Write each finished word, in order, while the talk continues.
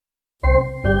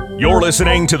You're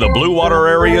listening to the Blue Water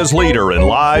Area's leader in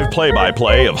live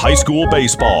play-by-play of high school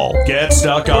baseball.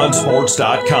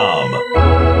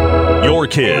 GetStuckOnSports.com. Your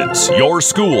kids, your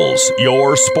schools,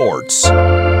 your sports.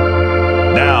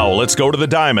 Now, let's go to the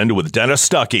Diamond with Dennis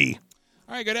Stuckey.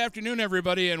 All right, good afternoon,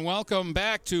 everybody, and welcome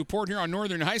back to Port Huron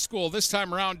Northern High School. This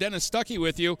time around, Dennis Stuckey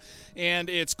with you. And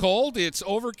it's cold, it's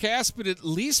overcast, but at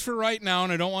least for right now,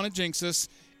 and I don't want to jinx this,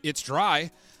 it's dry.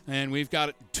 And we've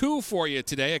got two for you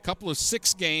today, a couple of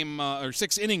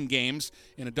six-inning games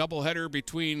in a doubleheader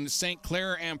between St.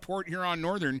 Clair and Port Huron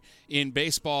Northern in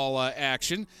baseball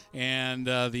action. And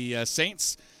the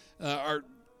Saints are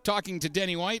talking to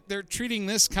Denny White. They're treating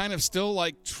this kind of still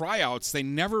like tryouts. They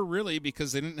never really,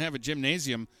 because they didn't have a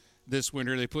gymnasium this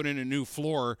winter, they put in a new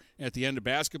floor at the end of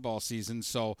basketball season.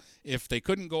 So if they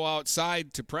couldn't go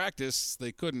outside to practice,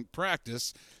 they couldn't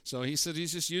practice. So he said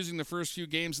he's just using the first few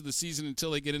games of the season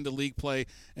until they get into league play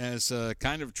as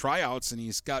kind of tryouts. And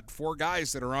he's got 4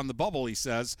 guys that are on the bubble, he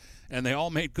says, and they all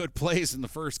made good plays in the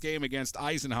first game against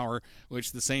Eisenhower,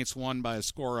 which the Saints won by a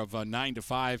score of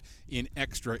 9-5 in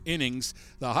extra innings.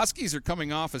 The Huskies are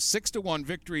coming off a 6-1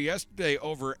 victory yesterday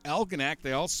over Algonac.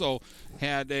 They also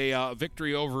had a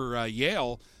victory over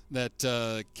Yale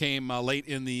that came late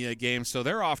in the game, so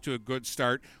they're off to a good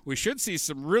start. We should see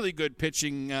some really good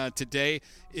pitching today.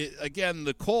 Again,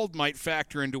 the cold might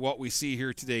factor into what we see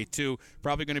here today, too.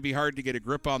 Probably going to be hard to get a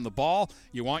grip on the ball.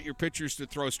 You want your pitchers to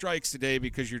throw strikes today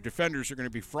because your defenders are going to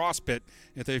be frostbit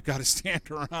if they've got to stand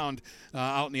around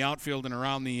out in the outfield and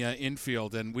around the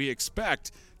infield. And we expect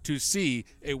to see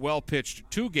a well-pitched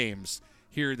 2 games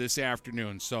here this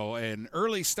afternoon. So an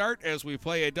early start as we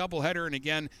play a doubleheader, and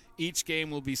again, each game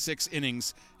will be 6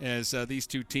 innings as these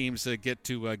two teams get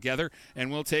together. And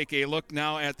we'll take a look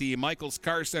now at the Michaels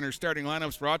Car Center starting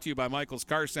lineups, brought to you by Michaels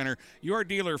Car Center, your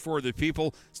dealer for the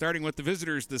people. Starting with the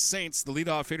visitors, the Saints. The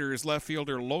leadoff hitter is left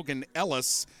fielder Logan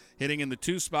Ellis. Hitting in the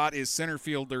 2 spot is center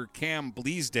fielder Cam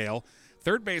Bleasdale.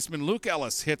 Third baseman Luke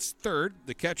Ellis hits third.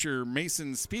 The catcher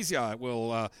Mason Spezia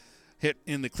will hit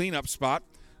in the cleanup spot.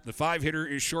 The 5-hitter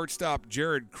is shortstop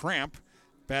Jared Cramp.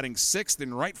 Batting 6th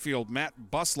in right field, Matt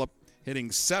Buslip. Hitting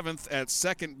 7th at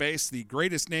second base, the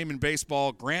greatest name in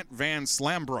baseball, Grant Van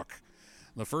Slambrook.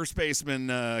 The first baseman,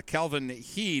 Calvin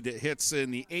Heed, hits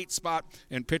in the 8th spot,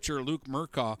 and pitcher Luke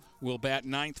Murkaw will bat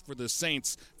 9th for the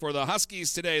Saints. For the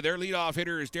Huskies today, their leadoff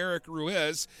hitter is Derek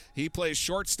Ruiz. He plays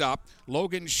shortstop.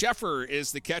 Logan Sheffer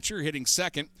is the catcher, hitting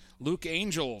 2nd. Luke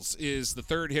Angels is the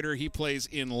 3rd hitter. He plays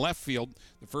in left field.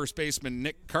 The first baseman,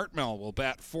 Nick Cartmel, will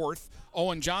bat 4th.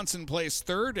 Owen Johnson plays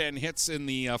 3rd and hits in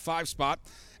the 5 spot.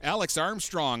 Alex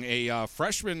Armstrong, a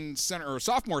freshman center or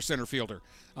sophomore center fielder,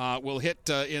 will hit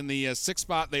in the 6th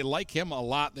spot. They like him a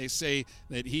lot. They say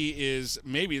that he is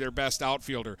maybe their best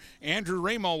outfielder. Andrew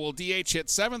Ramo will DH, hit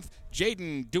 7th.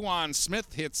 Jaden Duan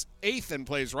Smith hits 8th and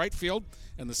plays right field.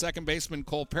 And the second baseman,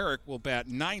 Cole Perrick, will bat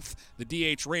 9th.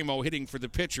 The DH Ramo hitting for the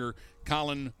pitcher,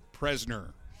 Colin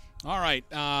Presner. All right,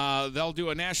 they'll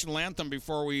do a national anthem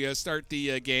before we start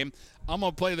the game. I'm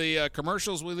going to play the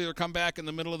commercials. We'll either come back in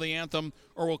the middle of the anthem,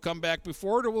 or we'll come back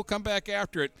before it, or we'll come back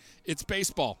after it. It's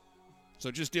baseball,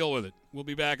 so just deal with it. We'll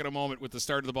be back in a moment with the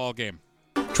start of the ball game.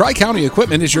 Tri-County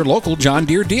Equipment is your local John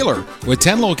Deere dealer. With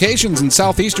 10 locations in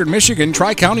southeastern Michigan,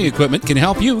 Tri-County Equipment can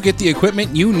help you get the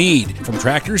equipment you need. From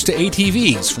tractors to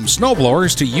ATVs, from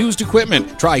snowblowers to used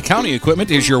equipment, Tri-County Equipment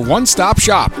is your one-stop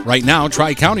shop. Right now,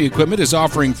 Tri-County Equipment is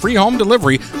offering free home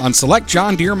delivery on select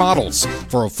John Deere models.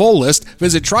 For a full list,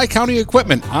 visit Tri-County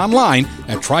Equipment online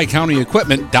at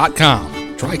tricountyequipment.com.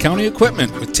 Tri-County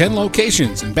Equipment with 10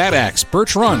 locations in Bad Axe,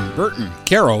 Birch Run, Burton,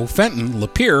 Caro, Fenton,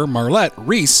 Lapeer, Marlette,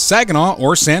 Reese, Saginaw,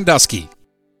 or Sandusky.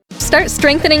 Start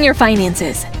strengthening your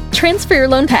finances. Transfer your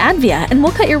loan to Advia and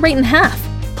we'll cut your rate in half.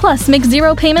 Plus, make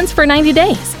 0 payments for 90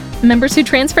 days. Members who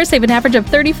transfer save an average of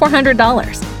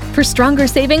 $3,400. For stronger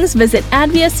savings, visit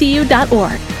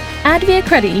adviacu.org. Advia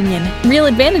Credit Union. Real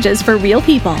advantages for real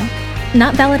people.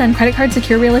 Not valid on credit card,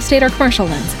 secure real estate, or commercial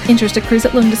loans. Interest accrues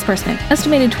at loan disbursement.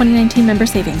 Estimated 2019 member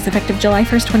savings effective July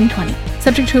 1st, 2020.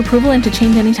 Subject to approval and to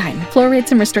change anytime. Floor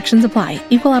rates and restrictions apply.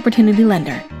 Equal opportunity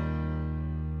lender.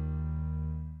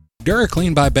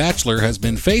 DuraClean by Bachelor has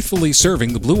been faithfully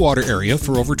serving the Blue Water area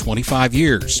for over 25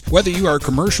 years. Whether you are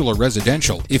commercial or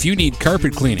residential, if you need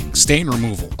carpet cleaning, stain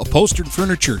removal, upholstered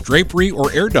furniture, drapery,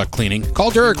 or air duct cleaning,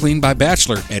 call DuraClean by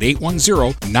Bachelor at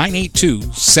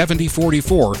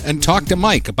 810-982-7044 and talk to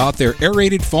Mike about their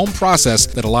aerated foam process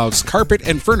that allows carpet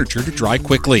and furniture to dry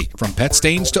quickly. From pet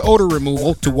stains to odor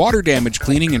removal to water damage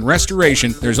cleaning and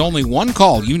restoration, there's only one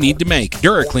call you need to make.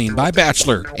 DuraClean by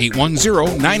Bachelor,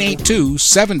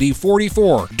 810-982-7044.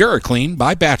 DuraClean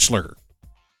by Bachelor.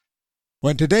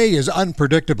 When today is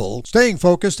unpredictable, staying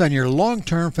focused on your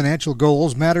long-term financial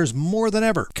goals matters more than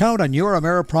ever. Count on your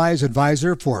Ameriprise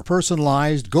advisor for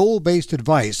personalized, goal-based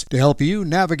advice to help you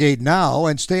navigate now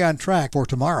and stay on track for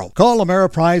tomorrow. Call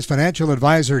Ameriprise financial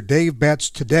advisor Dave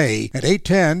Betts today at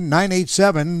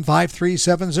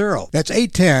 810-987-5370. That's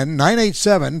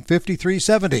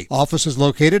 810-987-5370. Office is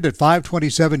located at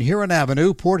 527 Huron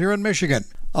Avenue, Port Huron, Michigan.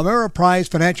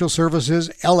 Ameriprise Financial Services,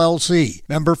 LLC,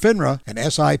 member FINRA and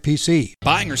SIPC.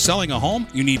 Buying or selling a home?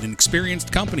 You need an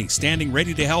experienced company standing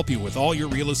ready to help you with all your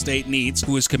real estate needs,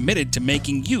 who is committed to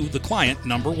making you the client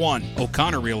number one.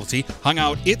 O'Connor Realty hung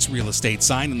out its real estate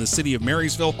sign in the city of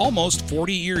Marysville almost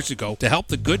 40 years ago to help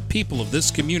the good people of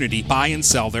this community buy and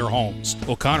sell their homes.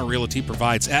 O'Connor Realty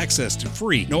provides access to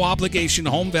free, no-obligation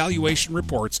home valuation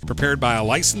reports prepared by a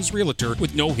licensed realtor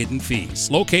with no hidden fees.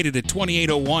 Located at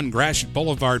 2801 Gratiot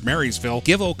Boulevard, Marysville,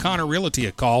 give O'Connor Realty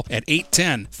a call at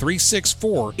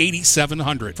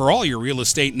 810-364-8700 for all your real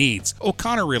estate needs.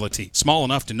 O'Connor Realty, small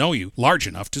enough to know you, large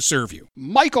enough to serve you.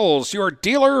 Michael's, your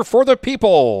dealer for the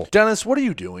people. Dennis, what are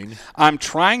you doing? I'm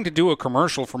trying to do a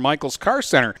commercial for Michael's Car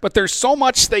Center, but there's so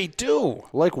much they do.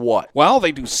 Like what? Well,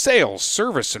 they do sales,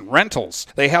 service, and rentals.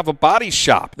 They have a body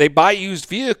shop. They buy used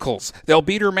vehicles. They'll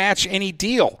beat or match any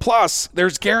deal. Plus,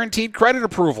 there's guaranteed credit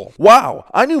approval. Wow,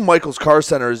 I knew Michael's Car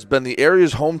Center has been the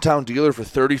area's hometown dealer for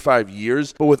 35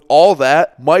 years, but with all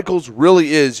that, Michael's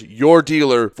really is your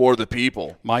dealer for the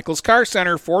people. Michael's Car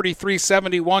Center,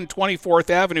 4371 24th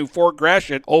Avenue, Fort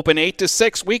Gratiot, open 8 to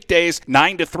 6 weekdays,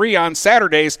 9 to 3 on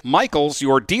Saturdays. Michael's,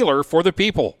 your dealer for the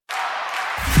people.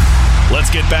 Let's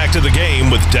get back to the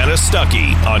game with Dennis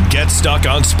Stuckey on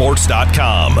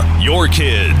GetStuckOnSports.com. Your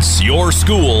kids, your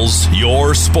schools,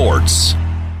 your sports.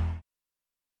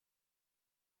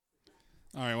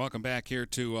 All right, welcome back here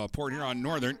to Port Huron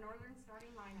Northern.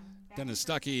 Dennis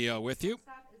Stuckey with you.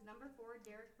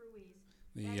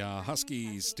 The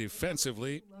Huskies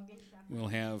defensively will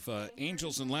have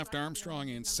Angels in left, Armstrong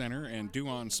in center, and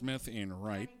Duan Smith in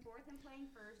right.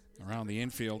 Around the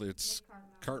infield, it's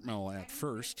Cartmel at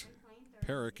first,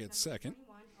 Perrick at second,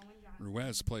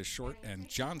 Ruiz plays short, and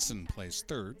Johnson plays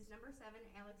third.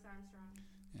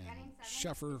 And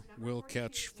Sheffer will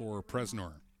catch for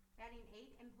Presnor.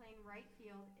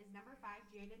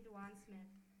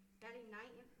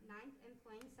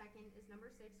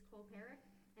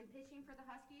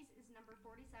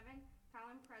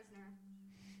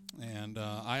 And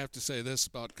I have to say this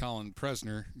about Colin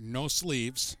Presnor, no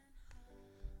sleeves,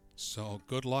 so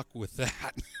good luck with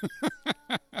that.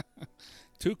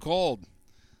 Too cold.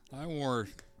 I wore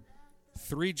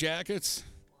 3 jackets,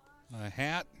 a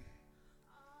hat,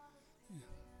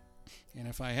 and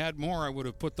if I had more, I would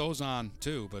have put those on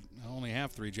too, but I only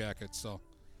have 3 jackets, so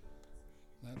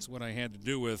that's what I had to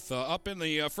do with. Up in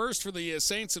the first for the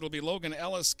Saints, it'll be Logan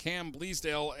Ellis, Cam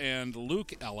Bleasdale, and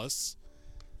Luke Ellis.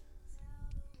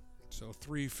 So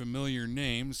 3 familiar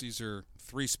names. These are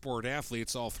 3 sport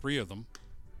athletes, all 3 of them.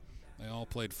 They all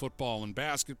played football and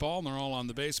basketball, and they're all on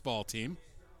the baseball team.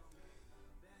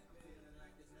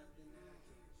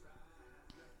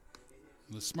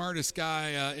 The smartest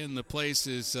guy in the place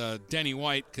is Denny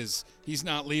White, because he's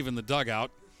not leaving the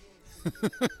dugout.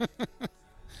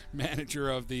 Manager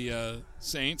of the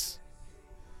Saints.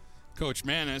 Coach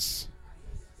Manis,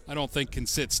 I don't think can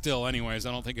sit still anyways.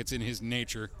 I don't think it's in his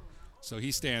nature. So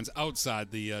he stands outside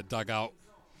the dugout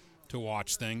to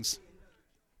watch things,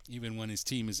 even when his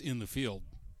team is in the field.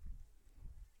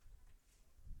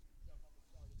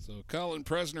 So Colin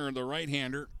Presnor, the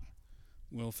right-hander,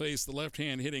 will face the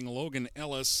left-hand hitting Logan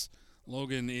Ellis.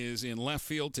 Logan is in left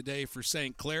field today for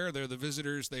St. Clair. They're the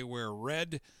visitors. They wear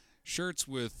red shirts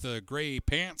with gray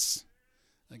pants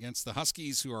against the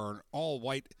Huskies, who are all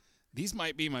white. These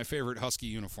might be my favorite Husky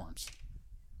uniforms.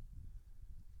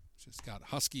 Just got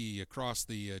Husky across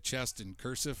the chest in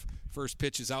cursive. First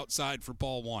pitch is outside for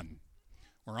ball 1.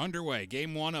 We're underway.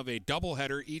 Game 1 of a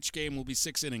doubleheader. Each game will be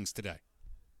 6 innings today.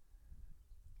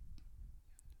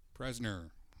 Presnor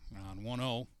on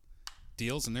 1-0.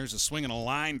 Deals, and there's a swing and a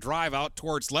line drive out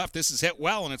towards left. This is hit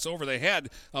well, and it's over the head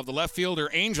of the left fielder,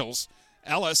 Angels.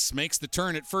 Ellis makes the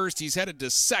turn at first. He's headed to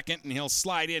second, and he'll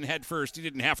slide in head first. He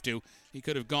didn't have to. He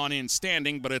could have gone in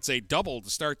standing, but it's a double to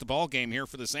start the ball game here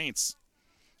for the Saints.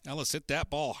 Ellis hit that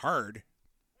ball hard.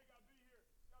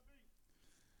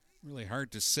 Really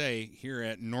hard to say here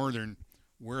at Northern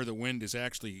where the wind is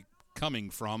actually coming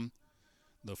from.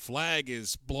 The flag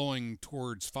is blowing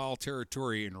towards foul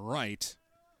territory and right,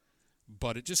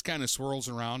 but it just kind of swirls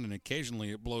around, and occasionally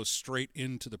it blows straight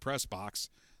into the press box.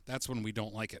 That's when we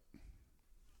don't like it.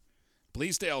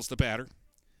 Bleasdale's the batter.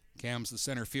 Cam's the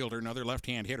center fielder, another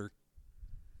left-hand hitter.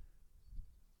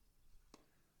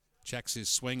 Checks his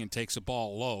swing and takes a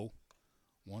ball low.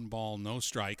 1 ball, no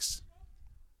strikes.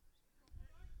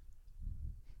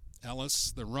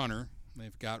 Ellis, the runner.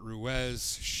 They've got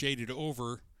Ruiz shaded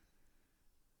over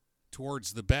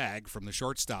towards the bag from the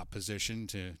shortstop position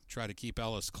to try to keep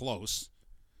Ellis close.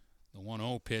 The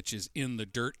 1-0 pitch is in the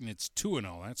dirt, and it's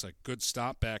 2-0. That's a good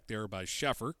stop back there by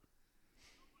Sheffer.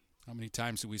 How many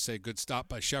times do we say good stop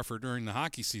by Sheffer during the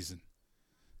hockey season?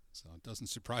 So it doesn't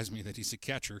surprise me that he's a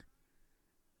catcher.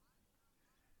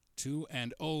 2-0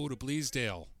 to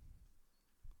Bleasdale.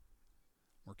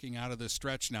 Working out of the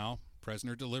stretch now.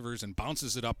 Presner delivers and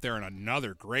bounces it up there, and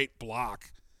another great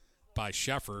block by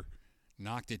Sheffer.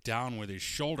 Knocked it down with his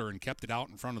shoulder and kept it out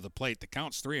in front of the plate. The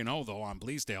count's 3-0, though, on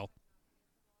Bleasdale.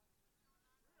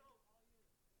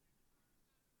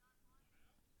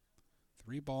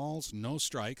 Three balls, no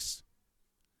strikes.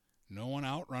 No one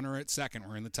out, runner at second.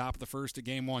 We're in the top of the first of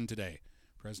game 1 today.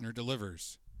 Presner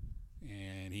delivers,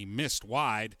 and he missed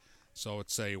wide. So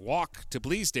it's a walk to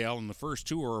Bleasdale, and the first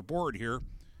 2 are aboard here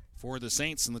for the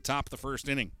Saints in the top of the first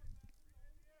inning.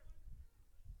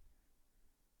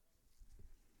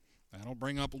 That'll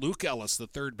bring up Luke Ellis, the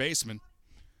third baseman.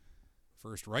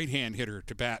 First right-hand hitter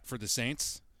to bat for the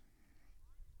Saints.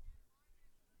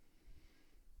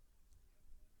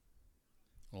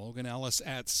 Logan Ellis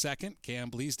at second. Cam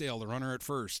Bleasdale, the runner, at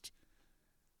first.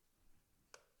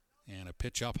 And a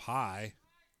pitch up high.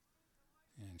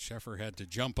 And Sheffer had to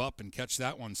jump up and catch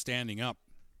that one standing up.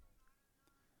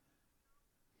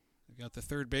 We've got the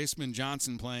third baseman,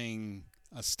 Johnson, playing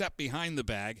a step behind the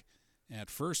bag at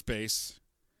first base.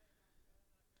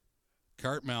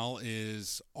 Cartmel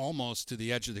is almost to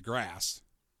the edge of the grass.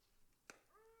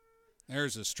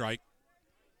 There's a strike.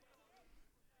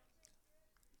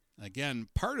 Again,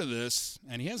 part of this,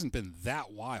 and he hasn't been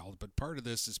that wild, but part of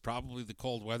this is probably the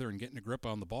cold weather and getting a grip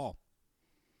on the ball.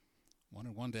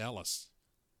 1-1 to Ellis.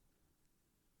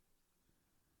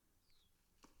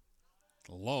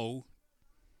 Low.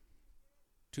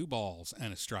 2 balls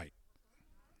and a strike.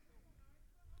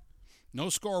 No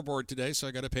scoreboard today, so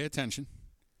I got to pay attention.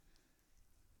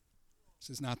 This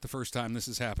is not the first time this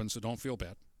has happened, so don't feel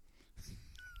bad.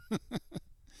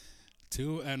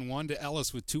 2-1 to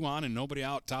Ellis with 2 on and nobody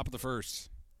out, top of the first.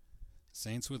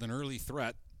 Saints with an early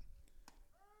threat.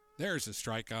 There's a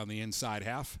strike on the inside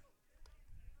half.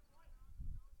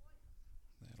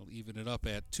 That'll even it up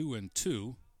at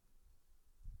 2-2.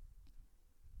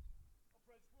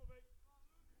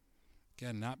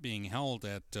 Again, not being held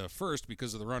at first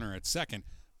because of the runner at second.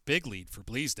 Big lead for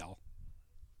Bleasdale.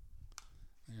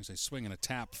 There's a swing and a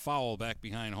tap foul back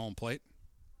behind home plate.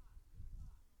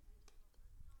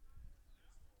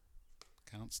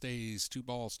 Count stays 2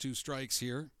 balls, 2 strikes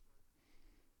here.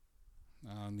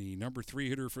 On the number 3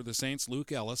 hitter for the Saints,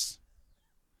 Luke Ellis.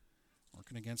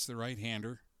 Working against the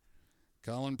right-hander,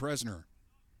 Colin Presner.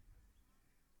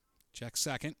 Check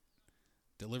second.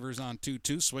 Delivers on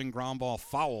 2-2. Swing ground ball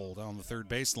foul down the third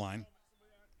baseline.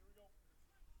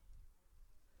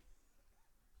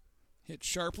 Hit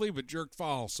sharply but jerked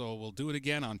foul, so we'll do it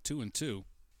again on 2-2.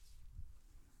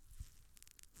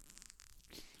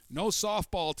 No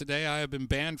softball today. I have been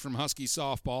banned from Husky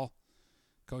softball.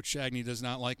 Coach Shagney does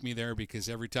not like me there because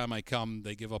every time I come,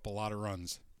 they give up a lot of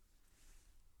runs.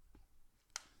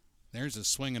 There's a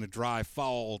swing and a drive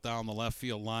foul down the left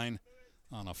field line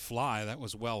on a fly. That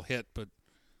was well hit, but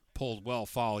pulled well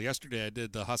foul. Yesterday I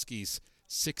did the Huskies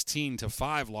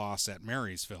 16-5 loss at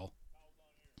Marysville.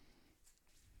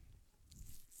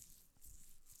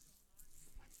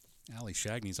 Allie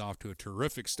Shagney's off to a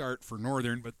terrific start for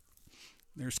Northern, but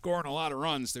they're scoring a lot of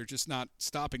runs. They're just not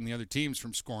stopping the other teams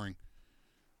from scoring.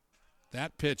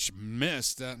 That pitch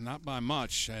missed, not by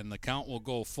much, and the count will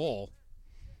go full.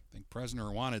 I think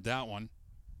Presner wanted that one.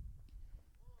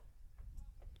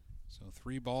 So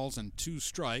 3 balls and 2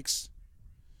 strikes.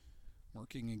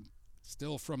 Working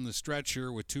still from the stretch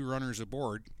here with 2 runners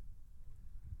aboard.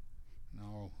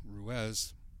 Now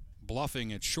Ruiz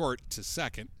bluffing it short to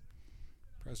second.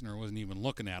 Presner wasn't even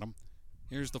looking at him.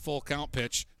 Here's the full count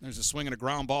pitch. There's a swing and a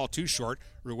ground ball too short.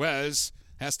 Ruiz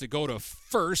has to go to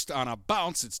first on a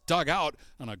bounce. It's dug out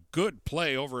on a good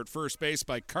play over at first base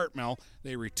by Cartmel.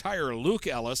 They retire Luke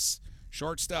Ellis,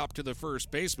 shortstop to the first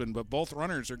baseman, but both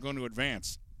runners are going to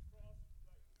advance.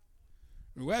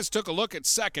 Ruiz took a look at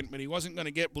second, but he wasn't going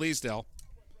to get Bleasdale,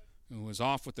 who was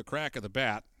off with the crack of the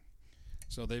bat.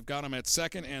 So they've got him at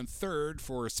second and third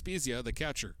for Spezia, the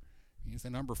catcher. He's the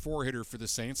number 4 hitter for the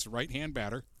Saints, right-hand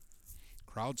batter.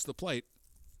 Crowds the plate.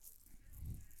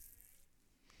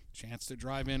 Chance to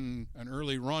drive in an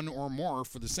early run or more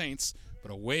for the Saints,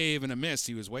 but a wave and a miss.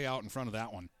 He was way out in front of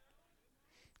that one.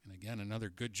 And again, another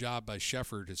good job by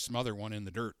Sheffer to smother one in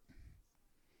the dirt.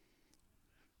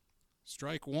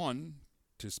 Strike one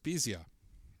to Spezia.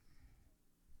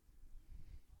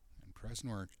 And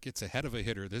Presnor gets ahead of a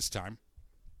hitter this time.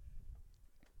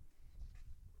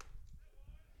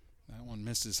 That one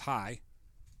misses high.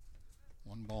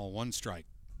 1 ball, 1 strike.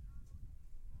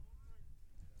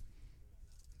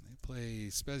 They play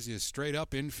Spezia straight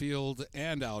up infield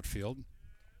and outfield.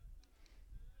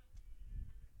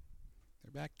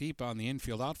 They're back deep on the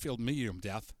infield. Outfield medium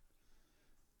depth.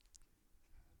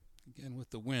 Again, with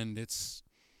the wind, it's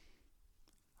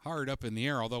hard up in the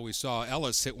air, although we saw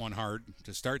Ellis hit one hard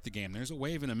to start the game. There's a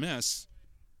wave and a miss.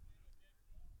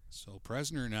 So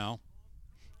Presnor now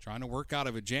trying to work out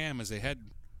of a jam as they head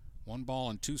 1 ball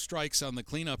and 2 strikes on the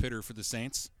cleanup hitter for the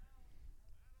Saints.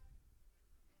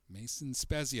 Mason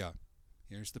Spezia.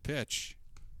 Here's the pitch.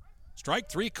 Strike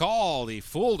 3 called. He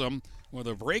fooled him with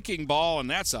a breaking ball, and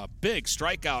that's a big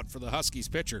strikeout for the Huskies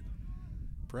pitcher.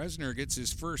 Presnor gets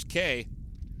his first K.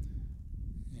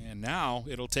 And now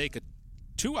it'll take a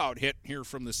 2-out hit here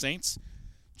from the Saints.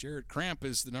 Jared Cramp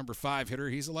is the number 5 hitter.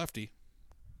 He's a lefty.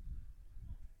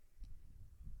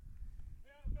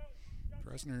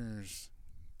 Presnor's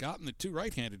gotten the 2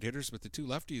 right-handed hitters, but the 2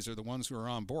 lefties are the ones who are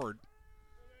on board.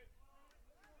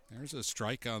 There's a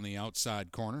strike on the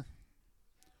outside corner.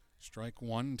 Strike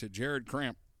 1 to Jared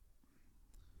Cramp.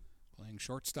 Playing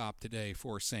shortstop today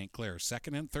for St. Clair.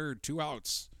 2nd and 3rd, 2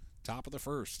 outs. Top of the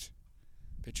 1st.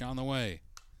 Pitch on the way.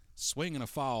 Swing and a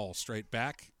foul straight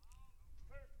back.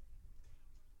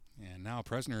 And now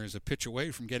Presnor is a pitch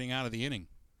away from getting out of the inning.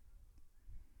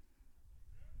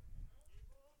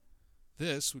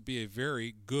 This would be a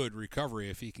very good recovery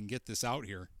if he can get this out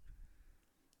here.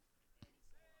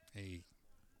 A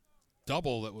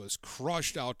double that was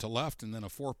crushed out to left and then a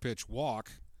 4-pitch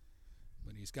walk.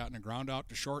 But he's gotten a ground out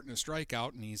to short and a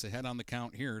strikeout, and he's ahead on the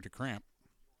count here to Cramp.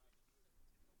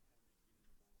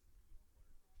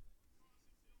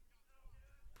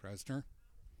 Presnor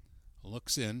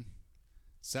looks in,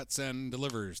 sets and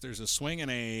delivers. There's a swing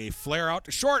and a flare out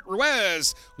to short.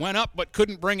 Ruiz went up but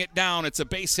couldn't bring it down. It's a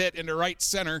base hit into right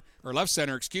center, or left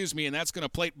center, and that's going to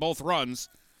plate both runs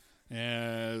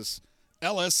as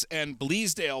Ellis and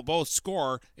Bleasdale both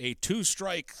score a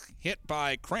 2-strike hit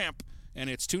by Cramp, and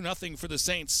it's 2-0 for the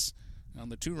Saints on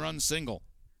the 2-run single.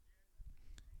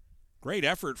 Great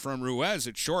effort from Ruiz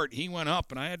at short. He went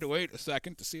up, and I had to wait a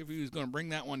second to see if he was going to bring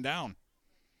that one down.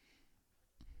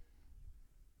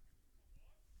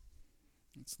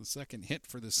 It's the 2nd hit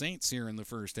for the Saints here in the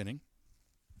 1st inning.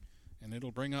 And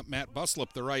it'll bring up Matt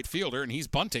Buslip, the right fielder, and he's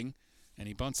bunting, and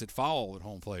he bunts it foul at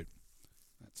home plate.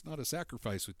 That's not a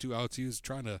sacrifice with 2 outs. He was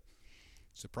trying to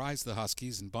surprise the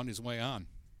Huskies and bunt his way on.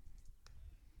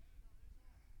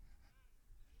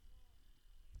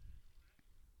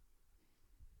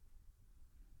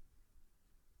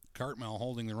 Cartmel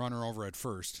holding the runner over at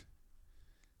first.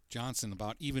 Johnson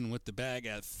about even with the bag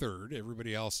at third.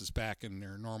 Everybody else is back in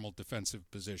their normal defensive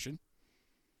position.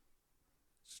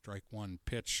 Strike 1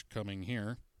 pitch coming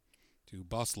here to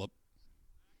Buslip.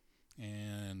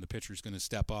 And the pitcher's going to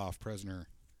step off. Presnor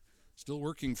still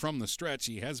working from the stretch.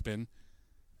 He has been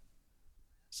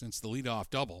since the leadoff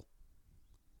double.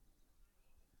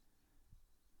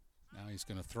 Now he's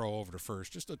going to throw over to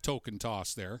first. Just a token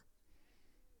toss there.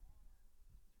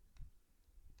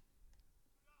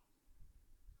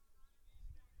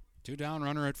 Two down,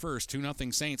 runner at first.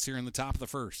 2-0 Saints here in the top of the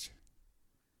 1st.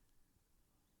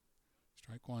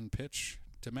 Strike 1 pitch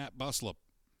to Matt Buslip.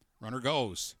 Runner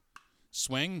goes.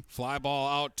 Swing, fly ball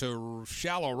out to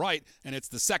shallow right, and it's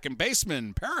the second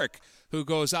baseman, Perrick, who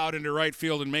goes out into right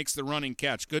field and makes the running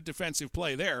catch. Good defensive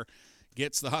play there.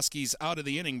 Gets the Huskies out of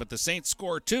the inning, but the Saints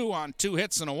score 2 on 2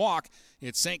 hits and a walk.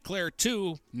 It's St. Clair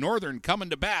 2, Northern coming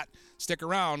to bat. Stick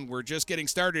around. We're just getting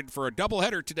started for a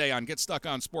doubleheader today on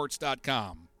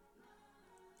GetStuckOnSports.com.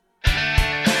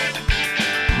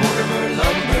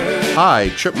 Hi,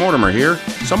 Chip Mortimer here.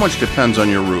 So much depends on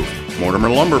your roof. Mortimer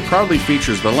Lumber proudly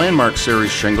features the Landmark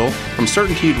Series shingle from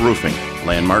Certainteed Roofing.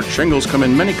 Landmark shingles come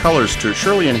in many colors to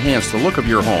surely enhance the look of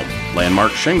your home.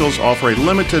 Landmark shingles offer a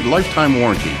limited lifetime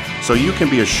warranty, so you can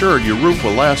be assured your roof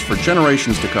will last for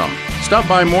generations to come. Stop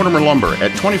by Mortimer Lumber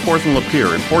at 24th and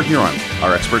Lapeer in Port Huron.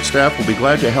 Our expert staff will be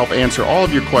glad to help answer all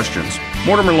of your questions.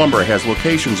 Mortimer Lumber has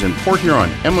locations in Port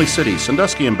Huron, Emily City,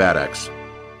 Sandusky, and Bad Axe.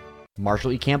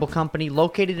 Marshall E. Campbell Company,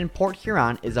 located in Port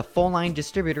Huron, is a full-line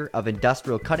distributor of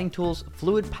industrial cutting tools,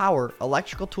 fluid power,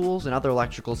 electrical tools, and other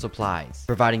electrical supplies,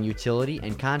 providing utility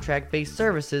and contract-based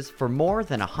services for more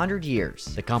than 100 years.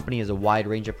 The company has a wide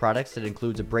range of products that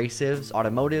includes abrasives,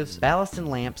 automotives, ballast and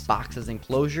lamps, boxes and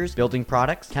closures, building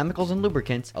products, chemicals and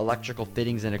lubricants, electrical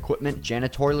fittings and equipment,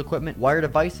 janitorial equipment, wire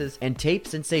devices, and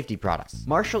tapes and safety products.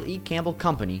 Marshall E. Campbell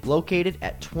Company, located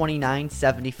at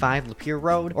 2975 Lapeer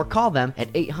Road, or call them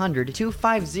at 800-250-7520.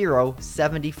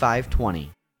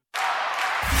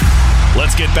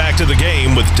 Let's get back to the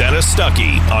game with Dennis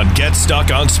Stuckey on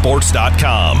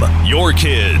GetStuckOnSports.com. Your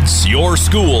kids, your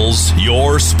schools,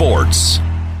 your sports.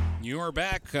 You are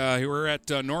back. We're at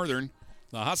Northern.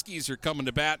 The Huskies are coming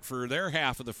to bat for their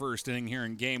half of the first inning here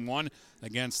in Game 1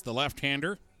 against the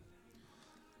left-hander,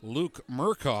 Luke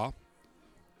Murkaw.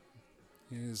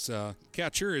 His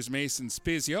catcher is Mason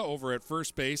Spezia. Over at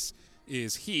first base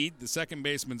is Heed. The second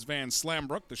baseman's Van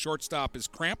Slambrook. The shortstop is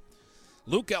Cramp.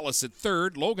 Luke Ellis at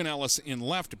third. Logan Ellis in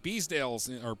left.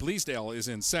 Bleasdale is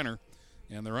in center.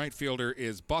 And the right fielder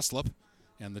is Buslip.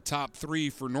 And the top three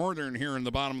for Northern here in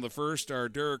the bottom of the first are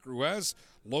Derek Ruiz,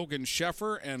 Logan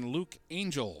Sheffer, and Luke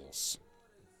Angels.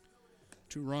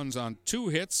 2 runs on 2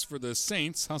 hits for the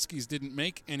Saints. Huskies didn't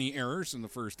make any errors in the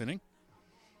first inning.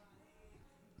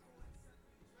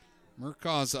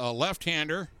 Murkaw's a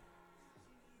left-hander.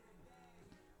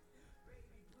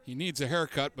 He needs a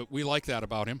haircut, but we like that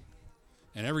about him.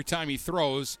 And every time he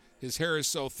throws, his hair is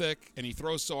so thick and he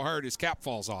throws so hard his cap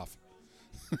falls off.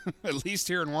 At least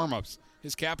here in warm-ups.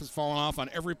 His cap has fallen off on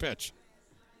every pitch.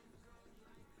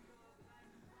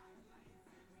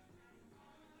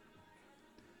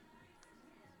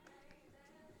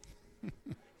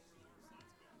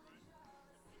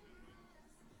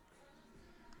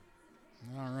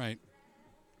 All right.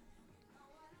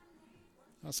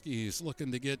 Huskies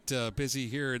looking to get busy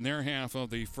here in their half of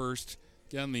the first.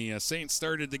 Again, the Saints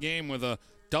started the game with a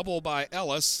double by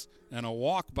Ellis and a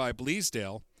walk by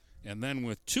Bleasdale. And then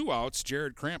with 2 outs,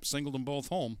 Jared Cramp singled them both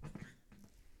home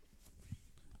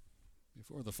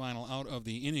before the final out of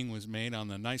the inning was made on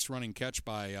the nice running catch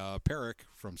by Perrick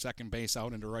from second base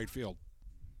out into right field.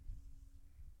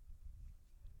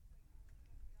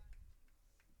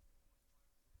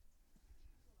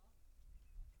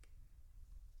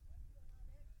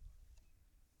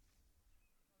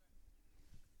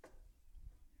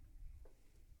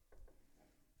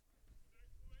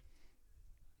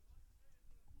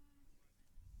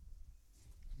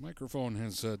 Microphone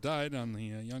has died on the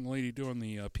young lady doing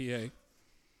the PA.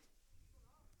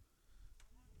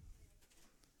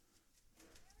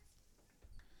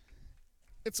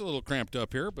 It's a little cramped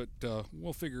up here, but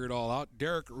we'll figure it all out.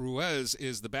 Derek Ruiz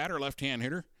is the batter, left-hand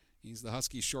hitter. He's the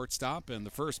Huskies shortstop, and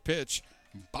the first pitch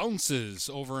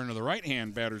bounces over into the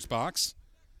right-hand batter's box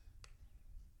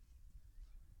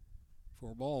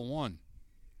for ball 1.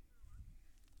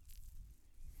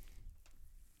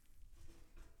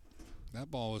 That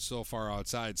ball was so far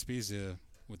outside, Spezia,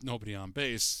 with nobody on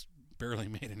base, barely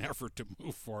made an effort to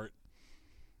move for it.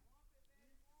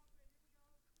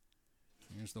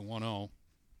 Here's the 1-0.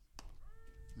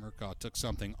 Murkaw took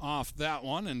something off that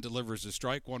one and delivers a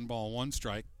strike. 1 ball, 1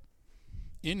 strike.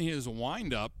 In his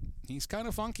windup, he's kind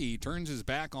of funky. He turns his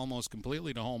back almost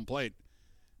completely to home plate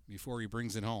before he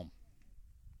brings it home.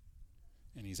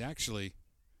 And he's actually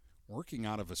working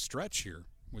out of a stretch here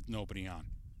with nobody on.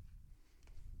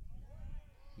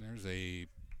 There's a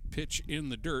pitch in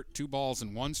the dirt, 2 balls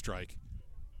and 1 strike.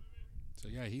 So,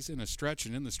 yeah, he's in a stretch,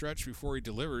 and in the stretch before he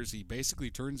delivers, he basically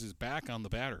turns his back on the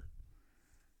batter.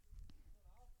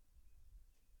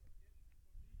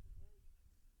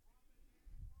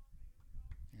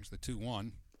 Here's the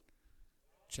 2-1.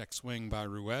 Check swing by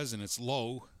Ruiz, and it's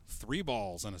low. 3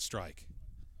 balls and a strike.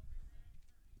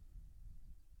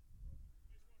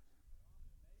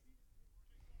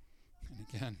 And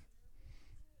again,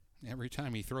 every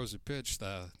time he throws a pitch,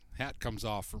 the hat comes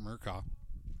off for Murkaw.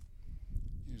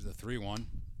 Here's the 3-1.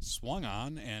 Swung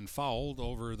on and fouled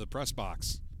over the press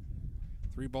box.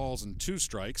 3 balls and 2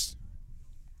 strikes.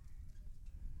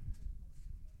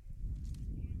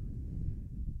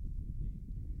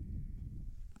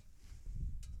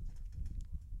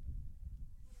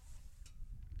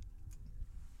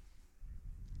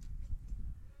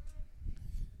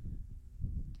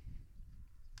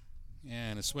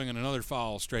 And a swing and another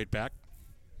foul straight back.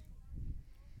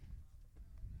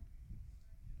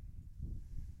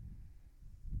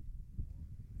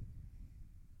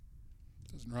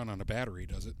 Doesn't run on a battery,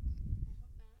 does it?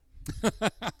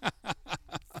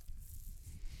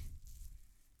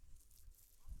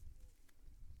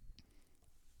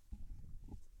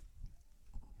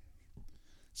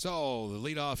 So the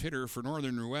leadoff hitter for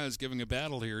Northern Ruiz giving a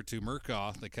battle here to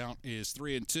Murkoff. The count is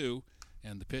 3-2,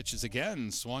 and the pitch is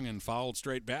again swung and fouled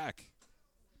straight back.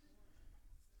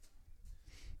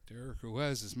 Derek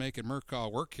Ruiz is making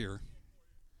Murkoff work here.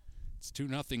 It's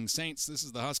 2-0 Saints. This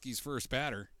is the Huskies' first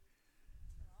batter.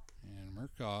 And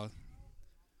Murkoff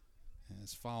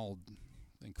has fouled,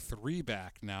 I think, 3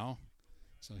 back now.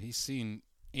 So he's seen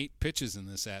 8 pitches in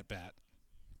this at-bat.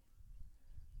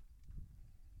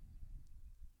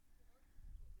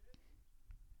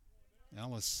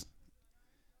 Ellis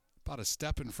about a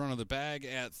step in front of the bag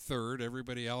at third.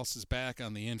 Everybody else is back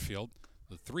on the infield.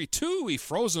 The 3-2, he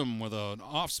froze him with an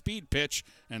off-speed pitch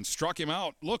and struck him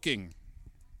out looking.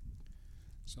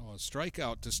 So a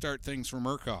strikeout to start things for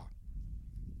Murkoff.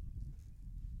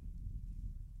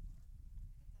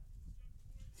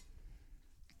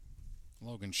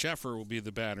 Logan Sheffer will be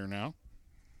the batter now.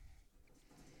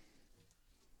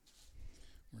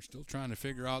 We're still trying to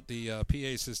figure out the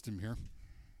PA system here.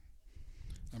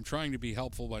 I'm trying to be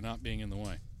helpful by not being in the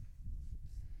way.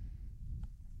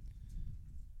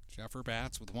 Sheffer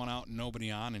bats with 1 out and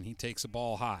nobody on, and he takes a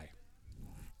ball high.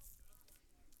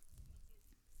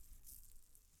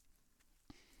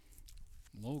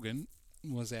 Logan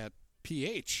was at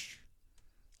PH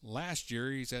last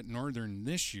year. He's at Northern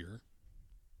this year.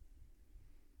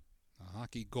 A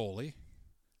hockey goalie.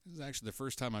 This is actually the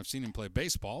first time I've seen him play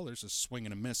baseball. There's a swing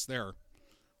and a miss there.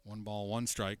 1 ball, 1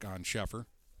 strike on Sheffer.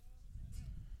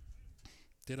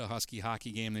 Did a Husky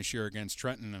hockey game this year against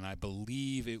Trenton, and I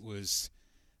believe it was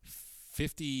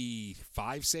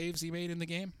 55 saves he made in the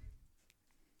game.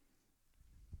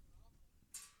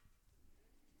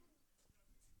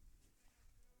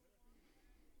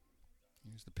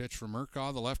 Here's the pitch from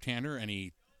Murkoff, the left-hander, and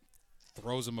he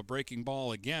throws him a breaking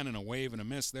ball again, and a wave and a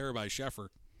miss there by Sheffer.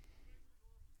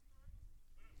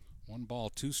 1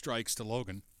 ball, 2 strikes to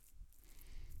Logan.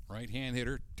 Right-hand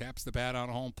hitter taps the bat on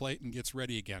home plate and gets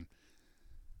ready again.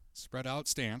 Spread out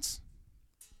stance.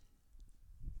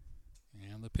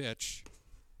 And the pitch.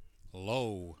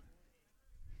 Low.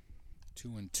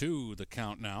 2-2 the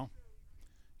count now.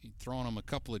 He'd thrown him a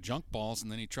couple of junk balls,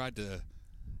 and then he tried to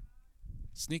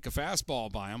sneak a fastball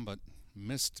by him, but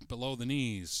missed below the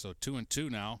knees. So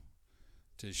 2-2 now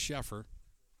to Sheffer.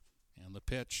 And the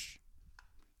pitch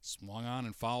swung on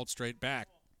and fouled straight back.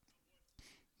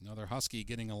 Another Husky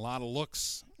getting a lot of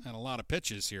looks at a lot of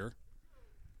pitches here.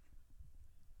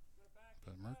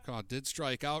 But Murkoff did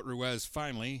strike out Ruiz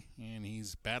finally, and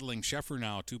he's battling Sheffer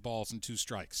now. 2 balls and 2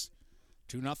 strikes.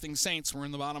 2-0 Saints. We're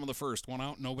in the bottom of the first. 1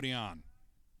 out, nobody on.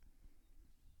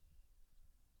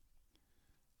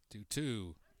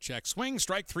 2-2. Check swing,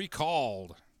 strike 3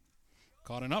 called.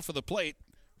 Caught enough of the plate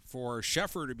for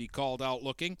Sheffer to be called out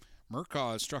looking.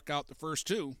 Murkoff has struck out the first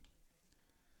 2.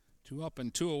 2 up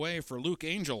and 2 away for Luke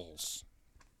Angels.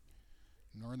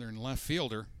 Northern left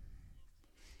fielder.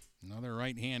 Another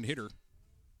right-hand hitter.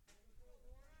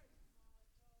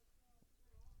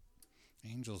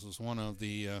 Angels was one of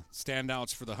the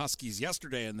standouts for the Huskies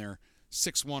yesterday in their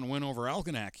 6-1 win over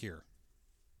Algonac here.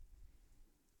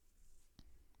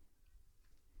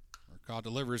 Murkoff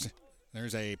delivers.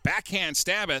 There's a backhand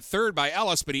stab at third by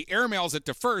Ellis, but he airmails it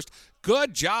to first.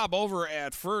 Good job over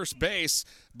at first base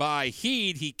by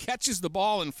Heed. He catches the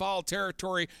ball in foul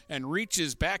territory and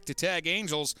reaches back to tag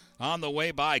Angels on the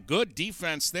way by. Good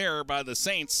defense there by the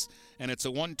Saints, and it's a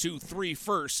 1-2-3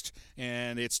 first,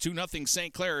 and it's 2-0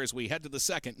 St. Clair as we head to the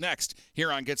second next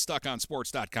here on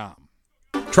GetStuckOnSports.com.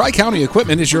 Tri-County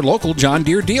Equipment is your local John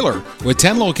Deere dealer. With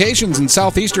 10 locations in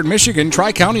southeastern Michigan,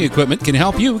 Tri-County Equipment can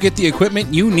help you get the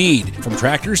equipment you need. From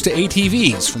tractors to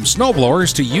ATVs, from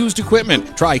snowblowers to used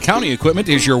equipment, Tri-County Equipment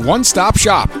is your one-stop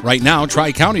shop. Right now,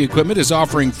 Tri-County Equipment is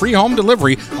offering free home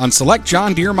delivery on select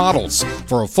John Deere models.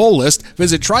 For a full list,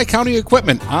 visit Tri-County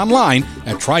Equipment online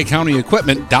at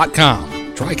tricountyequipment.com.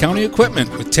 Tri-County Equipment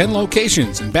with 10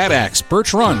 locations in Bad Axe,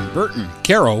 Birch Run, Burton,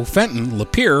 Caro, Fenton,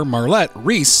 Lapeer, Marlette,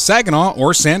 Reese, Saginaw,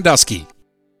 or Sandusky.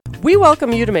 We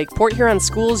welcome you to make Port Huron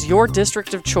Schools your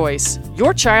district of choice.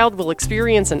 Your child will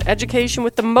experience an education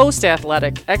with the most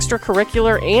athletic,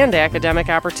 extracurricular, and academic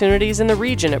opportunities in the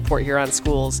region at Port Huron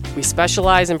Schools. We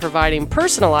specialize in providing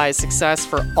personalized success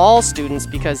for all students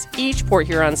because each Port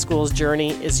Huron Schools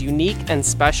journey is unique and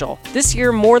special. This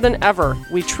year, more than ever,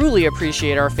 we truly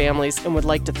appreciate our families and would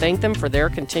like to thank them for their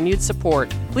continued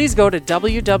support. Please go to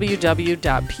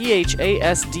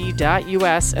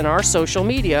www.phasd.us and our social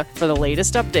media for the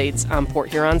latest updates on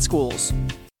Port Huron Schools.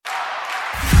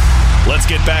 Let's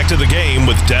get back to the game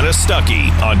with Dennis Stuckey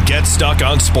on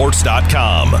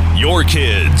GetStuckOnSports.com. Your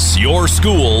kids, your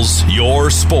schools,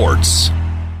 your sports.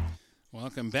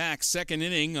 Welcome Welcome back. Second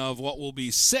inning of what will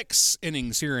be 6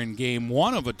 innings here in Game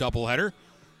 1 of a doubleheader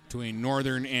between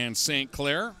Northern and St.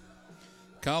 Clair.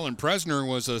 Colin Presner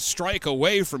was a strike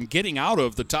away from getting out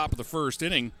of the top of the first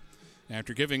inning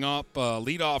after giving up a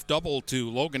leadoff double to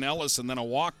Logan Ellis and then a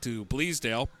walk to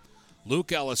Bleasdale.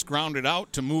 Luke Ellis grounded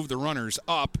out to move the runners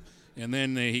up, and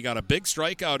then he got a big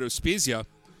strikeout of Spezia.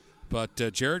 But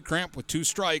Jared Cramp with 2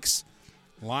 strikes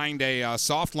lined a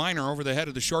soft liner over the head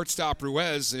of the shortstop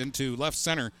Ruiz into left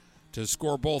center to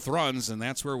score both runs, and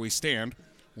that's where we stand.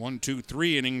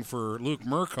 1-2-3 inning for Luke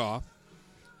Murkaw,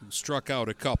 who struck out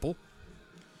a couple.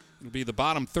 It'll be the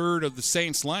bottom third of the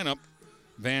Saints lineup.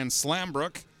 Van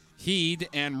Slambrook, Heed,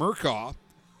 and Murkaw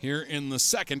here in the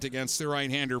second against the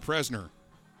right-hander Presner.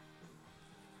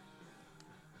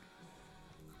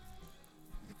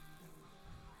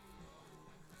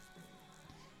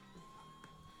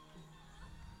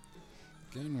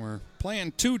 Again, we're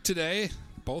playing 2 today.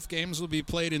 Both games will be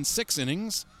played in 6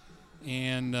 innings,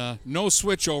 and no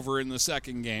switchover in the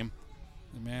second game.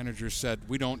 The manager said,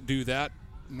 we don't do that.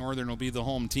 Northern will be the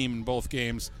home team in both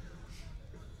games.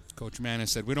 Coach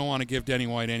Manis said, we don't want to give Denny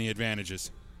White any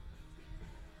advantages.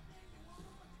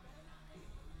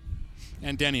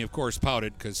 And Denny, of course,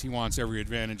 pouted because he wants every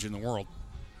advantage in the world.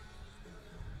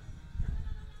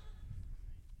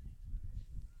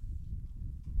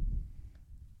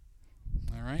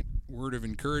 All right, word of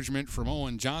encouragement from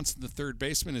Owen Johnson, the third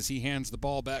baseman, as he hands the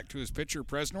ball back to his pitcher,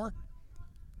 Presnor.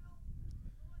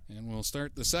 And we'll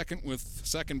start the second with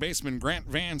second baseman Grant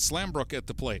Van Slambrook at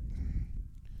the plate.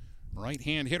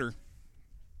 Right-hand hitter.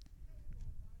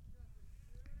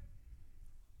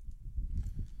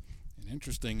 And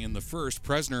interesting, in the first,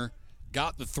 Presner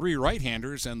got the 3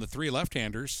 right-handers, and the 3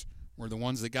 left-handers were the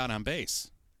ones that got on base.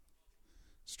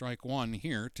 Strike 1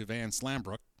 here to Van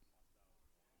Slambrook.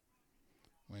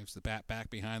 Waves the bat back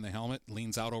behind the helmet,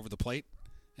 leans out over the plate,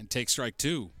 and takes strike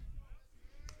 2.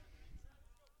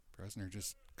 Presner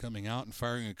just coming out and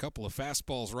firing a couple of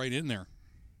fastballs right in there.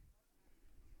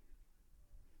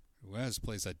 Ruiz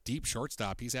plays a deep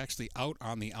shortstop. He's actually out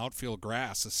on the outfield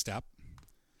grass a step,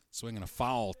 swinging a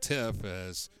foul tip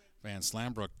as Van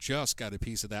Slambrook just got a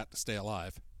piece of that to stay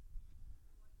alive.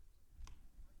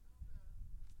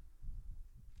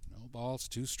 No balls,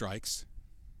 2 strikes.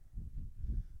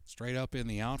 Straight up in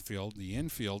the outfield. The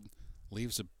infield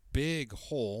leaves a big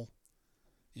hole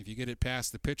if you get it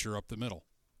past the pitcher up the middle.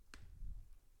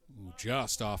 Ooh,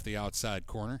 just off the outside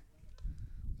corner.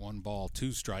 1 ball,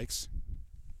 2 strikes.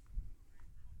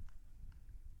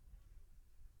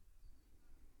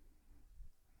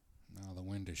 Now the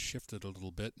wind has shifted a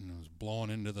little bit and is blowing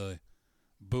into the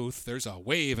booth. There's a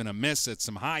wave and a miss at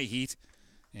some high heat.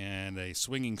 And a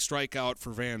swinging strikeout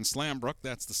for Van Slambrook.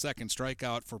 That's the second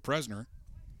strikeout for Presner.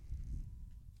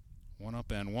 1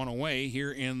 up and 1 away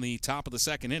here in the top of the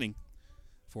second inning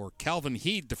for Calvin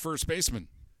Heed, the first baseman.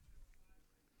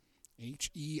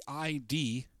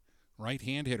 H-E-I-D,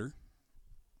 right-hand hitter.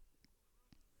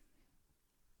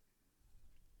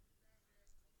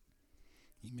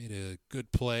 He made a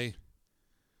good play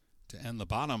to end the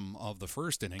bottom of the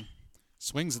first inning.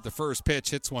 Swings at the first pitch,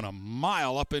 hits one a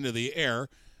mile up into the air.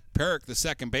 Perrick, the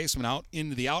second baseman, out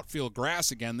into the outfield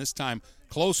grass again, this time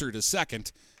closer to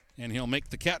second. And he'll make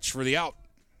the catch for the out.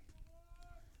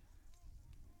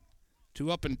 2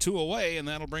 up and 2 away, and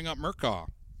that'll bring up Murkaw.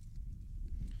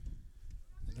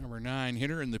 The number 9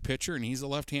 hitter and the pitcher, and he's a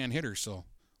left-hand hitter, so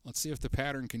let's see if the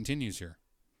pattern continues here.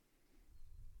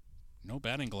 No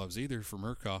batting gloves either for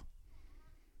Murkaw.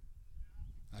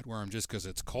 I'd wear them just because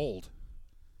it's cold.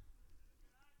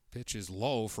 Pitch is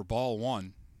low for ball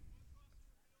 1.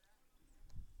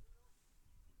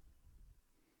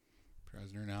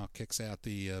 Presner now kicks at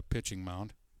the pitching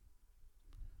mound.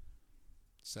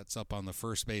 Sets up on the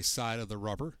first base side of the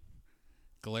rubber.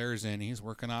 Glares in. He's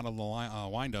working out of the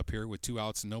windup here with 2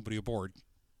 outs and nobody aboard.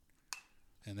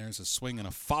 And there's a swing and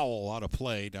a foul out of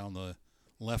play down the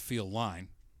left field line.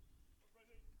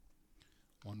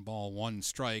 1 ball, 1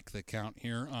 strike, the count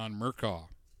here on Murkaw.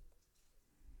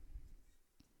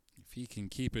 If he can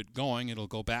keep it going, it'll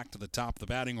go back to the top of the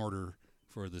batting order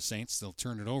for the Saints. They'll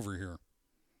turn it over here.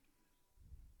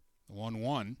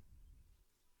 1-1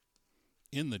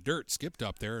 in the dirt, skipped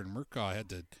up there, and Murkaw had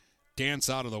to dance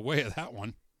out of the way of that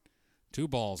one. 2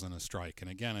 balls and a strike.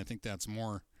 And again, I think that's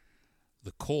more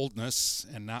the coldness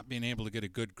and not being able to get a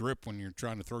good grip when you're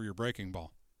trying to throw your breaking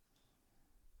ball.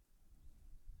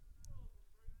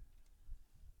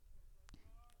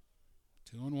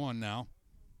 2-1 now.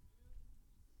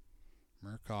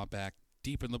 Murkaw back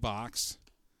deep in the box.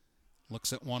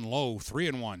 Looks at one low,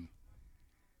 3-1.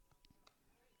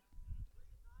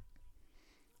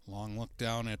 Long look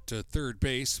down at third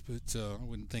base, but I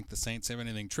wouldn't think the Saints have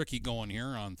anything tricky going here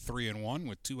on 3-1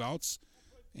 with 2 outs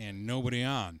and nobody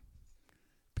on.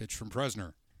 Pitch from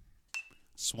Presner.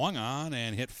 Swung on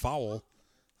and hit foul.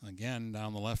 Again,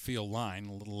 down the left field line.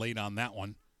 A little late on that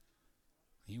one.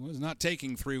 He was not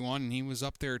taking 3-1. He was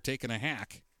up there taking a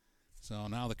hack. So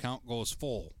now the count goes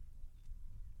full.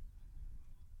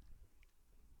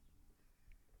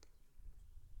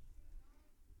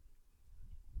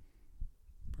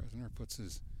 Presner puts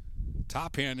his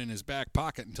top hand in his back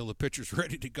pocket until the pitcher's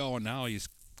ready to go, and now he's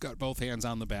got both hands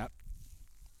on the bat.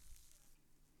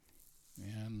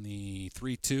 And the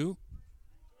 3-2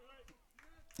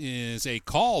 is a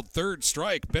called third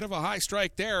strike. Bit of a high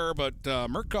strike there, but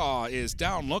Murkaw is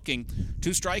down looking. 2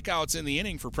 strikeouts in the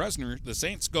inning for Presner. The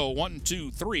Saints go 1,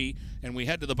 2, 3, and we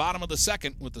head to the bottom of the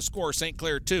second with the score St.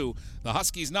 Clair 2, the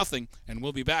Huskies nothing, and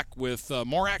we'll be back with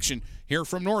more action here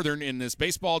from Northern in this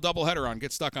baseball doubleheader on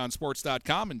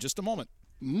GetStuckOnSports.com in just a moment.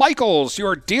 Michaels,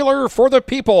 your dealer for the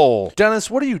people. Dennis,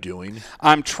 what are you doing?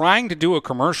 I'm trying to do a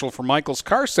commercial for Michaels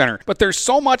Car Center, but there's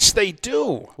so much they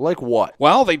do. Like what?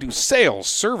 Well, they do sales,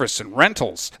 service, and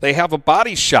rentals. They have a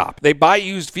body shop. They buy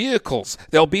used vehicles.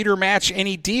 They'll beat or match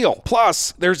any deal.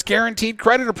 Plus, there's guaranteed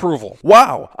credit approval.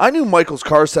 Wow, I knew Michaels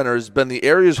Car Center has been the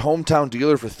area's hometown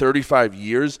dealer for 35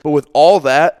 years, but with all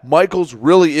that, Michaels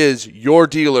really is your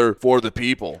dealer for the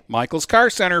people. Michaels Car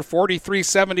Center,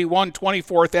 4371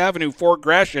 24th Avenue, Fort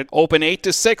Gratiot, open 8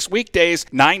 to 6 weekdays,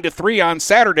 9 to 3 on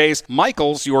Saturdays.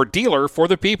 Michaels, your dealer for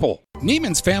the people.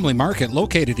 Neiman's Family Market,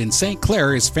 located in St.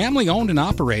 Clair, is family-owned and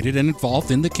operated and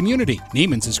involved in the community.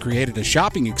 Neiman's has created a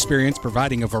shopping experience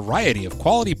providing a variety of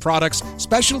quality products,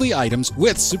 specialty items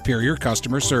with superior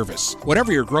customer service.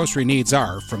 Whatever your grocery needs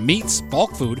are, from meats,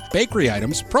 bulk food, bakery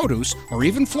items, produce, or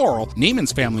even floral,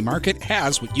 Neiman's Family Market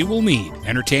has what you will need.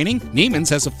 Entertaining? Neiman's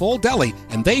has a full deli,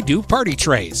 and they do party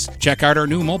trays. Check out our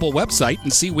new mobile website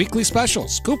and see weekly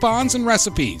specials, coupons, and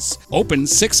recipes. Open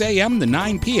 6 a.m. to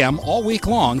 9 p.m. all week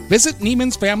long. Visit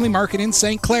Neiman's Family Market in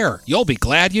St. Clair. You'll be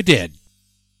glad you did.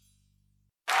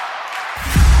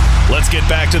 Let's get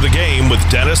back to the game with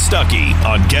Dennis Stuckey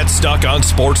on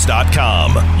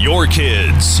GetStuckOnSports.com. Your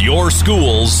kids, your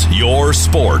schools, your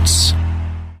sports.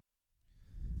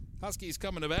 Huskies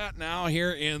coming to bat now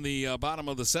here in the bottom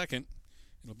of the second.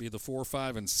 It'll be the 4,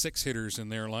 5, and 6 hitters in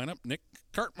their lineup. Nick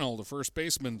Cartmell, the first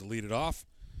baseman, to lead it off.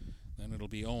 Then it'll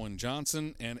be Owen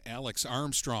Johnson and Alex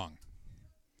Armstrong.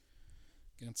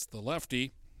 Against the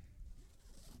lefty,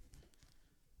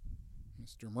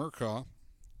 Mr. Murkaw.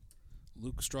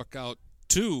 Luke struck out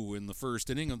 2 in the first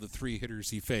inning of the 3 hitters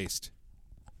he faced.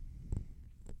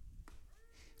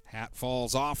 Hat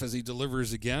falls off as he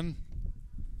delivers again.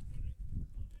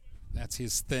 That's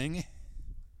his thing.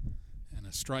 And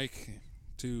a strike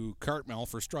to Cartmell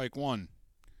for strike 1.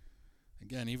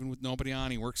 Again, even with nobody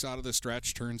on, he works out of the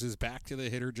stretch, turns his back to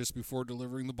the hitter just before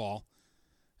delivering the ball,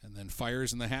 and then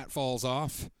fires and the hat falls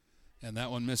off, and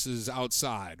that one misses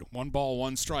outside. 1 ball,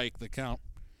 1 strike, the count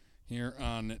here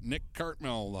on Nick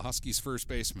Cartmell, the Huskies' first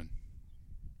baseman.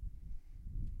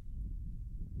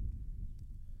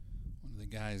 One of the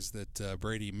guys that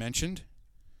Brady mentioned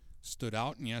stood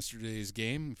out in yesterday's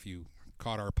game, if you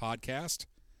caught our podcast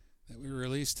that we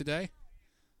released today.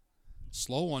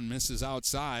 Slow one misses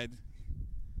outside.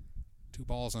 2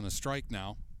 balls and a strike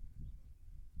now.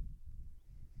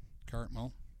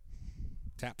 Cartmell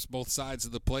taps both sides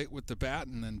of the plate with the bat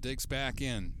and then digs back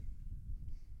in.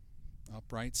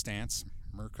 Upright stance.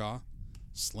 Murkaw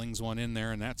slings one in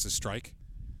there, and that's a strike.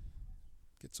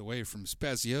 Gets away from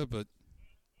Spezia, but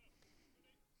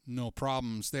no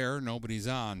problems there. Nobody's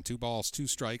on. 2 balls, 2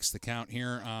 strikes. The count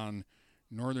here on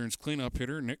Northern's cleanup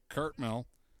hitter, Nick Cartmell,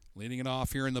 leading it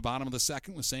off here in the bottom of the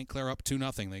second with St. Clair up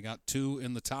 2-0. They got 2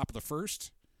 in the top of the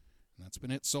first, and that's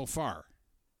been it so far.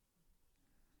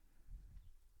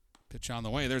 Pitch on the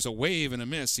way. There's a wave and a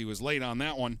miss. He was late on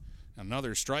that one.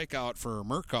 Another strikeout for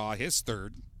Murkaw, his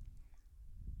third.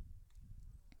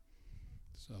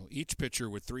 So each pitcher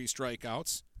with 3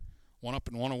 strikeouts. 1 up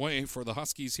and 1 away for the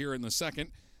Huskies here in the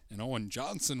second. And Owen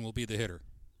Johnson will be the hitter.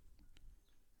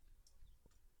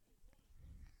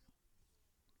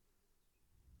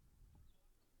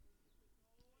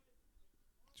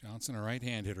 Johnson, a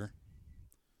right-hand hitter.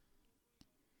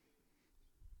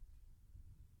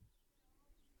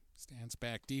 Stands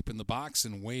back deep in the box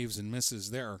and waves and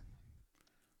misses there.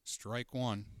 Strike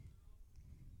 1.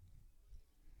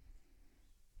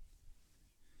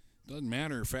 Doesn't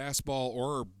matter, fastball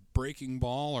or breaking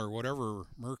ball or whatever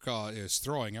Murkaw is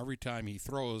throwing. Every time he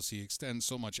throws, he extends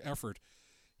so much effort,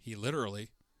 he literally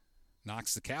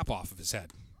knocks the cap off of his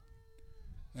head.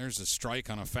 There's a strike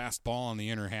on a fastball on the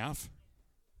inner half.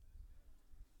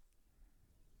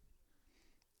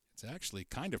 It's actually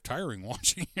kind of tiring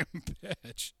watching him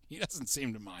pitch. He doesn't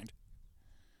seem to mind.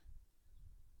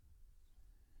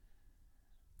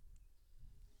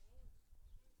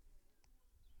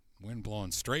 Wind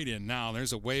blowing straight in now.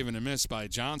 There's a wave and a miss by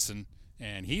Johnson,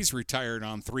 and he's retired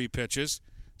on 3 pitches.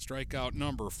 Strikeout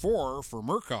number 4 for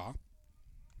Murkaw.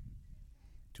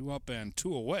 2 up and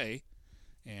 2 away,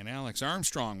 and Alex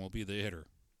Armstrong will be the hitter.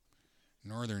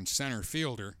 Northern center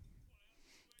fielder.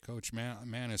 Coach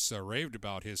Manis raved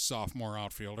about his sophomore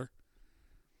outfielder.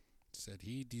 Said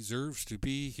he deserves to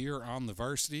be here on the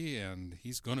varsity, and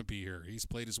he's going to be here. He's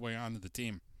played his way onto the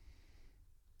team.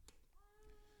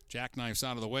 Jackknife's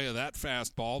out of the way of that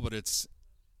fastball, but it's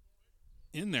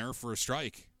in there for a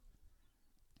strike.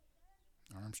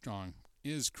 Armstrong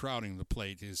is crowding the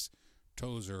plate. His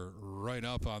toes are right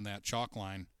up on that chalk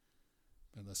line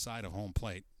on the side of home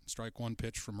plate. Strike 1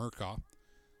 pitch from Murkaw.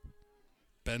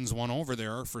 Bends one over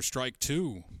there for strike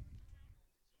 2.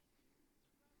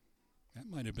 That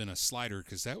might have been a slider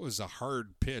because that was a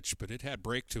hard pitch, but it had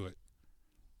break to it.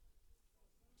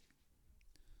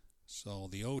 So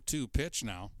the 0-2 pitch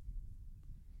now.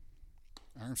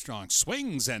 Armstrong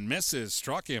swings and misses.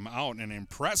 Struck him out in an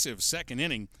impressive second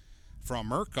inning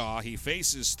from Murkaw. He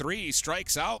faces 3,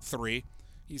 strikes out 3.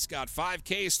 He's got 5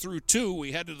 Ks through 2.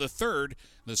 We head to the third.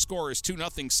 The score is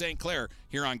 2-0 St. Clair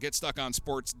here on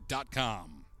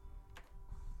GetStuckOnSports.com.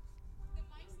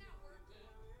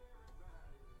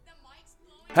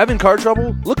 Having car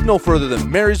trouble? Look no further than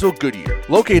Marysville Goodyear.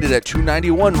 Located at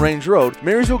 291 Range Road,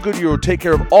 Marysville Goodyear will take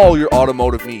care of all your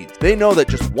automotive needs. They know that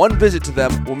just one visit to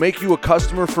them will make you a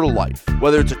customer for life.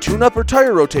 Whether it's a tune-up or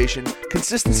tire rotation,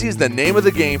 consistency is the name of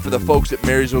the game for the folks at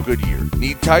Marysville Goodyear.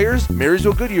 Need tires?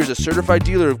 Marysville Goodyear is a certified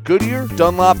dealer of Goodyear,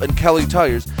 Dunlop, and Kelly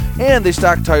tires, and they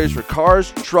stock tires for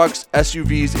cars, trucks,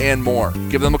 SUVs, and more.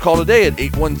 Give them a call today at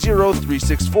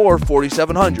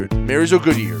 810-364-4700. Marysville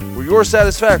Goodyear, where your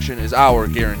satisfaction is our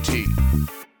guarantee.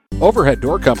 Overhead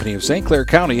Door Company of St. Clair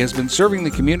County has been serving the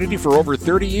community for over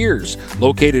 30 years.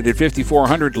 Located at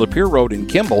 5400 Lapeer Road in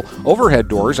Kimball, Overhead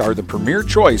Doors are the premier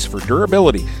choice for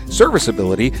durability,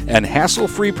 serviceability, and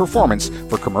hassle-free performance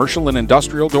for commercial and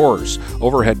industrial doors.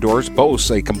 Overhead Doors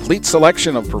boasts a complete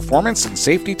selection of performance and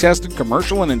safety-tested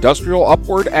commercial and industrial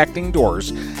upward-acting doors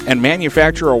and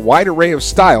manufacture a wide array of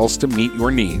styles to meet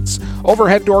your needs.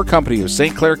 Overhead Door Company of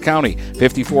St. Clair County,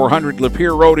 5400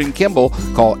 Lapeer Road in Kimball.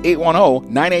 Call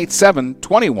 810-987-2185.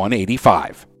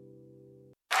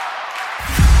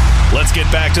 Let's get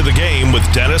back to the game with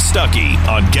Dennis Stuckey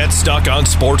on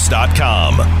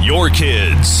GetStuckOnSports.com. Your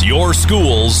kids, your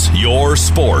schools, your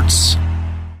sports.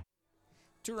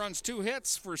 2 runs, 2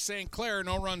 hits for St. Clair.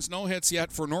 No runs, no hits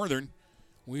yet for Northern.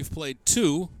 We've played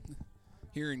 2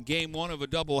 here in game 1 of a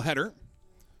doubleheader.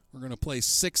 We're going to play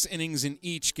 6 innings in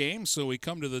each game, so we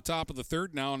come to the top of the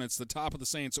third now, and it's the top of the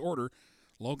Saints order.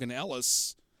 Logan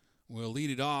Ellis will lead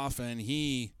it off, and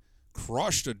he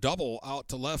crushed a double out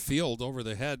to left field over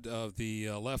the head of the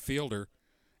left fielder,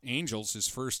 Angels, his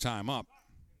first time up,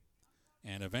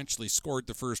 and eventually scored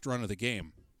the first run of the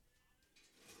game.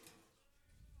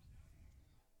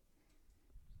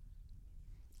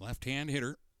 Left-hand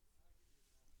hitter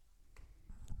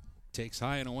takes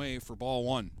high and away for ball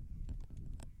 1.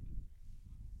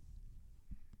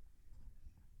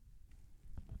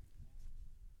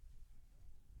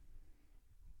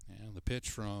 And the pitch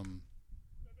from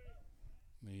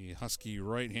the Husky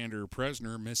right-hander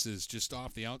Presner misses just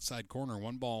off the outside corner.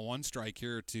 1 ball, 1 strike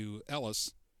here to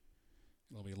Ellis.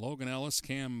 It'll be Logan Ellis,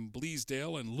 Cam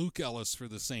Bleasdale, and Luke Ellis for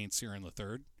the Saints here in the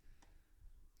third.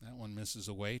 That one misses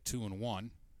away, 2-1.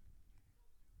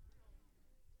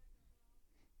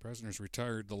 Presner's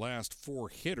retired the last 4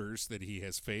 hitters that he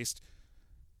has faced.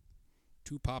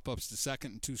 2 pop-ups to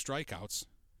second and 2 strikeouts.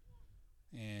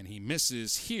 And he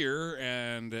misses here,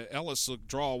 and Ellis will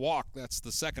draw a walk. That's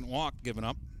the second walk given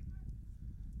up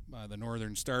by the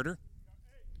Northern starter.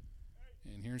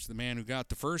 And here's the man who got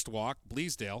the first walk,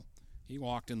 Bleasdale. He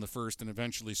walked in the first and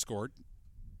eventually scored.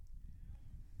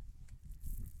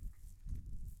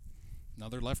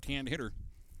 Another left-hand hitter.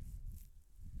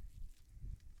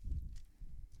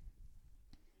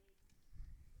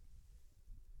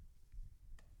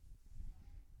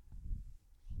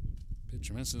 Pitch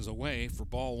misses away for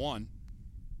ball 1.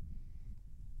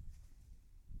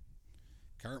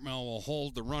 Cartmel will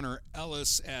hold the runner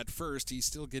Ellis at first. He's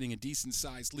still getting a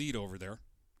decent-sized lead over there.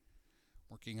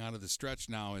 Working out of the stretch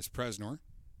now is Presnor.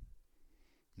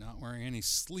 Not wearing any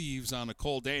sleeves on a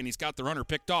cold day, and he's got the runner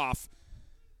picked off.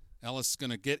 Ellis is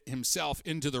going to get himself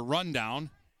into the rundown.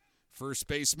 First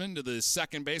baseman to the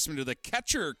second baseman to the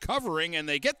catcher covering, and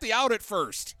they get the out at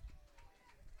first.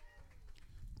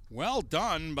 Well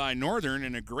done by Northern,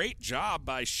 and a great job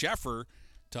by Sheffer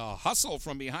to hustle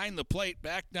from behind the plate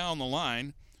back down the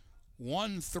line.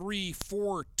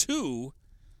 1-3-4-2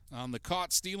 on the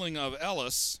caught stealing of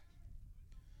Ellis.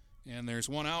 And there's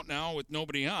one out now with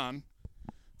nobody on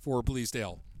for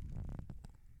Bleasdale.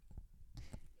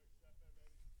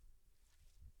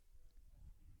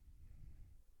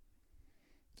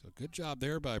 So good job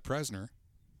there by Presner.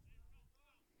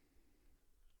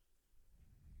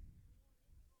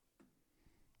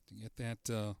 To get that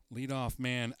leadoff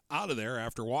man out of there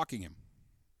after walking him.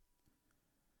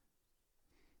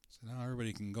 So now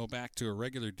everybody can go back to a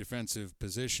regular defensive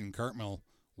position. Cartmel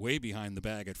way behind the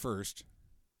bag at first.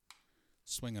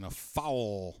 Swinging a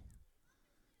foul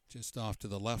just off to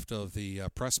the left of the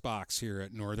press box here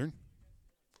at Northern.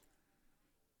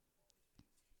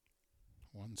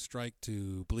 1 strike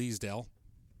to Bleasdale.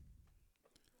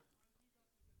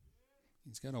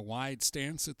 He's got a wide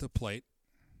stance at the plate.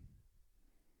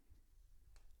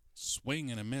 Swing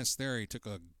and a miss there. He took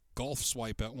a golf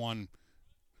swipe at one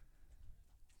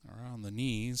around the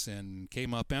knees and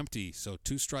came up empty. So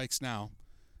 2 strikes now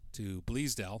to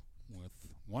Bleasdale with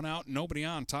 1 out, nobody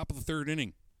on, top of the 3rd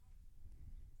inning.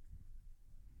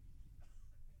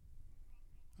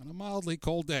 On a mildly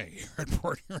cold day here at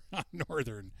Port Huron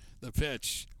Northern. The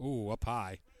pitch, up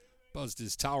high. Buzzed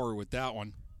his tower with that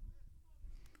one.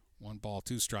 1 ball,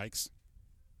 2 strikes.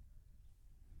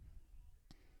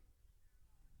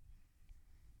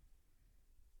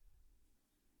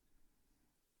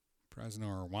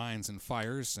 Presnor winds and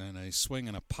fires, and a swing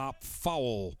and a pop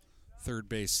foul third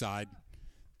base side.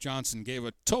 Johnson gave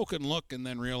a token look and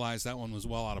then realized that one was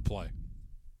well out of play.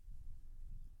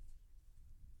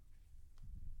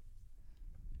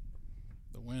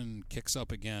 The wind kicks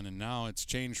up again, and now it's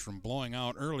changed from blowing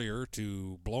out earlier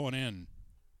to blowing in.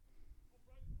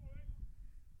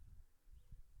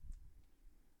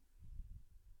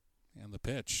 And the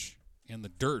pitch in the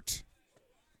dirt.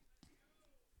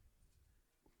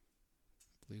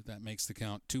 I believe that makes the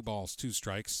count 2 balls, 2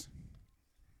 strikes.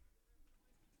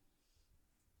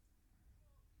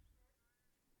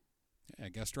 I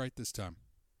guessed right this time.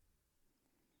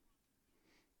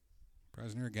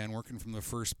 Presner again working from the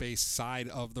first base side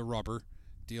of the rubber.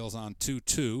 Deals on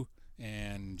 2-2,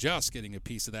 and just getting a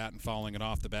piece of that and fouling it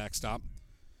off the backstop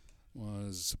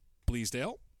was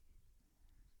Bleasdale.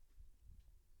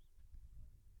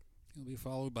 He'll be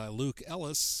followed by Luke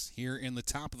Ellis here in the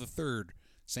top of the 3rd.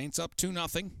 Saints up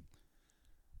 2-0.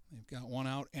 They've got 1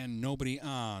 out and nobody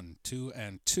on.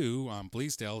 2-2 on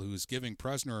Bleasdale, who's giving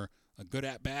Presner a good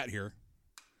at-bat here.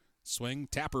 Swing,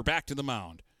 Tapper back to the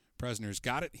mound. Presner's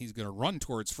got it. He's going to run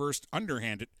towards first,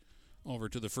 underhand it over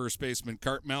to the first baseman,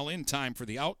 Cartmel, in time for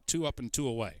the out. 2 up and 2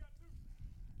 away.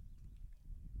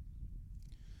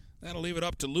 That'll leave it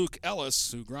up to Luke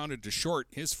Ellis, who grounded to short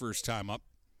his first time up.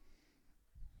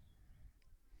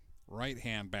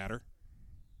 Right-hand batter.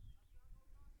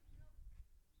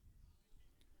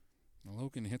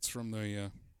 Logan hits from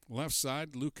the left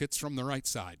side. Luke hits from the right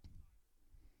side.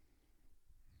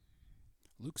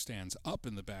 Luke stands up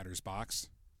in the batter's box.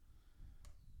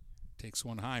 Takes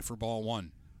one high for ball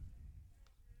 1.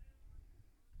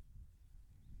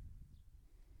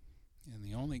 And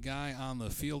the only guy on the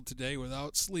field today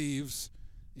without sleeves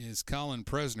is Colin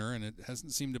Presner, and it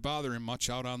hasn't seemed to bother him much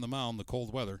out on the mound, the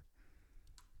cold weather.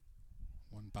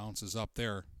 One bounces up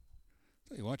there.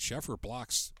 Tell you what, Sheffer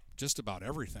blocks just about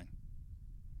everything.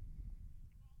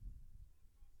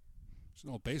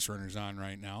 There's no base runners on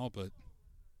right now, but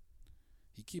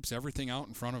he keeps everything out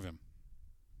in front of him.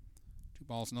 2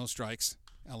 balls, no strikes.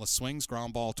 Ellis swings,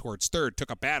 ground ball towards third.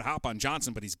 Took a bad hop on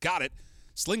Johnson, but he's got it.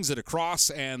 Slings it across,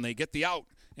 and they get the out.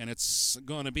 And it's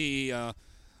going to be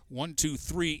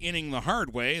 1-2-3 inning the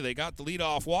hard way. They got the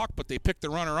leadoff walk, but they picked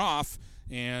the runner off.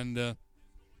 And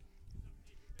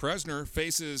Presner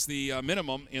faces the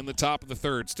minimum in the top of the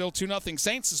 3rd. Still 2-0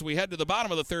 Saints as we head to the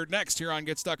bottom of the 3rd next here on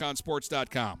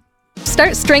GetStuckOnSports.com.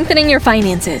 Start strengthening your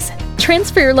finances.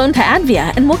 Transfer your loan to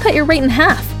Advia and we'll cut your rate in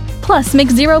half. Plus, make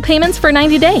 0 payments for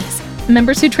 90 days.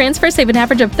 Members who transfer save an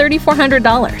average of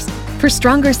 $3,400. For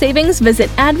stronger savings, visit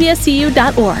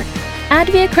adviacu.org.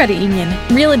 Advia Credit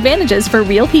Union. Real advantages for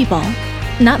real people.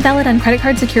 Not valid on credit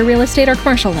card, secure real estate, or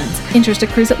commercial loans. Interest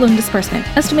accrues at loan disbursement.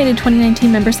 Estimated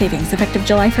 2019 member savings effective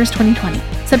July 1st, 2020.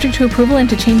 Subject to approval and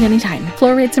to change anytime.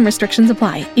 Floor rates and restrictions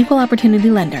apply. Equal opportunity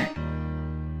lender.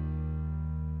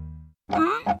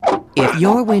 If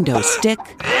your windows stick,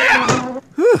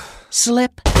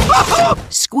 slip,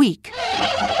 squeak,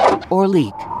 or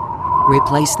leak,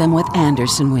 Replace them with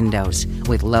Andersen windows.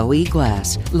 With low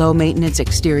E-glass, low maintenance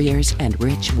exteriors, and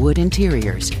rich wood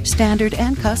interiors, standard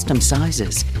and custom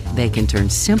sizes, they can turn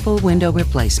simple window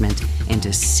replacement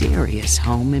into serious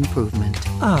home improvement.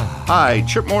 Hi,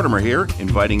 Chip Mortimer here,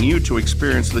 inviting you to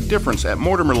experience the difference at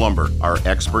Mortimer Lumber. Our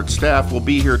expert staff will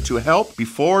be here to help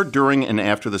before, during, and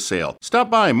after the sale.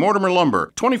 Stop by Mortimer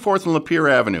Lumber, 24th and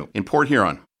Lapeer Avenue in Port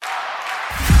Huron.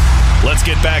 Let's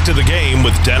get back to the game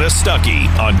with Dennis Stuckey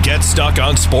on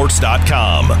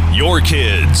GetStuckOnSports.com. Your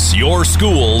kids, your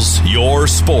schools, your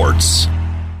sports.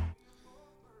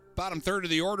 Bottom third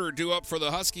of the order due up for the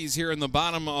Huskies here in the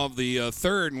bottom of the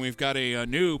third, and we've got a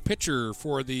new pitcher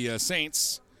for the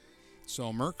Saints.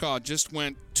 So Murcaugh just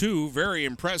went 2 very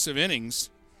impressive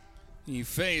innings. He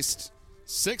faced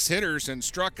 6 hitters and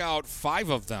struck out 5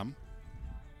 of them.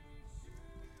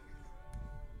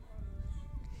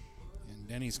 And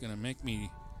Denny's going to make me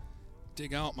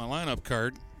dig out my lineup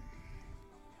card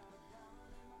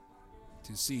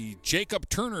to see Jacob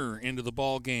Turner into the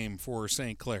ball game for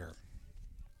St. Clair.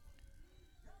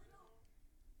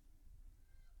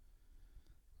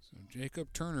 So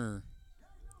Jacob Turner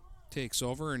takes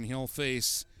over, and he'll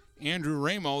face Andrew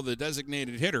Ramo, the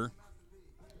designated hitter.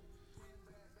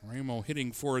 Ramo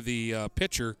hitting for the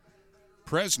pitcher,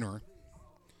 Presnor.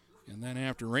 And then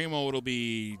after Ramo, it'll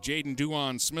be Jaden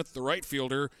Duan-Smith, the right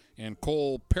fielder, and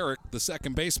Cole Perrick, the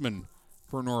second baseman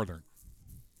for Northern.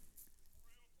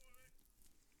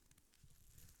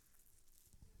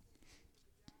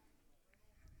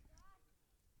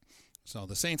 So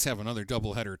the Saints have another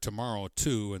doubleheader tomorrow,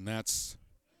 too, and that's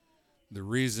the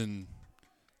reason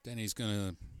Denny's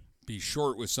going to be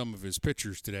short with some of his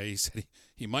pitchers today. He said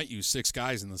he might use 6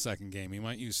 guys in the second game. He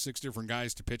might use 6 different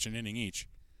guys to pitch an inning each.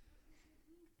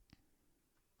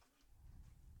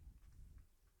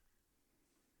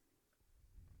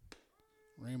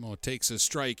 Ramo takes a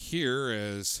strike here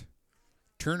as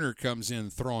Turner comes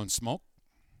in throwing smoke.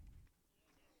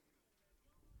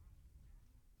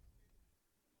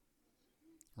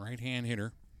 Right-hand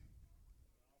hitter.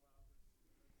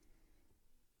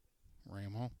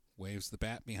 Ramo waves the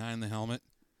bat behind the helmet,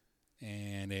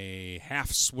 and a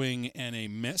half swing and a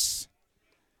miss.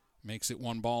 Makes it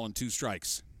 1 ball and 2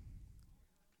 strikes.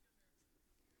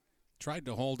 Tried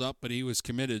to hold up, but he was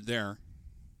committed there.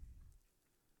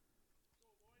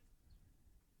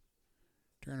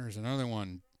 Turner's another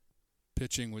one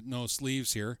pitching with no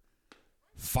sleeves here.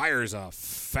 Fires a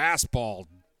fastball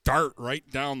dart right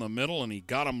down the middle, and he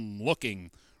got him looking.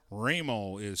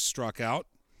 Ramo is struck out.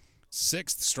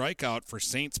 6th strikeout for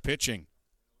Saints pitching.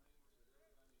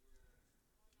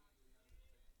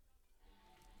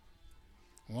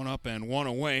 One up and one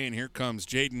away, and here comes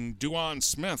Jaden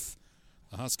Duan-Smith,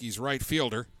 the Huskies' right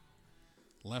fielder.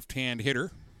 Left-hand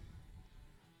hitter.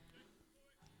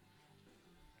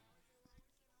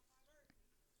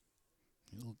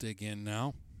 He'll dig in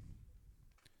now.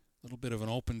 A little bit of an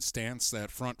open stance,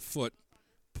 that front foot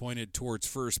pointed towards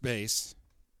first base.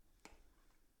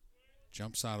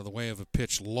 Jumps out of the way of a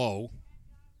pitch low.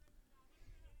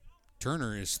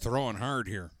 Turner is throwing hard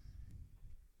here.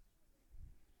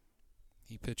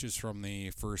 He pitches from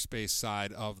the first base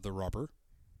side of the rubber.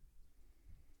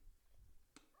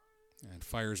 And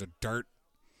fires a dart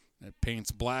that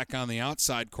paints black on the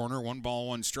outside corner. 1 ball,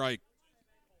 1 strike.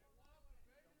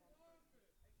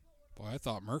 Boy, I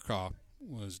thought Murcaugh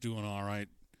was doing all right.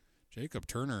 Jacob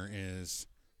Turner is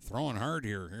throwing hard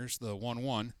here. Here's the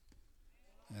 1-1.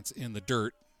 That's in the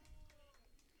dirt.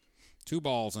 2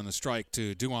 balls and a strike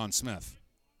to Duan-Smith.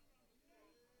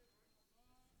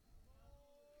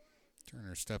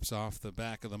 Turner steps off the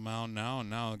back of the mound now, and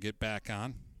now he'll get back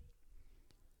on.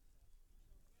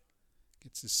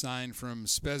 Gets a sign from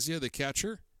Spezia, the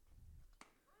catcher.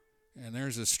 And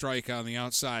there's a strike on the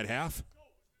outside half.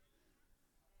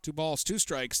 2 balls, 2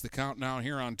 strikes, the count now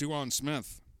here on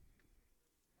Duan-Smith.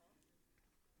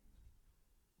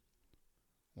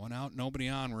 1 out, nobody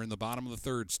on. We're in the bottom of the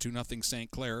third. It's 2-0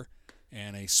 St. Clair.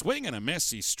 And a swing and a miss.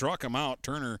 He struck him out.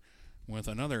 Turner with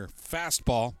another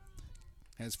fastball.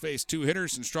 Has faced 2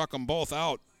 hitters and struck them both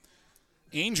out.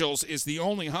 Angels is the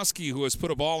only Husky who has put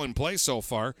a ball in play so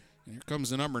far. And here comes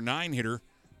the number 9 hitter,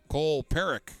 Cole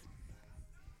Perrick.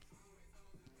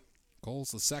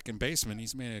 Cole's the second baseman.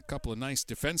 He's made a couple of nice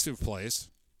defensive plays.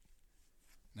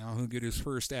 Now he'll get his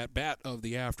first at-bat of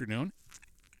the afternoon.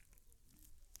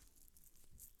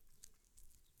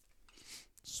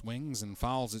 Swings and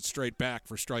fouls it straight back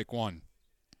for strike 1.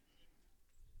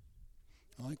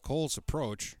 I like Cole's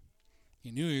approach.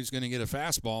 He knew he was going to get a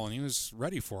fastball, and he was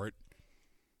ready for it.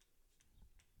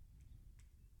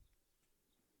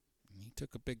 And he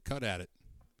took a big cut at it.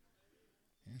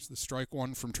 Here's the strike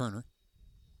 1 from Turner.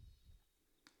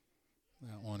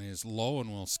 That one is low,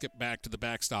 and we'll skip back to the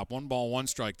backstop.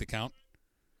 1-1 the count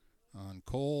on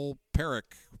Cole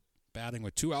Perrick, batting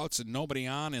with 2 outs and nobody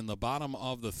on in the bottom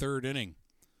of the third inning.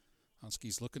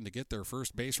 Huskies looking to get their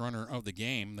first base runner of the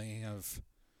game. They have,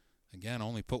 again,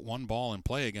 only put 1 ball in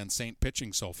play against St.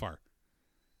 pitching so far.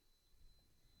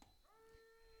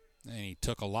 And he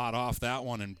took a lot off that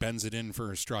one and bends it in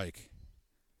for a strike.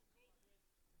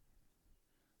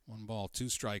 1 ball, 2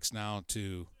 strikes now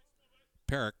to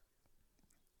Perrick,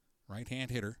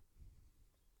 right-hand hitter.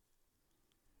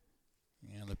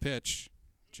 And the pitch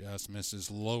just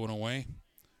misses low and away.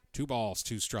 2 balls,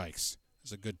 2 strikes.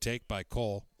 It's a good take by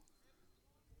Cole.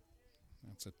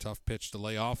 That's a tough pitch to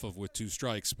lay off of with 2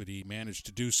 strikes, but he managed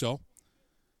to do so.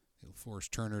 He'll force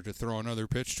Turner to throw another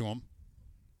pitch to him.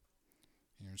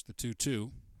 Here's the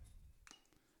 2-2.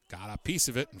 Got a piece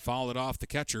of it and fouled it off the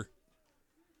catcher.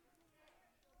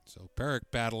 So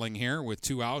Perrick battling here with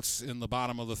 2 outs in the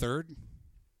bottom of the third.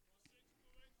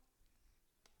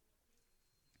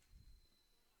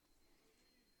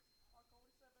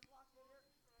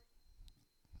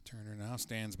 Turner now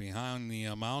stands behind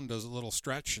the mound, does a little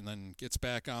stretch, and then gets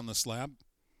back on the slab.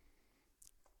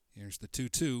 Here's the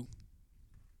 2-2.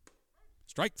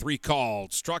 Strike 3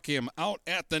 called. Struck him out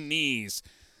at the knees.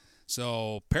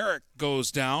 So Perrick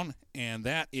goes down, and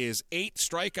that is 8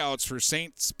 strikeouts for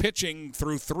Saints pitching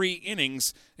through 3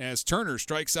 innings as Turner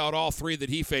strikes out all 3 that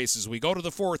he faces. We go to the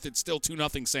 4th. It's still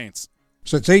 2-0 Saints.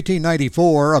 Since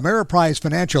 1894, Ameriprise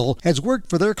Financial has worked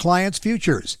for their clients'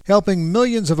 futures, helping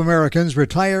millions of Americans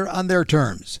retire on their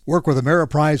terms. Work with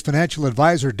Ameriprise Financial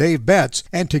Advisor Dave Betts,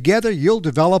 and together you'll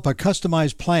develop a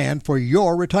customized plan for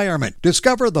your retirement.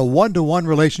 Discover the one-to-one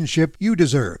relationship you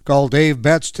deserve. Call Dave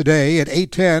Betts today at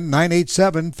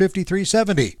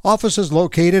 810-987-5370. Office is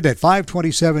located at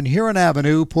 527 Huron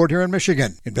Avenue, Port Huron,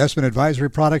 Michigan. Investment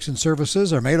advisory products and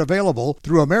services are made available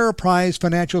through Ameriprise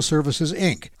Financial Services,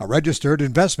 Inc., a registered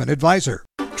investment advisor.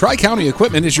 Tri-County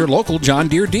Equipment is your local John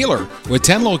Deere dealer. With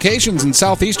 10 locations in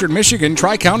southeastern Michigan,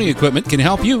 Tri-County Equipment can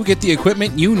help you get the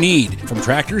equipment you need. From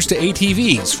tractors to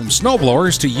ATVs, from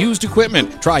snowblowers to used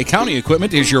equipment, Tri-County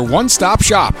Equipment is your one-stop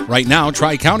shop. Right now,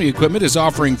 Tri-County Equipment is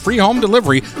offering free home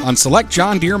delivery on select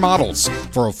John Deere models.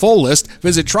 For a full list,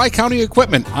 visit Tri-County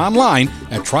Equipment online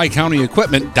at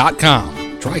tricountyequipment.com.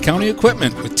 Tri-County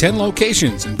Equipment with 10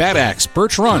 locations in Bad Axe,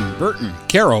 Birch Run, Burton,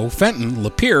 Caro, Fenton,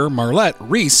 Lapeer, Marlette,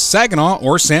 Reese, Saginaw,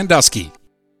 or Sandusky.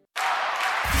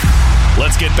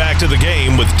 Let's get back to the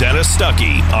game with Dennis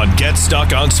Stuckey on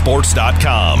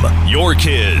GetStuckOnSports.com. Your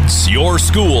kids, your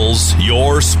schools,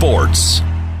 your sports.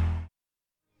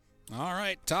 All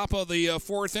right, top of the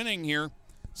 4th inning here.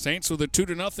 Saints with a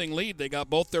 2-0 lead. They got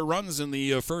both their runs in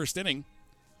the first inning.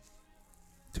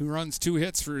 2 runs, 2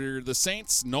 hits for the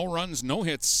Saints. No runs, no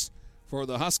hits for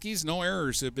the Huskies. No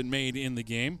errors have been made in the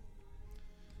game.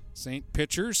 Saint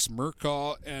pitchers,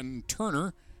 Murcaugh and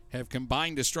Turner, have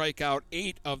combined to strike out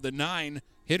 8 of the 9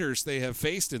 hitters they have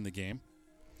faced in the game.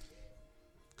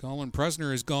 Colin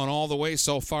Presner has gone all the way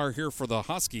so far here for the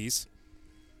Huskies.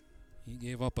 He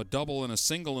gave up a double and a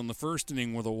single in the first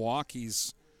inning with a walk.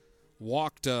 He's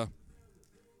walked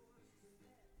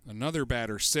another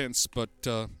batter since, but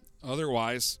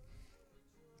otherwise,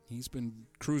 he's been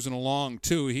cruising along,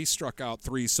 too. He struck out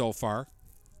 3 so far.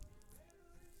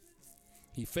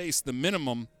 He faced the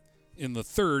minimum in the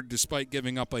third, despite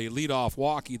giving up a leadoff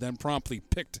walk. He then promptly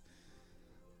picked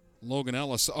Logan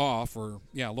Ellis off,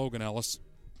 Logan Ellis.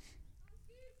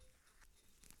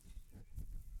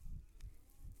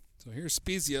 So here's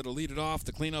Spezia to lead it off.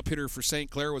 The cleanup hitter for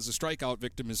St. Clair was a strikeout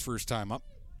victim his first time up.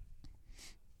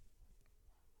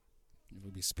 It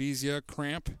will be Spezia,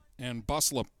 Cramp, and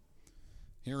Busla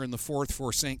here in the 4th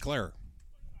for St. Clair.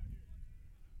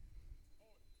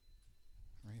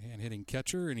 Right-hand hitting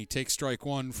catcher, and he takes strike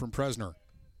 1 from Presner.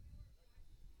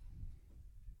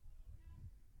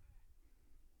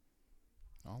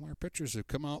 All our pitchers have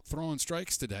come out throwing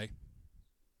strikes today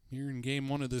here in game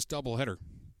 1 of this doubleheader.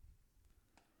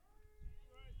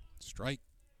 Strike.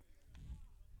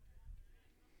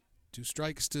 2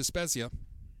 strikes to Spezia.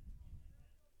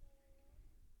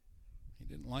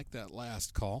 Didn't like that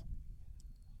last call.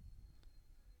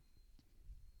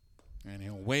 And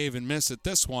he'll wave and miss at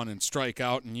this one and strike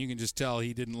out, and you can just tell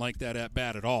he didn't like that at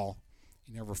bat at all.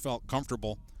 He never felt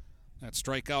comfortable. That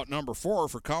strikeout number 4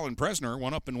 for Colin Presner,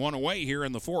 1 up and 1 away here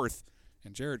in the 4th.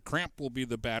 And Jared Cramp will be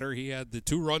the batter. He had the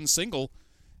 2-run single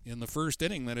in the first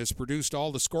inning that has produced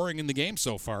all the scoring in the game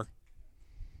so far.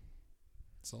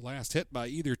 It's the last hit by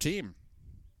either team.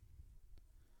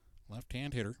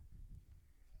 Left-hand hitter.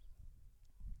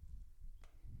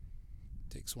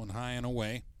 Takes one high and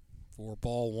away for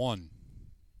ball 1.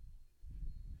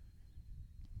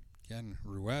 Again,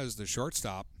 Ruiz, the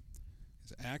shortstop,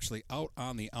 is actually out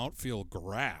on the outfield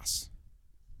grass.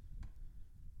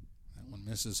 That one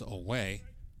misses away.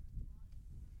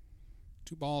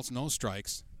 2 balls, no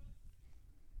strikes.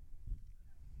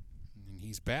 And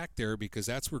he's back there because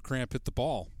that's where Cramp hit the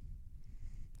ball.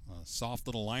 A soft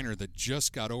little liner that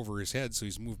just got over his head, so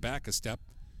he's moved back a step.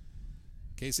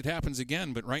 In case it happens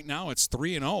again, but right now it's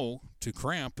 3-0 to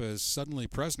Cramp as suddenly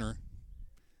Presner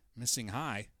missing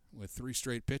high with 3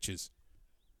 straight pitches.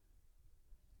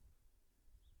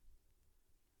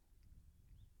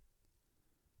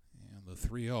 And the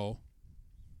 3-0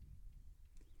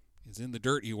 is in the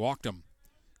dirt. He walked him.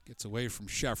 Gets away from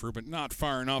Sheffer, but not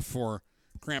far enough for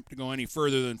Cramp to go any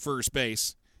further than first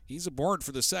base. He's aboard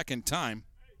for the second time.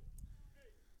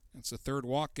 That's the 3rd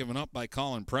walk given up by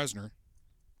Colin Presner.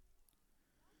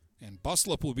 And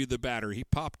Buslup will be the batter. He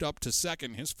popped up to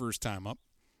second his first time up.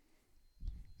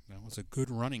 That was a good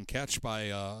running catch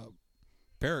by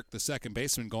Barrick, the second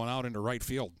baseman, going out into right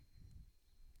field.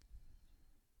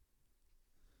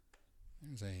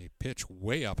 There's a pitch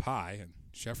way up high, and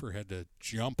Sheffer had to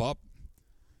jump up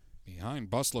behind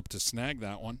Buslup to snag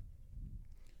that one.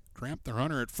 Cramp the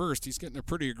runner at first. He's getting a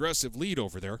pretty aggressive lead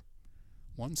over there.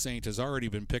 One Saint has already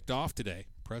been picked off today.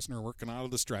 Presner working out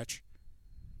of the stretch.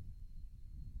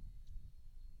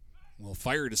 Will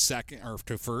fire to second or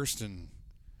to first, and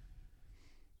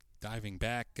diving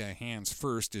back hands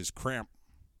first is Cramp.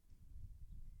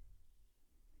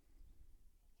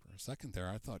 For a second there,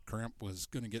 I thought Cramp was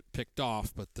going to get picked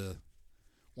off, but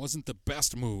wasn't the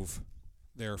best move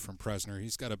there from Presner.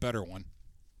 He's got a better one.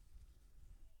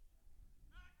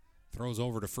 Throws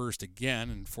over to first again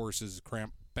and forces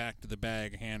Cramp back to the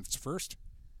bag, hands first.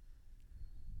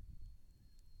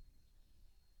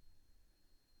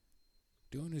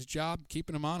 Doing his job,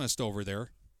 keeping him honest over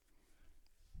there.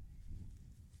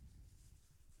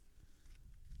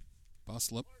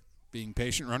 Buslup being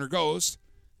patient, runner goes.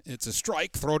 It's a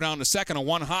strike, throw down to second, a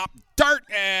one-hop dart,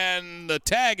 and the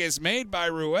tag is made by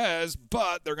Ruiz,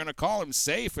 but they're going to call him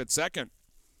safe at second.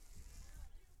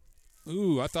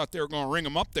 Ooh, I thought they were going to ring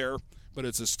him up there, but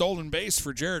it's a stolen base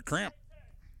for Jared Cramp.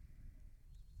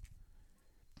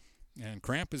 And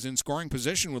Cramp is in scoring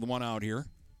position with 1 out here.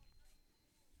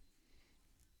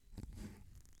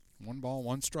 1 ball,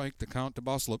 1 strike to count to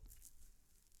Buslup.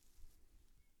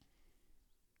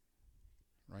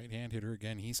 Right-hand hitter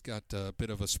again. He's got a bit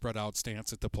of a spread-out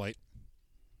stance at the plate.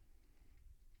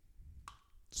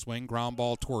 Swing, ground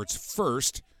ball towards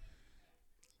first.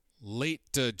 Late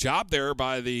job there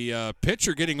by the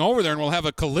pitcher getting over there, and we'll have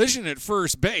a collision at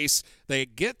first base. They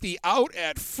get the out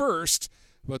at first,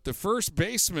 but the first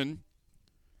baseman,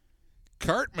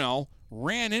 Cartmel,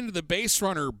 ran into the base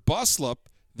runner, Buslup.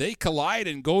 They collide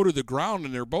and go to the ground,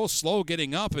 and they're both slow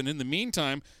getting up. And in the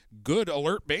meantime, good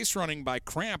alert base running by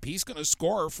Cramp. He's going to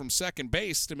score from second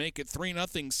base to make it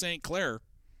 3-0 St. Clair.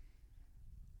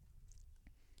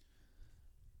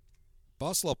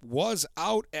 Buslup was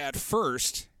out at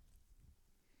first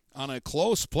on a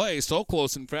close play, so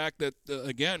close, in fact, that,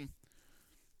 again,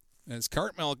 as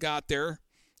Cartmel got there,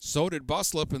 so did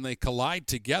Buslup, and they collide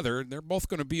together. They're both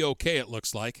going to be okay, it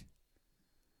looks like.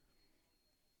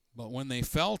 But when they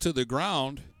fell to the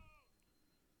ground,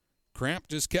 Cramp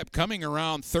just kept coming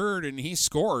around third, and he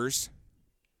scores.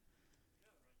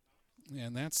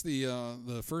 And that's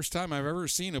the first time I've ever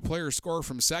seen a player score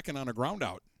from second on a ground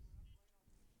out.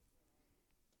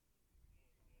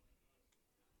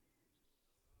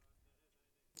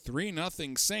 Three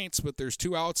 3-0 Saints, but there's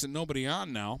 2 outs and nobody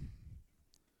on now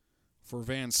for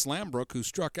Van Slambrook, who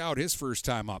struck out his first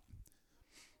time up.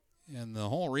 And the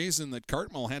whole reason that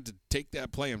Cartmel had to take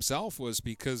that play himself was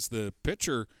because the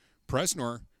pitcher,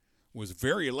 Presner, was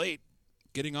very late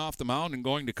getting off the mound and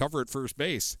going to cover at first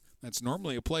base. That's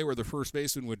normally a play where the first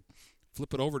baseman would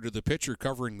flip it over to the pitcher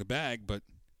covering the bag, but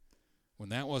when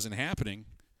that wasn't happening,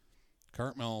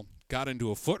 Cartmel got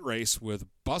into a foot race with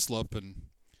Buslup, and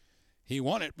he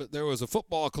won it, but there was a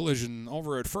football collision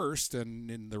over at first,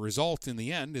 and the result in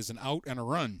the end is an out and a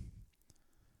run.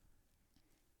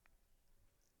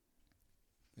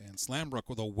 And Slambrook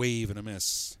with a wave and a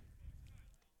miss.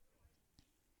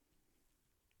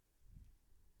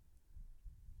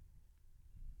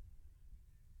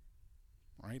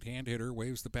 Right-hand hitter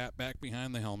waves the bat back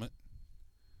behind the helmet.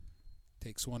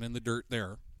 Takes one in the dirt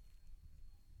there.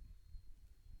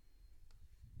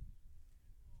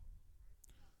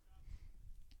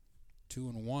 Two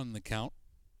and one the count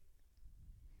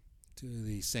to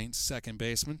the Saints second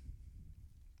baseman.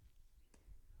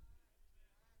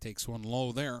 Takes one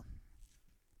low there.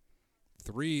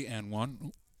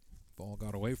 3-1. Ball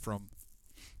got away from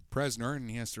Presner, and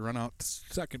he has to run out to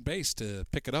second base to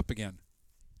pick it up again.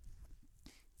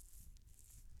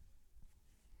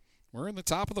 We're in the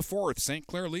top of the fourth. St.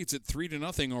 Clair leads it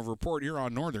 3-0 over Port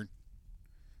Huron Northern.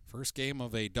 First game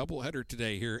of a doubleheader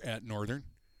today here at Northern.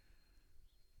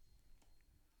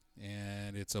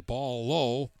 And it's a ball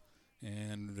low,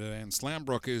 and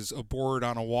Slambrook is aboard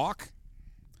on a walk.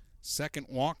 Second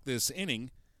walk this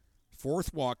inning.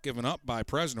 Fourth walk given up by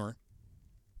Presnor.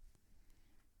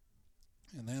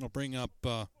 And that'll bring up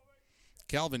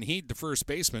Calvin Heed, the first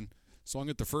baseman. Swung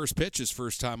at the first pitch his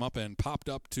first time up and popped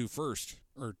up to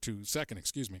second,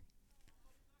 excuse me.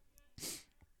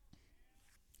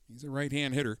 He's a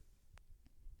right-hand hitter.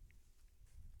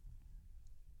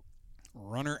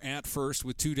 Runner at first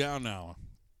with 2 down now.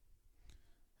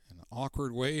 An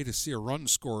awkward way to see a run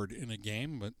scored in a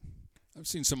game, but I've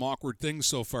seen some awkward things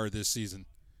so far this season.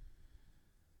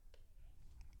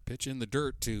 Pitch in the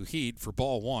dirt to Heed for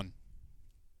ball 1.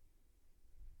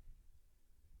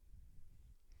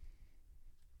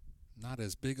 Not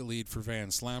as big a lead for Van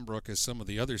Slambrook as some of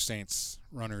the other Saints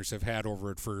runners have had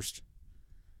over at first.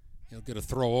 He'll get a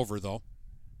throw over, though.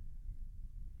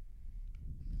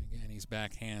 Again, he's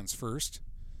back hands first.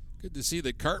 Good to see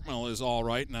that Cartmel is all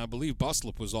right, and I believe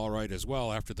Buslip was all right as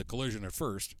well after the collision at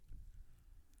first.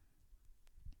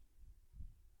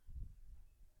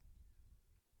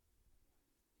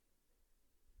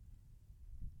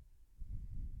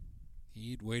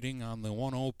 Heed waiting on the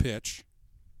 1-0 pitch.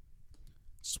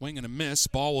 Swing and a miss.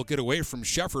 Ball will get away from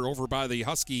Sheffer over by the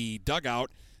Husky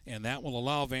dugout, and that will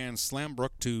allow Van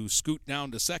Slambrook to scoot down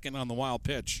to second on the wild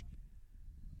pitch.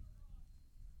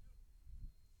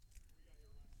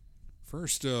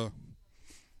 First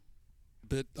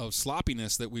bit of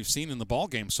sloppiness that we've seen in the ball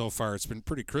game so far. It's been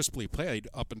pretty crisply played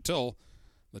up until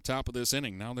the top of this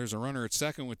inning. Now there's a runner at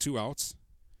second with 2 outs.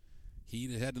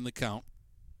 Heed ahead in the count.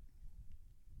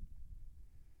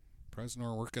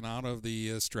 Presnor working out of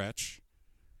the stretch.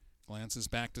 Glances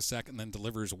back to second, then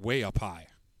delivers way up high.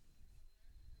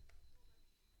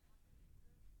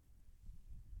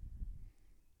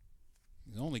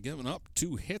 He's only given up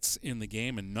 2 hits in the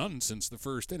game and none since the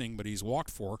first inning, but he's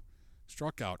walked 4,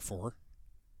 struck out 4.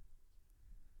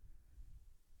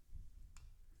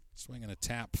 Swing and a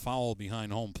tap foul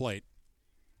behind home plate.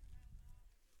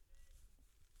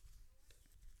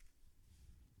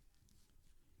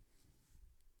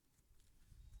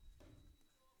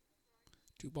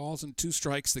 Two balls and 2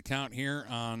 strikes the count here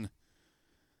on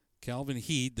Calvin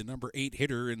Heed, the number 8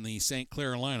 hitter in the St.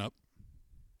 Clair lineup.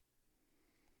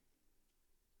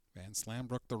 Van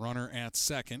Slambrook, the runner at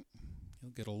second.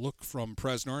 He'll get a look from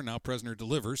Presnor. Now Presnor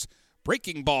delivers.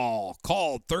 Breaking ball,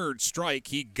 called third strike.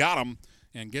 He got him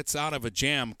and gets out of a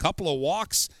jam. Couple of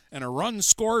walks and a run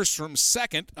scores from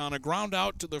second on a ground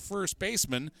out to the first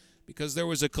baseman because there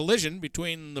was a collision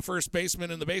between the first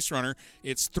baseman and the base runner.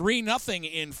 It's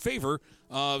 3-0 in favor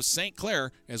of St.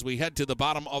 Clair as we head to the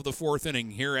bottom of the 4th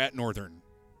inning here at Northern.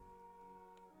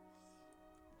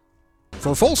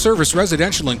 For full-service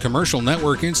residential and commercial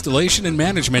network installation and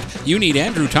management, you need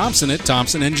Andrew Thompson at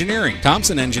Thompson Engineering.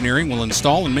 Thompson Engineering will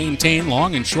install and maintain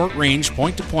long and short-range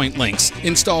point-to-point links,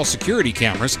 install security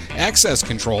cameras, access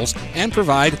controls, and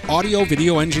provide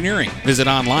audio-video engineering. Visit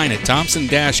online at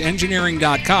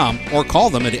thompson-engineering.com or call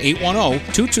them at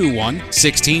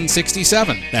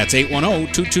 810-221-1667. That's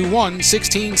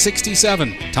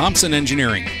 810-221-1667. Thompson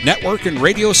Engineering, network and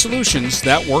radio solutions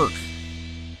that work.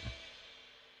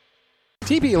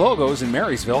 TP Logos in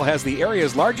Marysville has the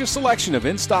area's largest selection of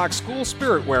in-stock school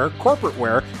spirit wear, corporate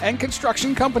wear, and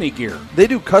construction company gear. They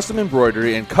do custom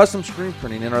embroidery and custom screen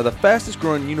printing and are the fastest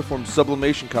growing uniform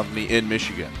sublimation company in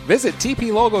Michigan. Visit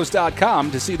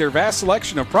tplogos.com to see their vast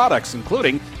selection of products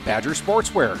including Badger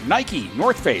Sportswear, Nike,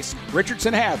 North Face,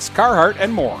 Richardson hats, Carhartt,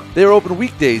 and more. They are open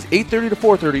weekdays 8:30 to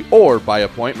 4:30 or by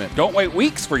appointment. Don't wait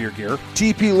weeks for your gear.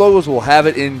 TP Logos will have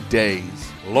it in days.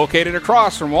 Located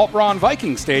across from Walt Braun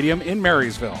Viking Stadium in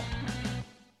Marysville.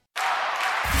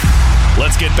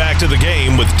 Let's get back to the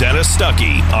game with Dennis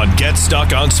Stuckey on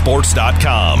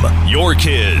GetStuckOnSports.com. Your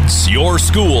kids, your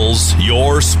schools,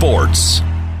 your sports.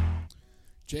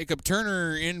 Jacob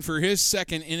Turner in for his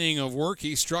second inning of work.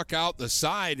 He struck out the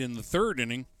side in the 3rd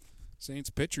inning. Saints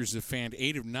pitchers have fanned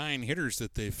 8 of 9 hitters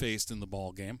that they faced in the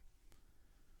ball game.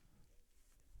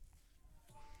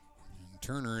 And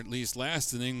Turner, at least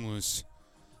last inning, was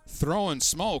throwing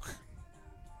smoke.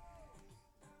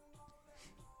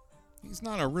 He's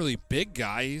not a really big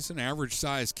guy. He's an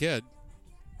average-sized kid.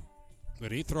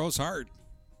 But he throws hard.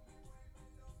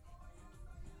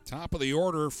 Top of the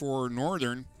order for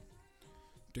Northern.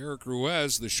 Derek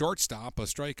Ruiz, the shortstop, a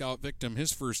strikeout victim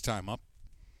his first time up.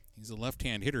 He's a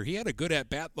left-hand hitter. He had a good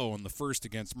at-bat, though, in the first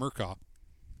against Murkoff.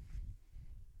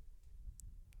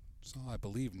 Saw, I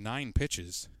believe, 9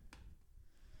 pitches.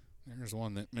 There's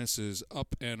one that misses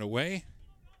up and away.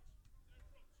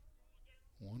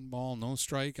 1 ball, no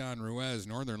strike on Ruiz.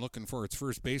 Northern looking for its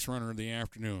first base runner of the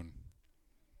afternoon.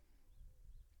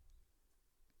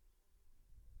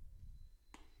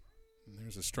 And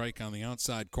there's a strike on the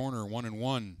outside corner,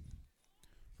 1-1.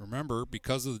 Remember,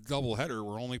 because of the doubleheader,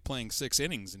 we're only playing 6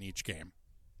 innings in each game.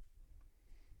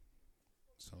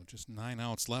 So just 9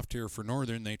 outs left here for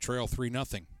Northern. They trail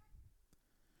 3-0.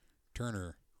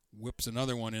 Turner whips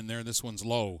another one in there. This one's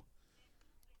low.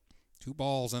 2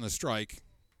 balls and a strike.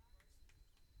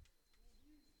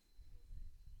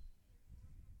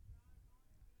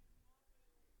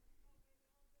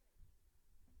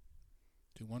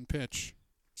 2-1 pitch.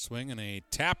 Swing and a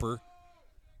tapper.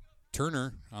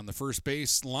 Turner on the first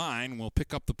base line will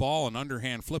pick up the ball and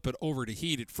underhand flip it over to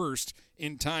Heed at first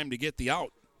in time to get the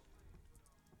out.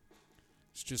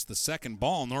 It's just the second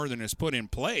ball Northern has put in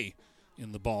play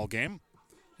in the ball game,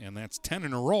 and that's 10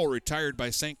 in a row retired by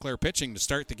St. Clair pitching to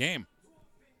start the game.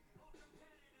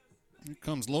 Here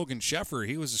comes Logan Sheffer.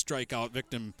 He was a strikeout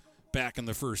victim back in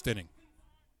the first inning.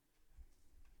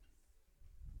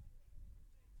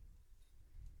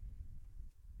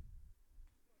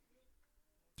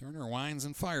 Turner winds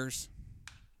and fires.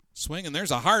 Swing, and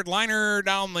there's a hard liner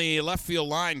down the left field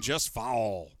line, just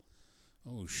foul.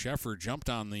 Oh, Sheffer jumped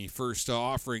on the first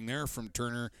offering there from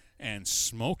Turner and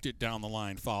smoked it down the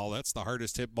line, foul. That's the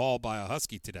hardest hit ball by a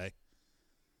Husky today.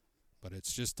 But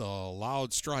it's just a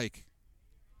loud strike.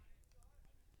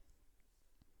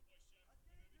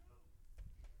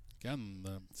 Again,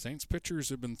 the Saints pitchers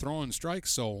have been throwing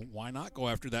strikes, so why not go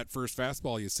after that first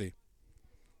fastball you see?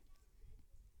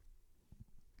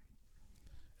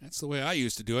 That's the way I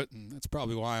used to do it, and that's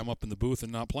probably why I'm up in the booth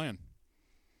and not playing.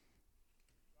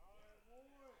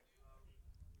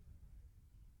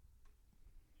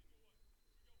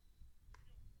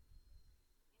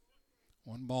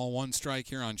 One ball, one strike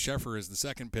here on Sheffer as the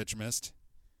second pitch missed.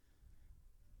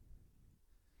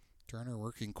 Turner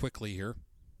working quickly here.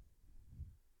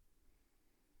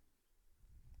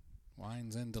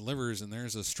 Winds and delivers, and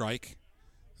there's a strike.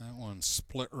 That one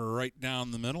split right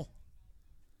down the middle.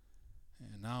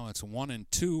 And now it's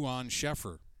 1-2 on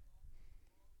Sheffer.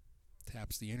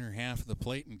 Taps the inner half of the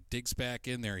plate and digs back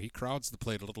in there. He crowds the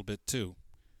plate a little bit too.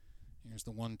 Here's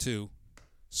the 1-2.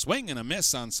 Swing and a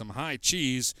miss on some high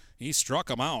cheese. He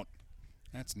struck him out.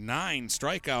 That's 9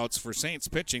 strikeouts for Saints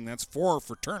pitching. That's 4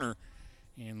 for Turner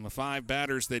in the 5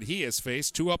 batters that he has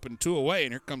faced. 2 up and 2 away.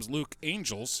 And here comes Luke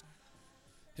Angels.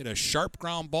 Hit a sharp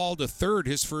ground ball to third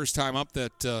his first time up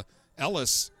that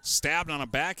Ellis stabbed on a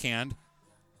backhand.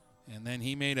 And then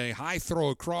he made a high throw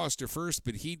across to first,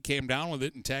 but Heed came down with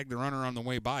it and tagged the runner on the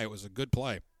way by. It was a good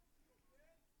play.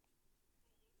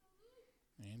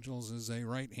 Angels is a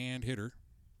right-hand hitter.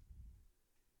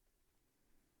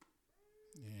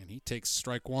 And he takes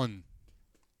strike 1.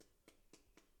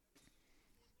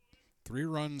 3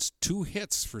 runs, 2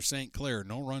 hits for St. Clair.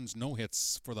 No runs, no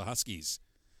hits for the Huskies.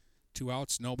 2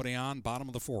 outs, nobody on, bottom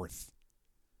of the 4th.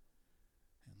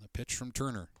 And the pitch from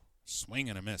Turner. Swing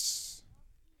and a miss.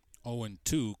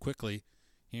 0-2 quickly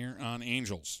here on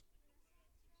Angels.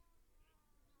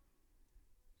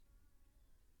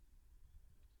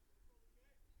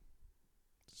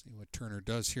 See what Turner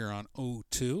does here on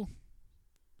 0-2.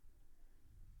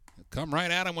 Come right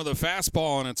at him with a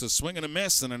fastball, and it's a swing and a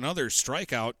miss and another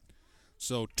strikeout.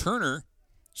 So Turner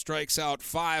strikes out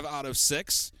 5 out of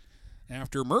 6.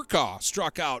 After Murkaw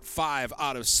struck out 5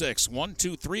 out of 6.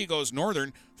 1-2-3 goes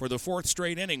Northern for the 4th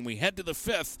straight inning. We head to the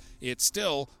 5th. It's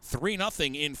still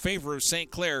 3-0 in favor of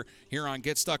St. Clair here on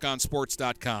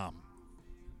GetStuckOnSports.com.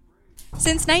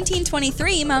 Since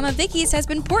 1923, Mama Vicky's has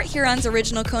been Port Huron's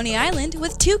original Coney Island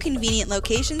with 2 convenient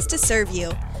locations to serve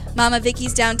you. Mama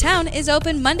Vicky's downtown is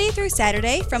open Monday through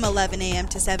Saturday from 11 a.m.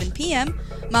 to 7 p.m.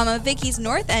 Mama Vicky's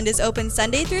North End is open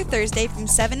Sunday through Thursday from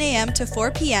 7 a.m. to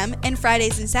 4 p.m. and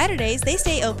Fridays and Saturdays they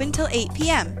stay open till 8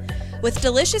 p.m. With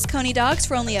delicious Coney dogs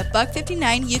for only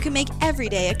 $1.59, you can make every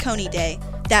day a Coney day.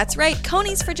 That's right,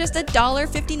 Coney's for just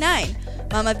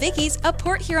 $1.59. Mama Vicky's, a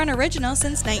Port Huron original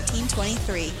since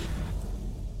 1923.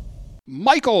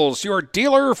 Michaels, your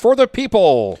dealer for the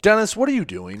people. Dennis, what are you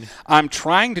doing? I'm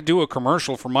trying to do a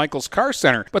commercial for Michaels Car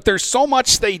Center, but there's so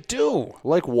much they do.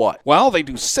 Like what? Well, they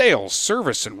do sales,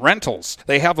 service, and rentals.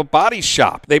 They have a body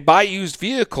shop. They buy used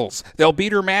vehicles. They'll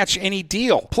beat or match any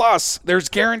deal. Plus, there's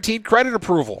guaranteed credit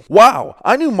approval. Wow,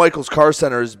 I knew Michaels Car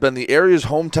Center has been the area's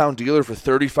hometown dealer for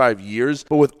 35 years,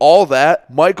 but with all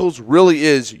that, Michaels really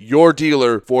is your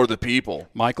dealer for the people.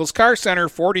 Michaels Car Center,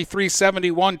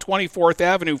 4371 24th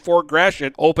Avenue, Fort Gratiot.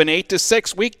 Open 8 to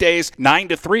 6 weekdays, 9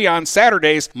 to 3 on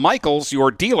Saturdays. Michaels,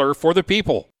 your dealer for the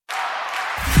people.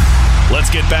 Let's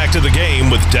get back to the game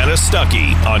with Dennis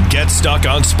Stuckey on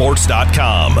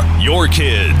GetStuckOnSports.com. Your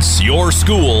kids, your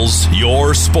schools,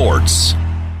 your sports.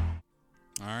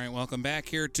 All right, welcome back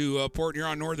here to Port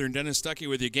Huron Northern. Dennis Stuckey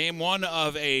with you. Game one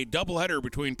of a doubleheader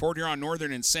between Port Huron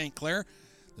Northern and St. Clair.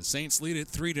 The Saints lead it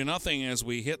 3-0 as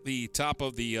we hit the top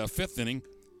of the fifth inning.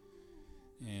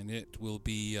 And it will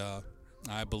be,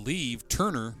 I believe,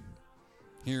 Turner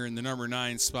here in the number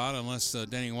 9 spot, unless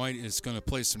Denny White is going to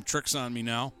play some tricks on me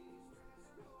now.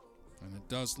 And it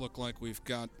does look like we've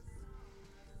got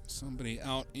somebody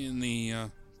out in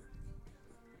the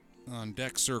on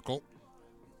deck circle.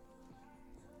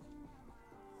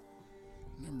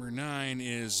 Number 9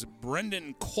 is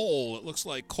Brendan Cole. It looks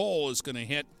like Cole is going to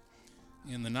hit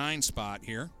in the 9 spot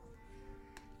here.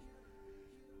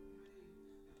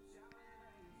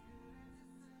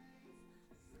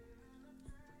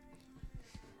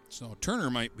 So Turner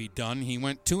might be done. He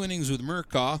went 2 innings with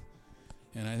Murkaw,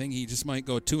 and I think he just might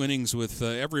go 2 innings with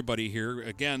everybody here.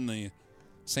 Again, the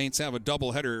Saints have a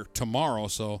doubleheader tomorrow,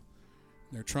 so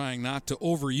they're trying not to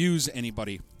overuse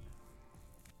anybody.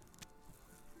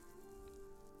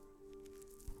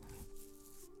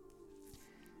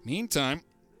 Meantime,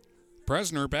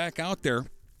 Presner back out there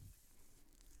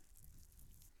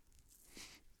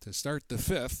to start the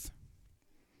 5th.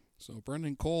 So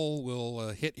Brendan Cole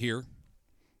will hit here.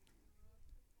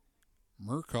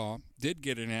 Murkaw did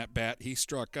get an at-bat. He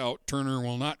struck out. Turner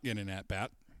will not get an at-bat.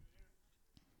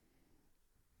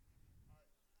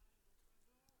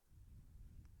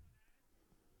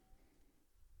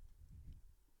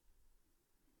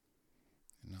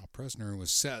 And now Presner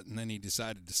was set, and then he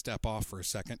decided to step off for a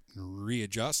second and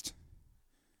readjust.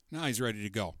 Now he's ready to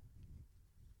go.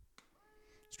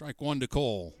 Strike 1 to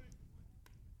Cole.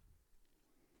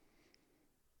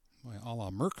 By a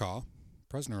la Murkaw.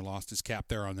 Presner lost his cap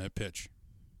there on that pitch.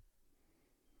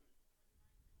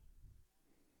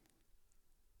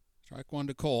 Strike 1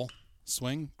 to Cole.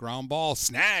 Swing, ground ball,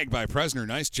 snag by Presner.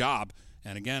 Nice job.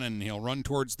 And again, and he'll run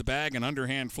towards the bag, and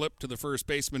underhand flip to the first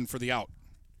baseman for the out.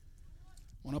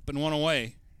 1 up and 1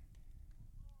 away.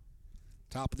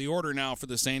 Top of the order now for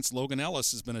the Saints. Logan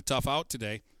Ellis has been a tough out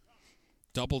today.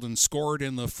 Doubled and scored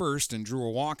in the first and drew a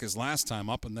walk his last time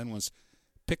up, and then was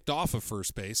picked off of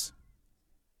first base.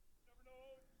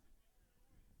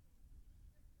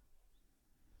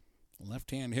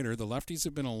 Left-hand hitter. The lefties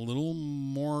have been a little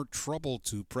more trouble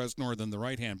to Presnor than the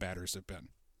right-hand batters have been.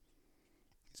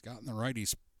 He's gotten the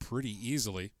righties pretty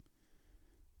easily.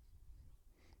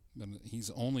 But he's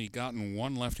only gotten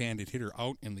 1 left-handed hitter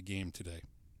out in the game today.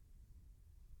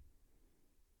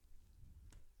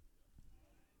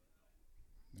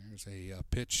 There's a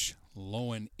pitch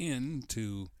low and in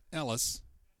to Ellis.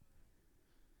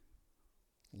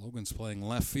 Logan's playing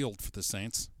left field for the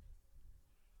Saints.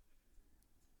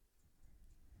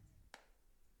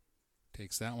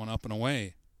 Takes that one up and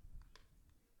away.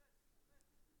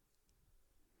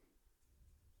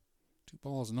 2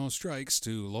 balls, no strikes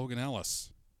to Logan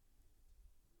Ellis.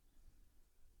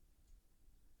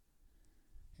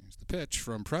 Here's the pitch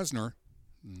from Presner,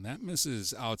 and that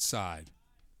misses outside.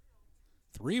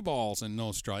 3 balls and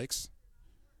no strikes.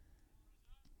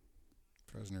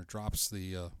 Presner drops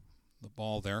the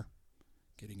ball there,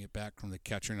 getting it back from the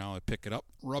catcher. Now I pick it up,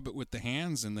 rub it with the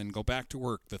hands, and then go back to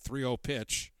work. The 3-0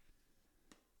 pitch.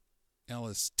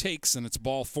 Ellis takes, and it's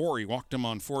ball 4. He walked him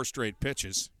on 4 straight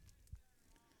pitches.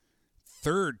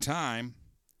 3rd time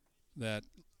that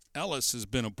Ellis has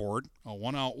been aboard. A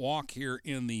 1-out walk here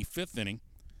in the 5th inning.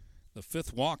 The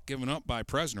 5th walk given up by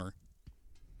Presner.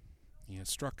 He has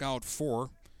struck out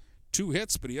 4. 2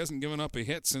 hits, but he hasn't given up a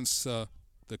hit since the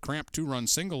cramped 2-run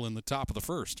single in the top of the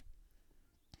 1st.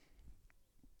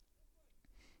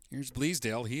 Here's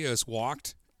Bleasdale. He has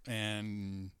walked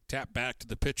and tapped back to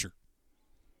the pitcher.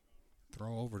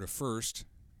 Throw over to first.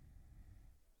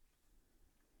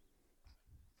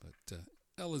 But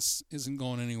Ellis isn't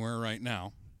going anywhere right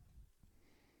now.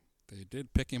 They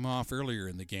did pick him off earlier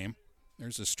in the game.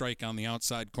 There's a strike on the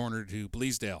outside corner to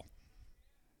Bleasdale.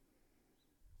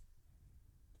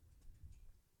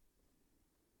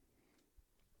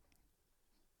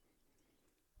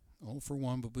 0 for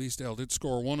 1, but Bleasdale did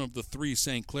score 1 of the 3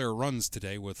 St. Clair runs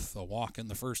today with a walk in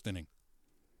the 1st inning.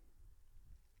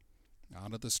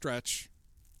 Out of the stretch.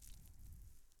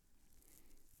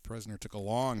 Presner took a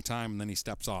long time, and then he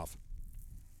steps off.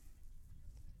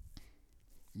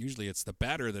 Usually it's the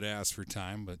batter that asks for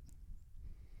time, but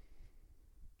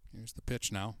here's the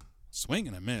pitch now. Swing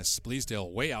and a miss.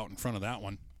 Bleasdale way out in front of that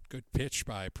one. Good pitch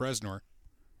by Presner.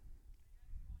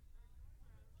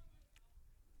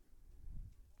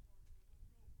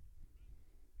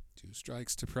 Two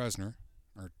strikes to Presner,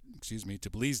 to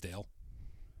Bleasdale.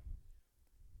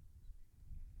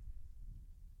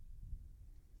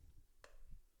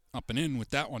 Up and in with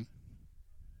that one.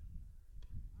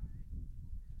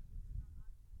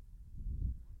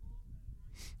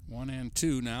 One and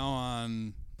two now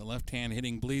on the left-hand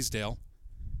hitting Bleasdale.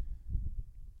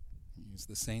 He's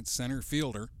the Saints center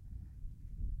fielder.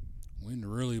 Wind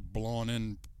really blowing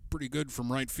in pretty good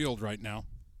from right field right now.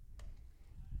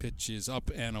 Pitch is up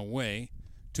and away.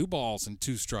 2 balls and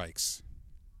 2 strikes.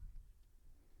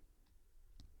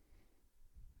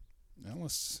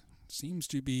 Ellis seems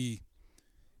to be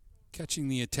catching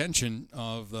the attention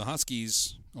of the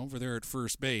Huskies over there at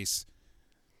first base.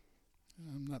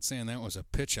 I'm not saying that was a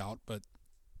pitch out, but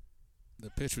the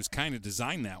pitch was kind of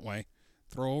designed that way.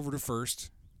 Throw over to first.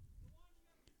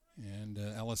 And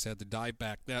Ellis had to dive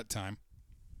back that time.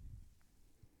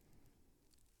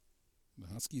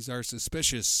 The Huskies are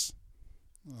suspicious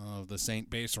of the Saint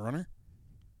base runner.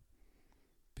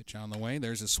 Pitch on the way.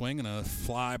 There's a swing and a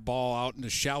fly ball out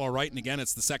into shallow right. And again,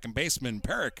 it's the second baseman,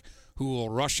 Perrick, who will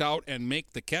rush out and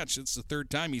make the catch. It's the 3rd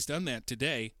time he's done that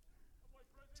today.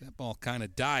 That ball kind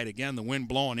of died. Again, the wind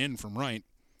blowing in from right.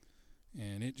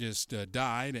 And it just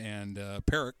died, and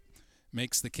Perrick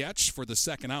makes the catch for the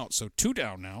 2nd out. So 2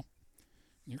 down now.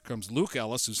 Here comes Luke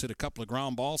Ellis, who's hit a couple of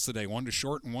ground balls today, 1 to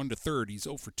short and 1 to third. He's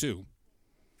 0 for 2.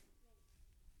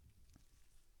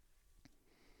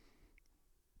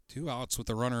 2 outs with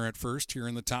the runner at first here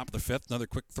in the top of the 5th. Another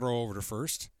quick throw over to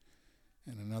first.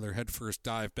 And another head-first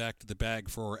dive back to the bag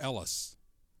for Ellis.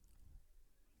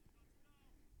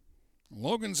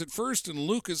 Logan's at first, and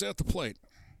Luke is at the plate.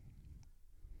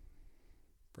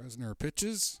 Presner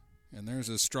pitches, and there's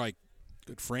a strike.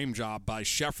 Good frame job by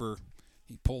Sheffer.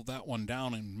 He pulled that one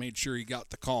down and made sure he got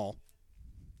the call.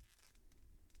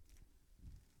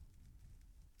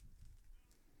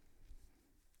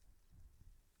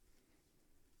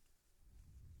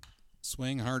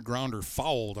 Swing, hard grounder,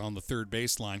 fouled on the 3rd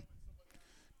baseline.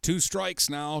 2 strikes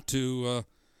now to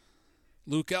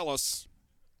Luke Ellis,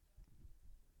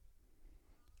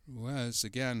 who was,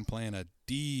 again, playing a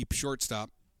deep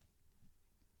shortstop.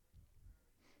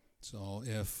 So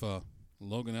if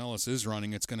Logan Ellis is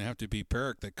running, it's going to have to be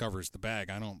Perrick that covers the bag.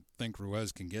 I don't think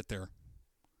Ruiz can get there.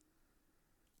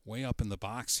 Way up in the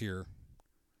box here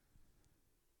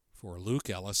for Luke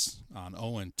Ellis on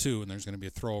 0-2, and there's going to be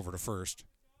a throw over to first.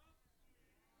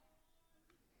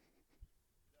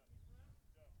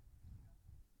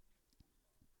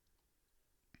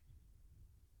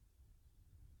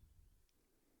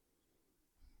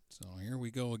 So here we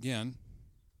go again.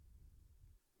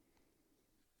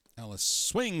 Ellis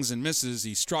swings and misses.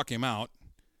 He struck him out.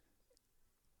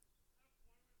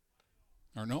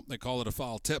 Or nope, they call it a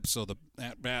foul tip, so the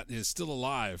at-bat is still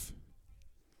alive.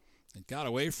 It got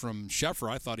away from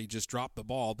Sheffer. I thought he just dropped the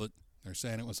ball, but they're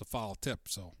saying it was a foul tip,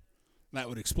 so that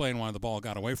would explain why the ball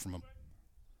got away from him.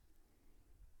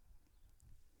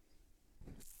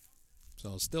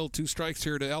 So still 2 strikes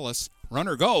here to Ellis.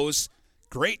 Runner goes.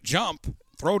 Great jump.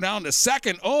 Throw down to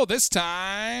second. Oh, this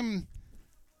time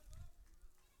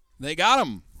they got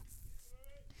him.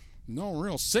 No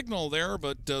real signal there,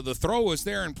 but the throw was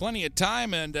there in plenty of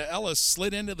time, and Ellis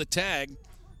slid into the tag.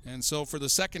 And so for the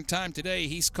 2nd time today,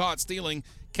 he's caught stealing.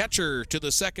 Catcher to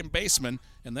the second baseman,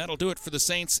 and that'll do it for the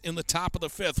Saints in the top of the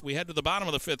 5th. We head to the bottom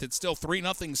of the 5th. It's still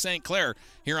 3-0 St. Clair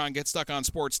here on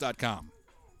GetStuckOnSports.com.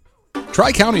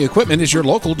 Tri-County Equipment is your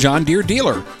local John Deere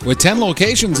dealer. With 10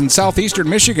 locations in southeastern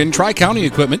Michigan, Tri-County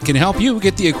Equipment can help you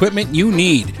get the equipment you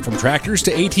need. From tractors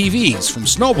to ATVs, from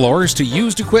snowblowers to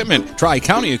used equipment,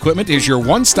 Tri-County Equipment is your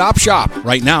one-stop shop.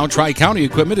 Right now, Tri-County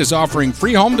Equipment is offering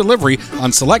free home delivery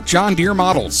on select John Deere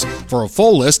models. For a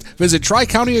full list, visit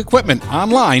Tri-County Equipment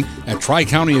online at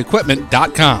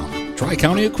tricountyequipment.com.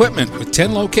 Tri-County Equipment with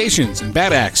 10 locations in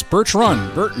Bad Axe, Birch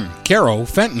Run, Burton, Caro,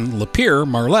 Fenton, Lapeer,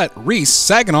 Marlette, Reese,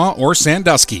 Saginaw, or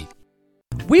Sandusky.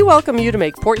 We welcome you to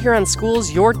make Port Huron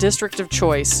Schools your district of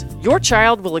choice. Your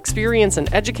child will experience an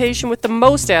education with the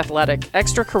most athletic,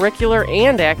 extracurricular,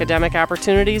 and academic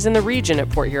opportunities in the region at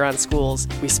Port Huron Schools.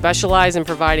 We specialize in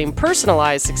providing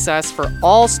personalized success for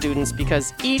all students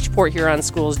because each Port Huron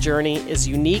Schools journey is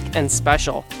unique and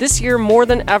special. This year, more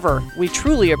than ever, we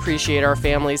truly appreciate our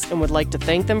families and would like to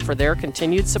thank them for their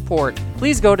continued support.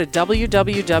 Please go to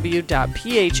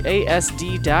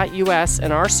www.phasd.us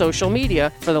and our social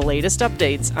media for the latest updates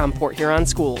on Port Huron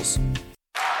Schools.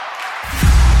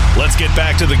 Let's get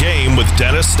back to the game with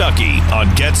Dennis Stuckey on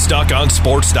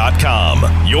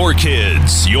GetStuckOnSports.com. Your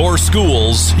kids, your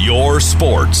schools, your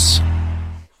sports.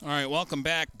 All right, welcome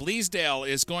back. Bleasdale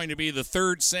is going to be the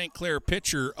 3rd St. Clair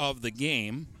pitcher of the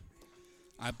game.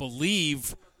 I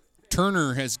believe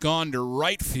Turner has gone to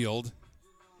right field.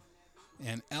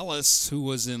 And Ellis, who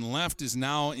was in left, is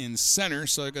now in center,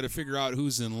 so I've got to figure out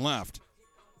who's in left.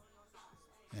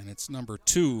 And it's number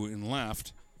 2 in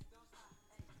left.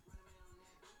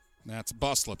 That's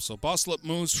Buslip. So Buslip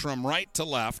moves from right to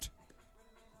left.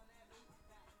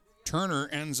 Turner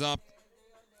ends up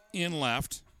in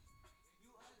left.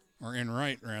 Or in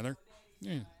right, rather.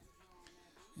 Yeah.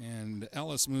 And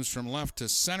Ellis moves from left to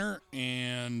center.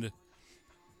 And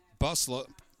Buslip,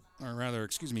 or rather,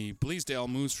 excuse me, Bleasdale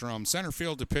moves from center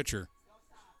field to pitcher.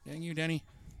 Dang you, Denny.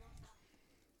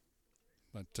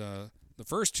 But the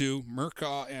first two,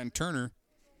 Murcaugh and Turner,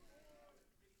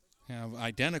 have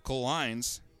identical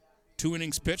lines. 2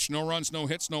 innings pitched, no runs, no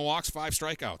hits, no walks, 5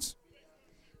 strikeouts.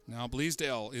 Now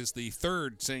Bleasdale is the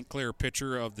third St. Clair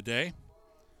pitcher of the day.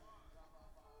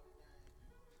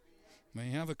 They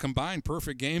have a combined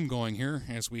perfect game going here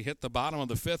as we hit the bottom of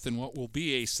the 5th in what will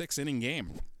be a 6-inning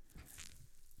game.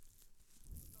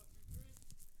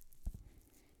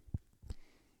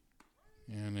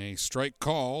 And a strike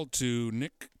call to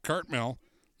Nick Cartmell,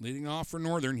 leading off for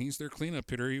Northern. He's their cleanup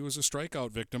hitter. He was a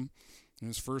strikeout victim in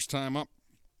his first time up.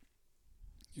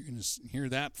 You're going to hear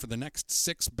that for the next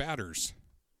 6 batters.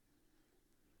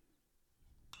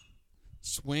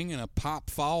 Swing and a pop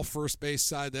foul first base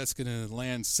side. That's going to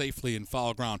land safely in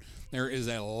foul ground. There is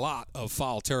a lot of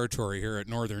foul territory here at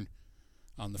Northern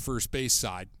on the first base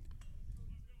side.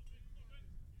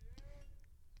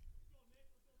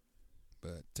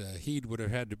 But Heed would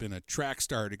have had to have been a track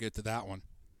star to get to that one.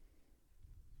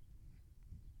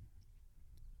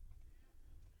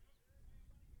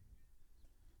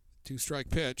 Two-strike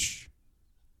pitch.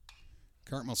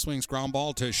 Cartmell swings, ground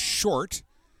ball to short.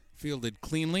 Fielded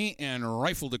cleanly and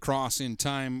rifled across in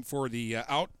time for the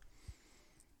out.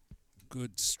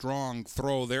 Good, strong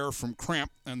throw there from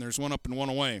Cramp, and there's 1 up and 1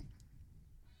 away.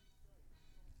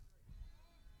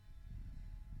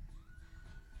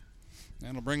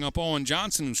 That'll bring up Owen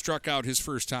Johnson, who struck out his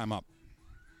first time up.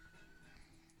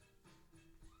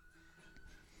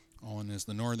 Owen is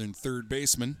the Northern third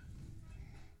baseman.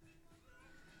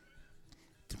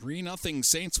 3-0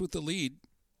 Saints with the lead.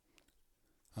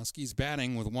 Huskies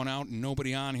batting with 1 out and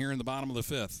nobody on here in the bottom of the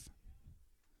 5th.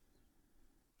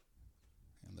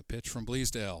 And the pitch from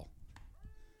Bleasdale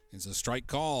is a strike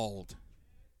called.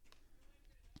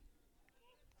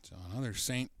 So another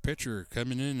Saint pitcher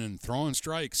coming in and throwing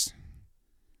strikes.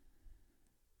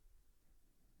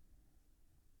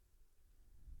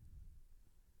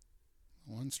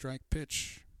 One-strike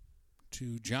pitch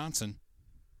to Johnson.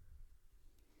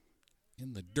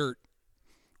 In the dirt,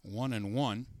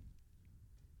 1-1.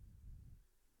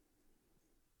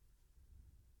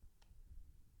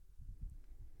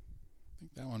 I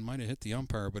think that one might have hit the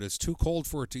umpire, but it's too cold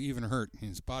for it to even hurt.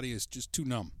 His body is just too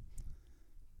numb.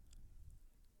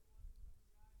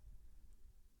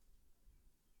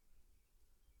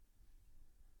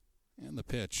 And the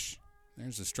pitch.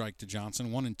 There's a strike to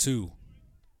Johnson, 1-2.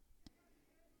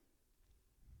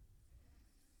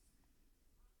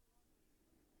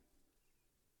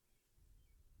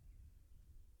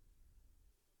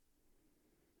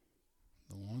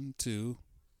 The 1-2.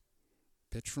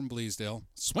 Pitch from Bleasdale.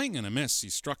 Swing and a miss. He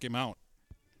struck him out.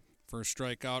 First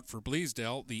strikeout for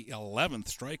Bleasdale. The 11th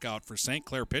strikeout for St.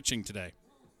 Clair pitching today.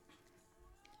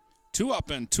 2 up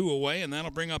and 2 away, and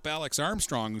that'll bring up Alex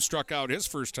Armstrong, who struck out his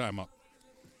first time up.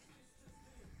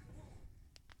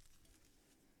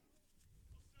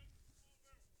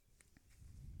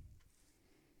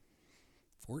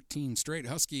 "14 straight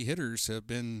Husky hitters have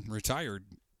been retired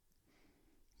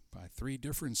by 3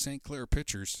 different St. Clair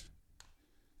pitchers.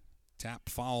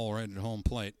 Tapped foul right at home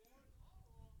plate.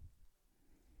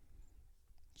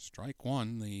 Strike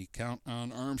 1, the count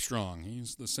on Armstrong.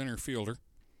 He's the center fielder.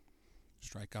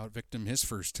 Strikeout victim his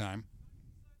first time.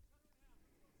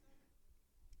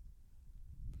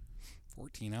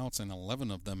 14 outs and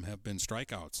 11 of them have been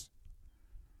strikeouts.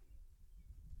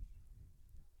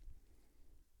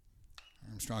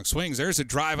 Armstrong swings. There's a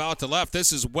drive out to left.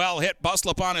 This is well hit.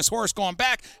 Buslip on his horse going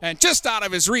back and just out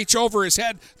of his reach over his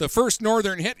head. The first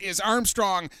Northern hit is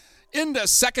Armstrong into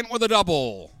second with a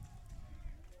double.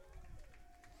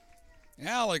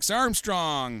 Alex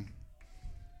Armstrong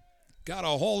got a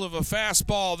hold of a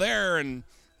fastball there, and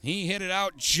he hit it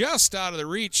out just out of the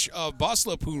reach of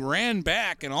Buslip, who ran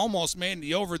back and almost made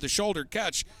the over-the-shoulder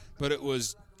catch, but it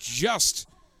was just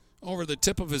over the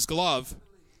tip of his glove.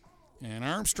 And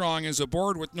Armstrong is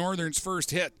aboard with Northern's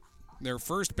first hit. Their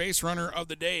first base runner of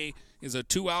the day is a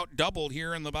 2-out double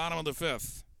here in the bottom of the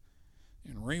 5th.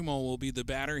 And Ramo will be the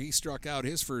batter. He struck out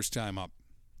his first time up.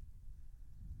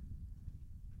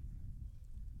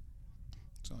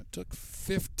 So it took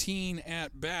 15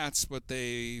 at-bats, but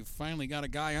they finally got a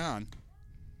guy on.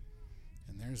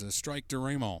 And there's a strike to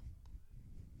Ramo.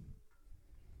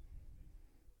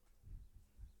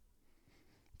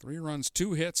 3 runs,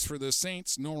 2 hits for the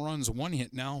Saints. No runs, 1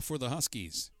 hit now for the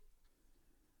Huskies.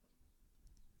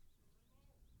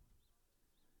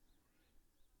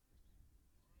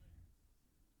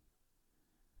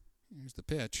 Here's the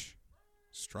pitch.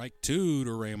 Strike 2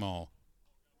 to Ramo.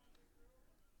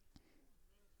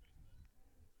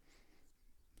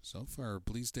 So far,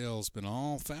 Bleasdale's been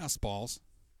all fastballs.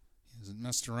 He hasn't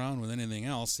messed around with anything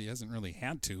else. He hasn't really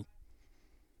had to.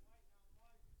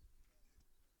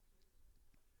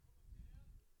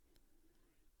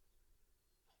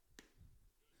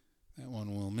 That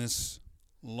one will miss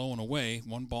low and away.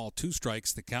 1 ball, 2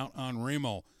 strikes, the count on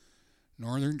Ramo.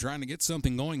 Northern trying to get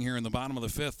something going here in the bottom of the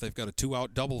 5th. They've got a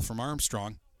 2-out double from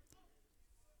Armstrong.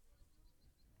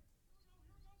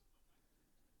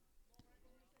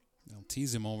 They'll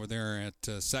tease him over there at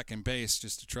second base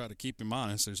just to try to keep him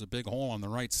honest. There's a big hole on the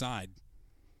right side.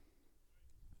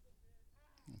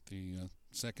 The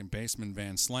second baseman,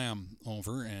 Van Slam,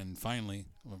 over, and finally,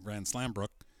 Van Slambrook.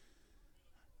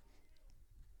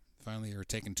 Finally, they're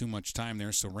taking too much time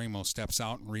there, so Ramo steps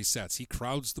out and resets. He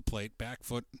crowds the plate, back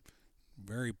foot,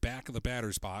 very back of the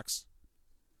batter's box.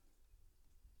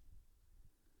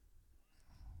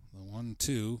 The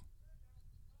 1-2.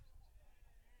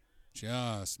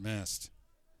 Just missed.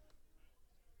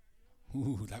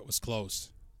 Ooh, that was close.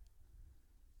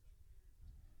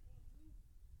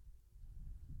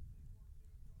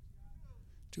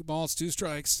 Two balls, 2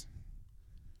 strikes.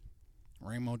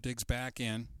 Ramo digs back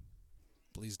in.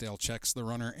 Bleasdale checks the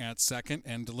runner at second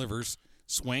and delivers.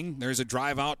 Swing. There's a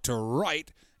drive out to right,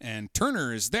 and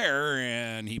Turner is there,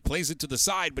 and he plays it to the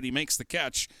side, but he makes the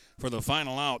catch for the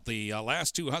final out. The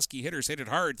last 2 Husky hitters hit it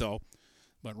hard, though.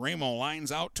 But Ramo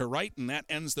lines out to right, and that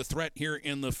ends the threat here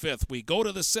in the 5th. We go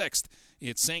to the 6th.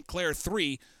 It's St. Clair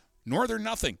 3, Northern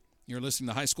nothing. You're listening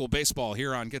to high school baseball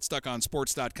here on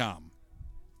GetStuckOnSports.com.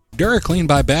 DuraClean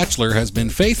by Bachelor has been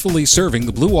faithfully serving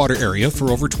the Blue Water area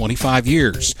for over 25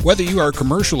 years. Whether you are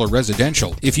commercial or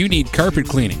residential, if you need carpet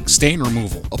cleaning, stain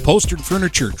removal, upholstered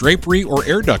furniture, drapery, or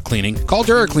air duct cleaning, call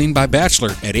DuraClean by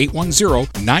Bachelor at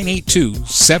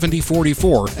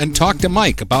 810-982-7044 and talk to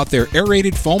Mike about their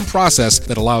aerated foam process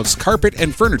that allows carpet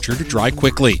and furniture to dry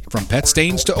quickly. From pet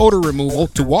stains to odor removal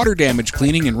to water damage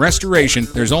cleaning and restoration,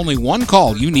 there's only one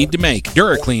call you need to make.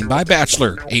 DuraClean by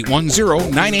Bachelor,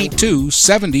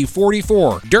 810-982-7044.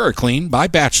 DuraClean by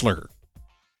Bachelor.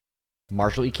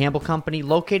 Marshall E. Campbell Company,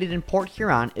 located in Port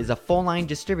Huron, is a full-line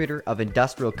distributor of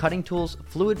industrial cutting tools,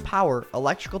 fluid power,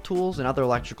 electrical tools, and other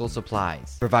electrical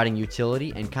supplies, providing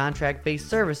utility and contract-based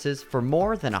services for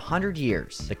more than 100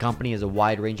 years. The company has a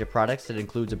wide range of products that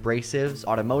includes abrasives,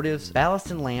 automotives, ballast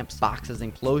and lamps, boxes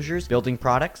and closures, building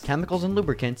products, chemicals and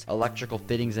lubricants, electrical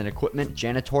fittings and equipment,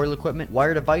 janitorial equipment,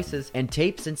 wire devices, and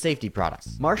tapes and safety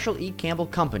products. Marshall E. Campbell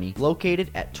Company,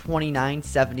 located at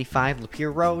 2975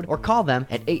 Lapeer Road, or call them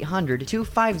at 800-250-7520. Let's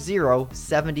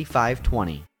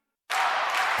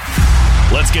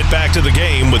get back to the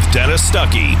game with Dennis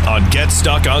Stuckey on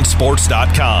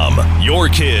GetStuckOnSports.com. Your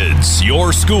kids,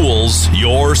 your schools,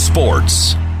 your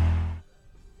sports.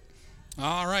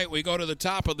 All right, we go to the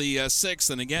top of the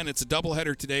 6th, and again, it's a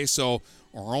doubleheader today, so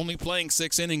we're only playing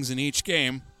 6 innings in each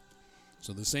game.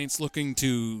 So the Saints looking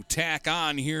to tack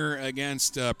on here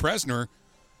against Presner,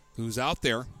 who's out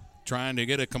there trying to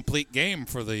get a complete game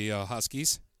for the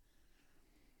Huskies.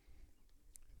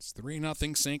 It's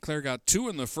 3-0. St. Clair got 2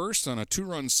 in the first on a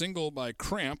 2-run single by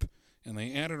Cramp, and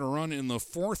they added a run in the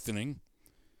 4th inning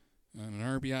on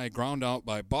an RBI ground out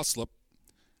by Buslip.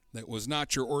 That was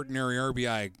not your ordinary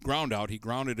RBI ground out. He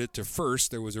grounded it to first.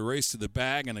 There was a race to the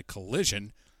bag and a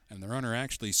collision, and the runner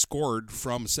actually scored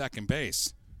from second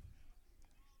base.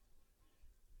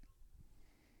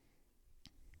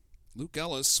 Luke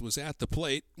Ellis was at the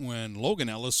plate when Logan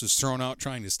Ellis was thrown out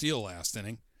trying to steal last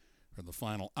inning for the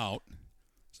final out.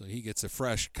 So he gets a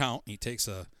fresh count. He takes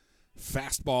a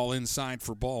fastball inside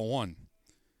for ball 1.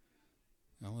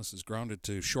 Ellis is grounded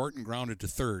to short and grounded to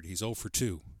third. He's 0 for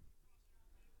 2.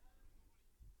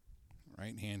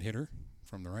 Right-hand hitter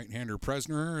from the right-hander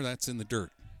Presner. That's in the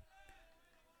dirt.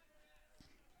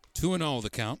 2-0 the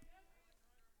count.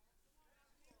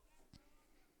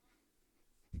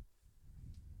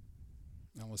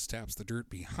 Ellis taps the dirt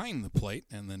behind the plate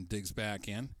and then digs back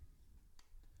in.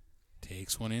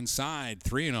 Takes one inside,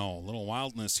 3-0. A little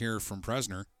wildness here from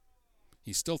Presner.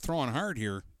 He's still throwing hard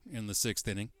here in the 6th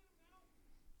inning.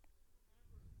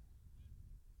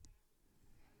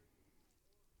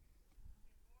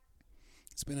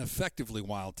 It's been effectively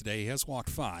wild today. He has walked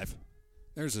 5.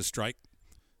 There's a strike.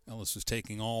 Ellis is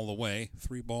taking all the way.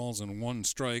 3 balls and 1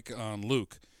 strike on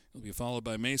Luke. He'll be followed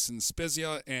by Mason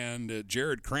Spezia and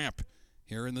Jared Cramp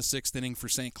here in the 6th inning for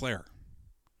St. Clair.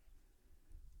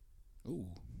 Ooh.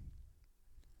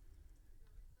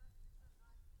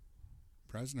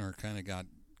 Presner kind of got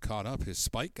caught up. His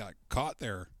spike got caught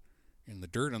there in the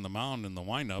dirt on the mound in the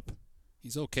windup.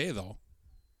 He's okay, though.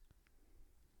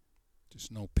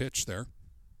 Just no pitch there.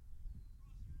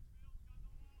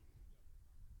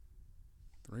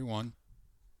 3-1.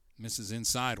 Misses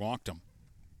inside, walked him.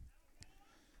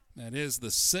 That is the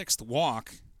 6th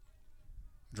walk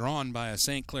drawn by a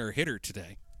St. Clair hitter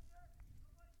today.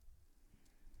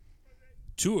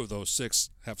 2 of those 6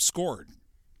 have scored.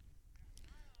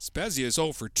 Spezia is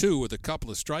 0 for 2 with a couple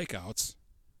of strikeouts.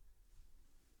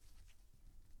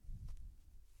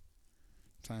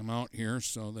 Timeout here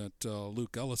so that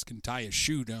Luke Ellis can tie his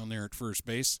shoe down there at first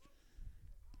base.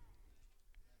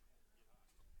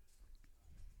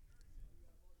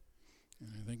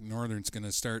 And I think Northern's going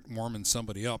to start warming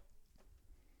somebody up.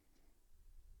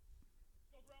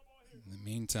 In the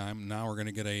meantime, now we're going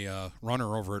to get a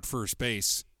runner over at first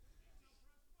base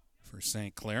for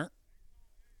St. Clair.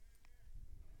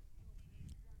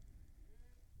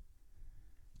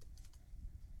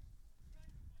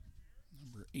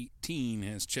 Number 18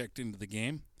 has checked into the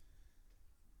game.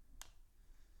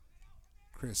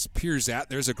 Chris Pierzat.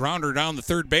 There's a grounder down the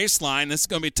third baseline. This is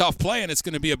going to be a tough play, and it's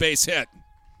going to be a base hit.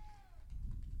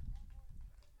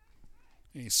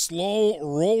 A slow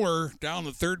roller down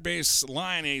the third base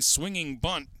line, a swinging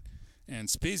bunt. And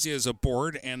Spezia is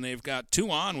aboard, and they've got 2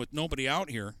 on with nobody out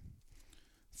here.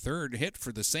 Third hit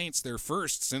for the Saints, their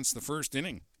first since the first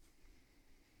inning.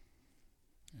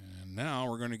 And now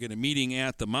we're going to get a meeting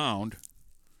at the mound.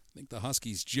 I think the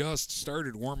Huskies just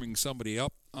started warming somebody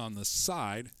up on the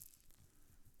side.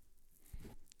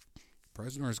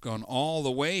 Presner's gone all the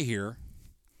way here.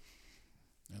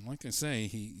 And like I say,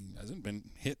 he hasn't been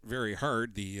hit very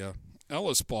hard. The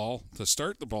Ellis ball to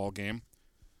start the ball game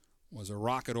was a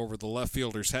rocket over the left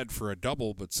fielder's head for a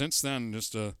double, but since then,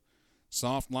 just a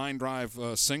soft line drive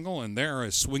single, and there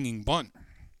a swinging bunt.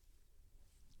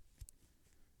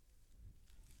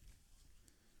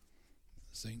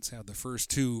 The Saints have the first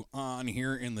 2 on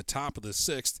here in the top of the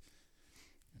 6th.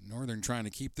 Northern trying to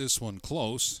keep this one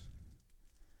close.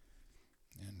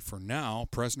 And for now,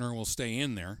 Presner will stay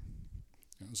in there.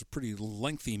 It was a pretty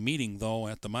lengthy meeting, though,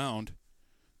 at the mound.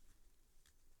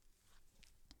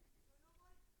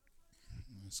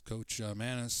 As Coach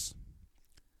Manis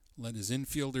let his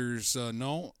infielders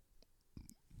know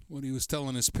what he was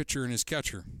telling his pitcher and his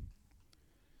catcher.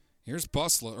 Here's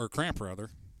Buslip, or Cramp, rather.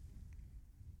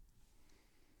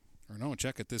 Or no,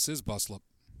 check it. This is Buslip.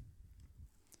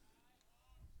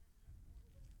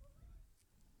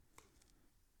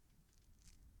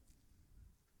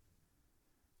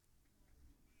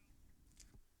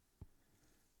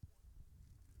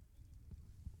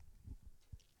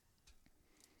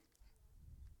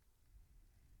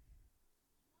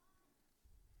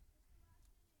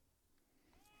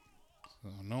 So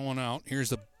no one out.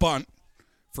 Here's a bunt.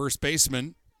 First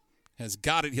baseman has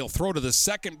got it. He'll throw to the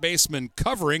second baseman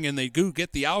covering, and they do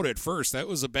get the out at first. That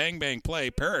was a bang-bang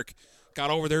play. Perrick got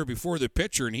over there before the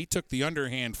pitcher, and he took the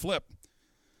underhand flip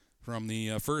from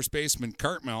the first baseman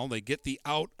Cartmel. They get the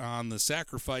out on the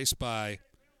sacrifice by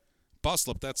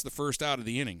Buslip. That's the first out of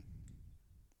the inning.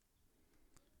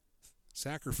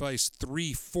 Sacrifice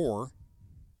 3-4.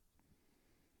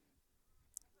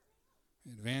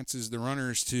 Advances the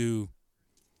runners to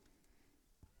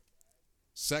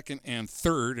second and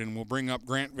third, and will bring up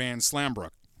Grant Van Slambrook.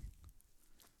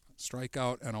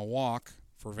 Strikeout and a walk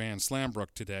for Van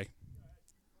Slambrook today.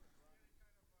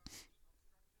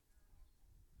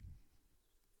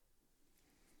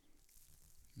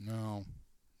 Now,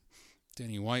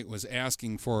 Denny White was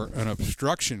asking for an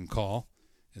obstruction call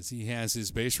as he has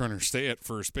his base runner stay at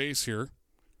first base here.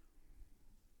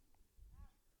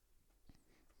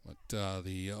 But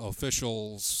the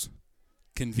officials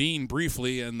convene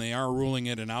briefly, and they are ruling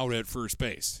it an out at first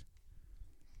base.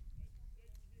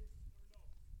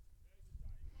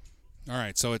 All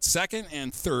right, so it's second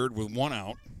and third with 1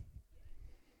 out.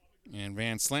 And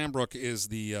Van Slambrook is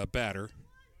the batter.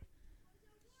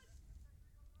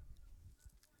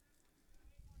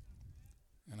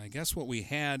 And I guess what we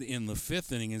had in the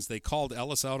 5th inning is they called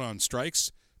Ellis out on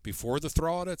strikes before the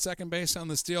throw-out at second base on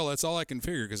the steal. That's all I can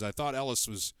figure, because I thought Ellis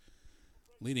was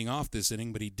leading off this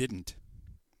inning, but he didn't.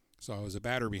 So I was a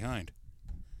batter behind.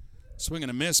 Swing and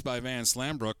a miss by Van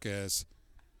Slambrook as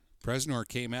Presnor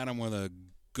came at him with a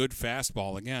good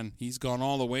fastball. Again, he's gone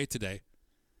all the way today,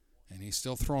 and he's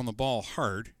still throwing the ball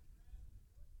hard.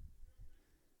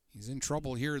 He's in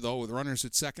trouble here, though, with runners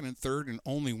at second and third and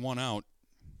only 1 out.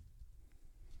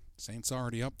 Saints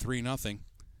already up 3-0.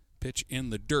 Pitch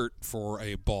in the dirt for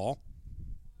a ball.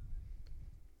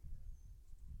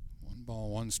 1 ball,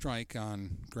 1 strike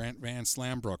on Grant Van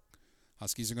Slambrook.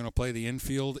 Huskies are going to play the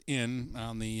infield in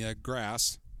on the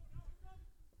grass.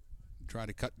 Try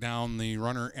to cut down the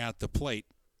runner at the plate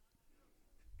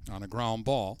on a ground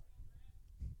ball.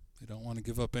 They don't want to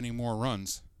give up any more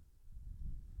runs.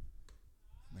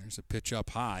 There's a pitch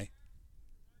up high.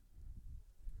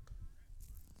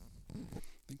 I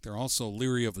think they're also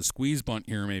leery of a squeeze bunt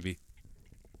here, maybe.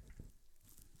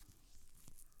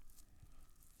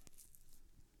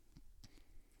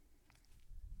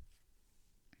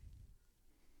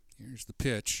 Here's the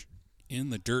pitch.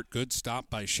 In the dirt, good stop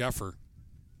by Sheffer.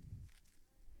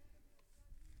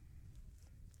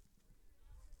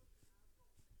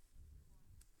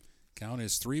 Count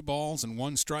is 3 balls and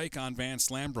 1 strike on Van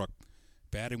Slambrook.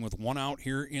 Batting with 1 out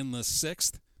here in the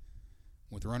 6th,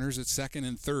 with runners at 2nd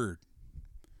and 3rd.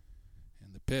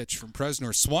 And the pitch from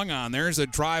Presnor swung on. There's a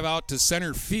drive out to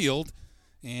center field.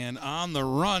 And on the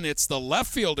run, it's the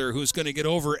left fielder who's going to get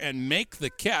over and make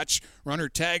the catch. Runner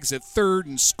tags at 3rd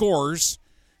and scores.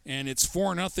 And it's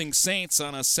 4-0 Saints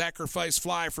on a sacrifice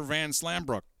fly for Van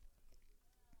Slambrook.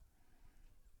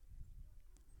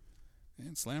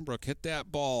 Van Slambrook hit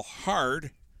that ball hard.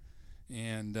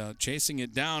 And chasing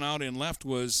it down out in left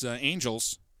was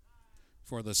Angels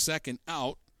for the 2nd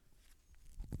out.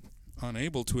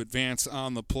 Unable to advance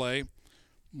on the play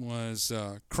was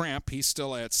Cramp. He's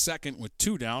still at 2nd with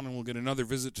 2 down, and we'll get another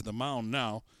visit to the mound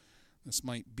now. This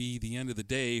might be the end of the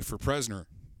day for Presnor.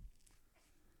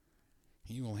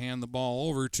 He will hand the ball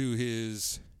over to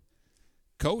his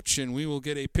coach, and we will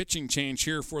get a pitching change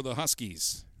here for the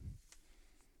Huskies.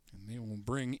 And they will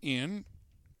bring in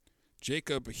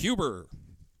Jacob Huber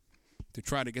to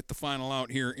try to get the final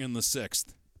out here in the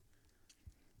 6th.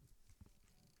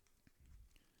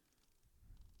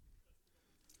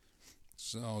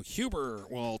 So Huber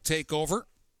will take over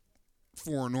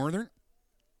for Northern.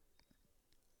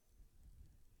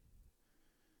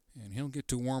 And he'll get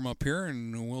to warm up here,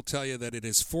 and we'll tell you that it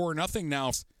is 4-0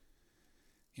 now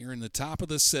here in the top of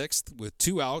the 6th with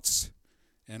 2 outs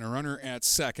and a runner at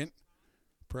 2nd.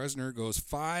 Presnor goes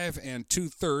 5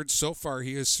 2/3. So far,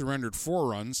 he has surrendered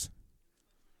 4 runs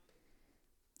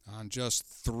on just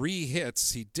 3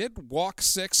 hits. He did walk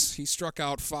 6. He struck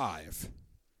out 5.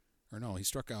 Or no, he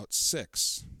struck out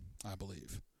 6, I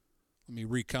believe. Let me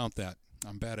recount that.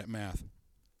 I'm bad at math.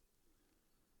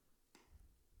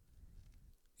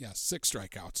 Yeah, 6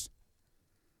 strikeouts.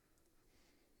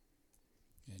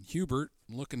 And Hubert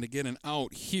looking to get an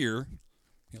out here.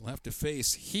 He'll have to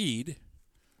face Heed,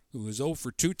 who is 0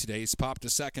 for 2 today. He's popped to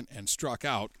 2nd and struck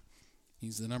out.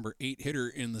 He's the number 8 hitter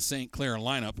in the St. Clair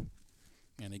lineup.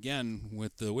 And again,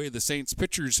 with the way the Saints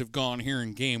pitchers have gone here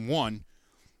in Game 1,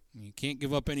 you can't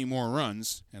give up any more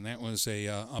runs. And that was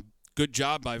a good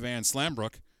job by Van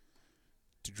Slambrook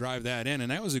to drive that in. And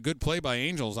that was a good play by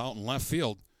Angels out in left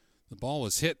field. The ball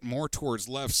was hit more towards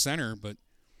left center, but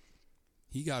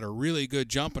he got a really good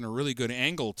jump and a really good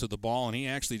angle to the ball, and he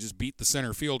actually just beat the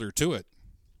center fielder to it.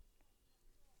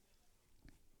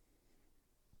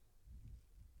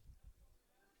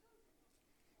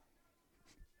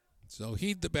 So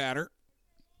Heed the batter,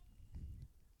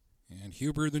 and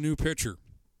Huber the new pitcher.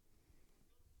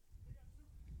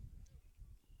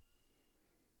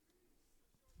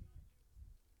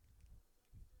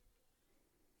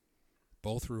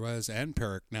 Both Ruiz and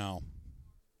Perrick now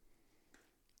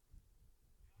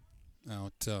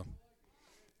out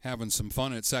having some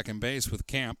fun at second base with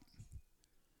Camp.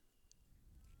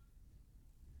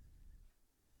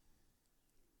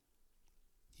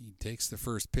 He takes the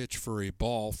first pitch for a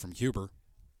ball from Huber.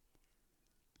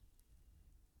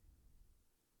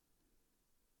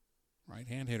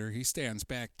 Right-hand hitter. He stands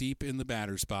back deep in the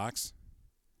batter's box.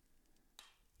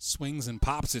 Swings and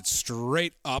pops it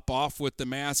straight up. Off with the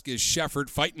mask is Shefford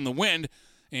fighting the wind.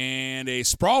 And a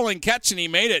sprawling catch, and he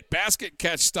made it basket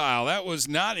catch style. That was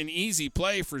not an easy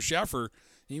play for Sheffer.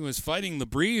 He was fighting the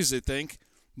breeze, I think.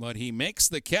 But he makes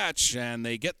the catch, and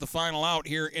they get the final out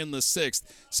here in the 6th.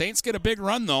 Saints get a big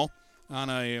run, though, on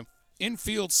a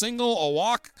infield single, a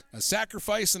walk, a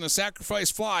sacrifice, and a sacrifice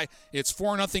fly. It's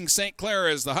 4-0 St. Clair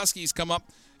as the Huskies come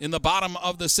up in the bottom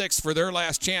of the 6th for their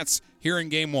last chance here in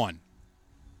Game 1.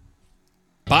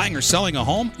 Buying or selling a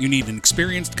home? You need an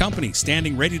experienced company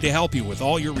standing ready to help you with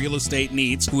all your real estate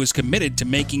needs, who is committed to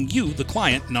making you the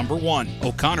client number one.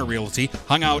 O'Connor Realty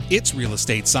hung out its real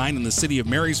estate sign in the city of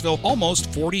Marysville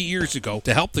almost 40 years ago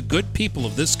to help the good people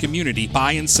of this community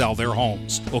buy and sell their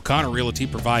homes. O'Connor Realty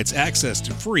provides access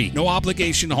to free,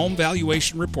 no-obligation home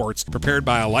valuation reports prepared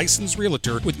by a licensed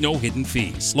realtor with no hidden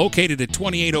fees. Located at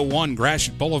 2801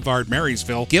 Gratiot Boulevard,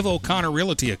 Marysville, give O'Connor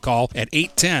Realty a call at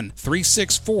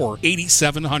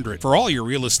 810-364-8700. 700 for all your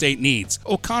real estate needs.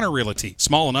 O'Connor Realty,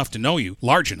 small enough to know you,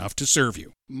 large enough to serve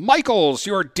you. Michaels,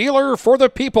 your dealer for the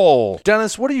people.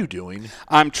 Dennis, what are you doing?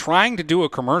 I'm trying to do a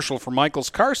commercial for Michaels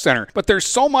Car Center, but there's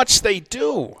so much they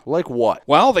do. Like what?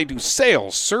 Well, they do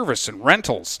sales, service, and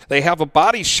rentals. They have a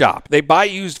body shop. They buy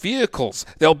used vehicles.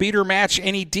 They'll beat or match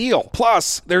any deal.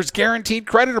 Plus, there's guaranteed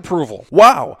credit approval.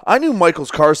 Wow, I knew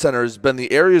Michaels Car Center has been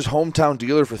the area's hometown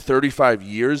dealer for 35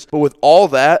 years, but with all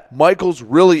that, Michaels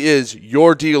really is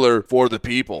your dealer for the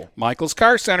people. Michaels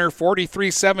Car Center,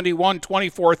 4371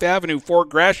 24th Avenue, Fort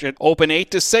Gratiot. Open 8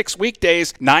 to 6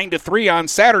 weekdays, 9 to 3 on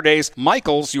Saturdays.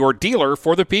 Michaels, your dealer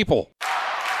for the people.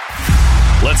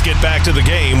 Let's get back to the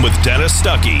game with Dennis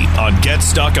Stuckey on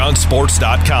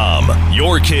GetStuckOnSports.com.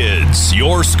 Your kids,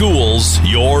 your schools,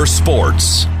 your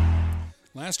sports.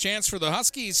 Last chance for the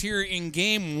Huskies here in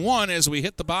Game 1 as we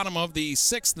hit the bottom of the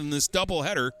 6th in this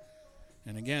doubleheader.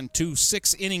 And again, 2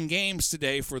 6-inning games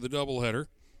today for the doubleheader.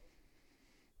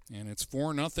 And it's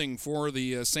 4-0 for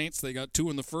the Saints. They got 2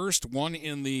 in the first, 1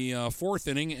 in the 4th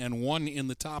inning, and 1 in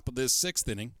the top of this 6th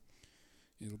inning.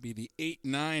 It'll be the 8,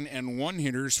 9, and 1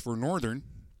 hitters for Northern.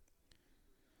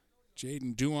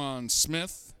 Jaden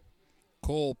Duan-Smith,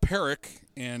 Cole Perrick,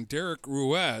 and Derek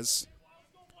Ruiz.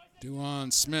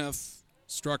 Duan-Smith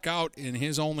struck out in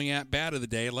his only at-bat of the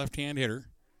day, left-hand hitter.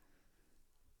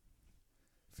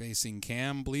 Facing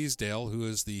Cam Bleasdale, who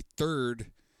is the third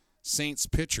Saints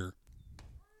pitcher.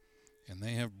 And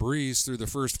they have breezed through the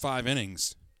first 5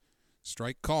 innings.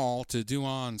 Strike call to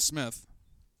Duan-Smith.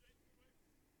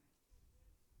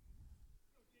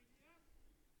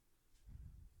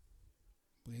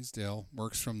 Bleasdale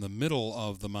works from the middle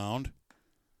of the mound.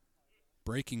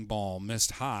 Breaking ball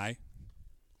missed high.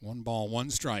 1 ball,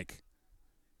 1 strike.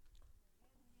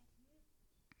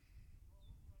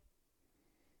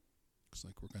 Looks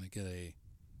like we're going to get a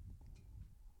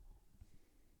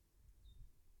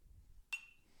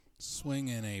swing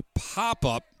and a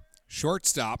pop-up.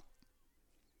 Shortstop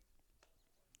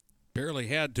barely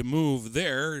had to move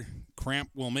there. Cramp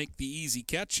will make the easy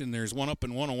catch, and there's 1 up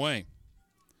and 1 away.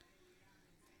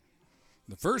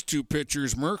 The first 2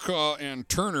 pitchers, Murkaw and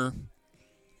Turner,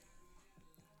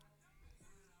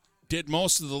 did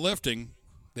most of the lifting.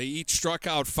 They each struck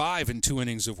out 5 in 2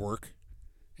 innings of work,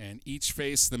 and each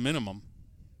faced the minimum.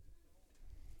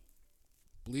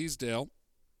 Bleasdale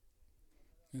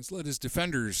has let his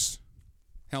defenders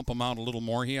help him out a little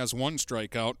more. He has 1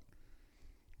 strikeout.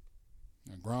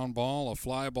 A ground ball, a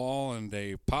fly ball, and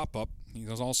a pop-up. He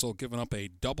has also given up a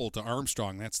double to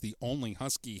Armstrong. That's the only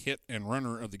Husky hit and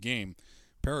runner of the game.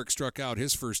 Perrick struck out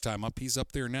his first time up. He's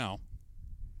up there now.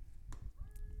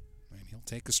 And he'll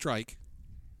take a strike.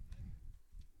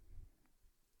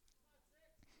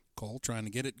 Cole trying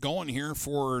to get it going here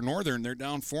for Northern. They're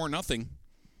down 4-0.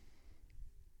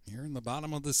 Here in the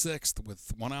bottom of the 6th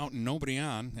with 1 out and nobody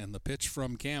on. And the pitch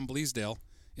from Cam Bleasdale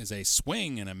is a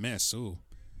swing and a miss. Ooh.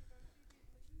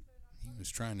 He was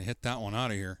trying to hit that one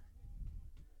out of here.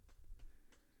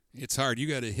 It's hard. You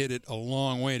got to hit it a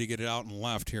long way to get it out and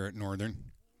left here at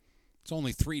Northern. It's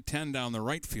only 310 down the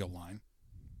right field line.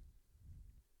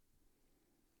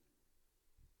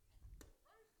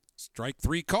 Strike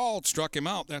 3 called. Struck him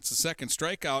out. That's the second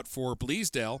strikeout for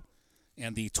Bleasdale.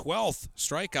 And the 12th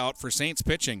strikeout for Saints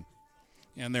pitching.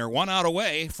 And they're 1 out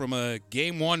away from a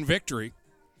Game 1 victory.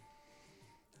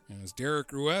 As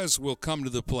Derek Ruiz will come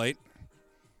to the plate.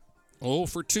 0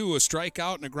 for 2, a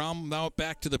strikeout and a ground out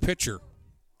back to the pitcher.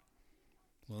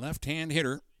 Left-hand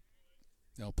hitter.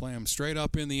 They'll play him straight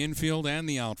up in the infield and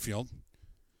the outfield.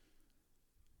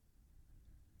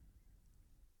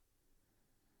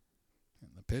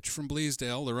 And the pitch from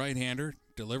Bleasdale, the right-hander,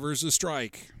 delivers a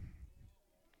strike.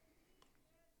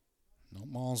 No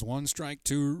balls, 1 strike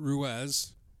to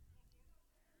Ruiz.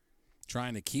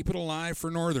 Trying to keep it alive for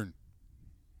Northern.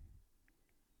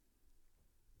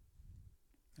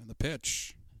 And the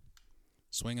pitch.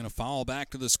 Swinging a foul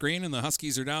back to the screen, and the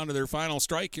Huskies are down to their final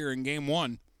strike here in Game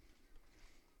 1.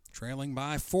 Trailing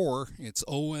by 4. It's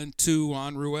 0-2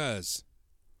 on Ruiz.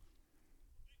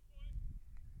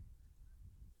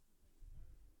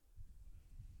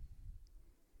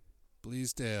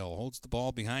 Bleasdale holds the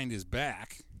ball behind his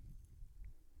back.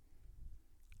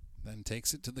 Then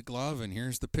takes it to the glove, and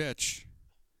here's the pitch.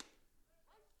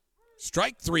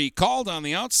 Strike 3 called on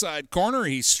the outside corner.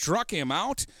 He struck him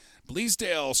out.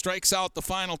 Bleasdale strikes out the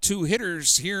final 2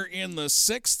 hitters here in the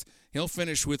 6th. He'll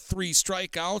finish with 3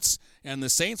 strikeouts, and the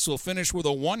Saints will finish with a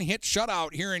 1-hit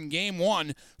shutout here in Game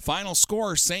 1. Final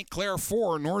score, St. Clair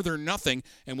 4, Northern nothing,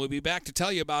 and we'll be back to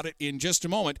tell you about it in just a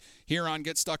moment here on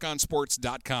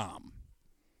GetStuckOnSports.com.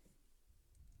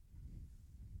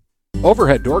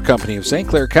 Overhead Door Company of St.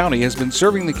 Clair County has been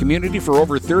serving the community for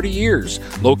over 30 years.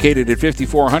 Located at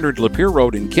 5400 Lapeer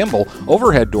Road in Kimball,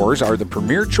 Overhead Doors are the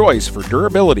premier choice for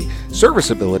durability,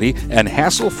 serviceability, and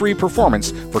hassle-free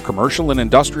performance for commercial and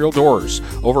industrial doors.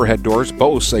 Overhead Doors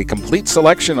boasts a complete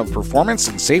selection of performance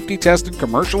and safety-tested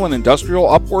commercial and industrial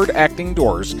upward-acting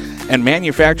doors and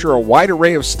manufacture a wide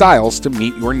array of styles to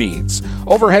meet your needs.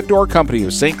 Overhead Door Company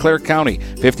of St. Clair County,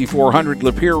 5400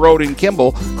 Lapeer Road in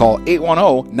Kimball. Call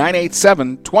 810-987-2185.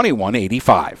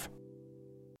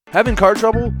 Having car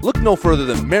trouble? Look no further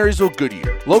than Marysville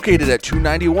Goodyear. Located at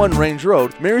 291 Range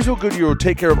Road, Marysville Goodyear will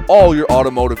take care of all your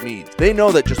automotive needs. They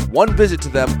know that just one visit to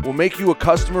them will make you a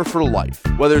customer for life.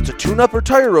 Whether it's a tune-up or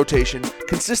tire rotation,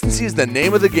 consistency is the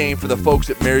name of the game for the folks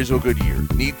at Marysville Goodyear.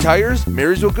 Need tires?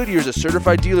 Marysville Goodyear is a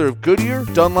certified dealer of Goodyear,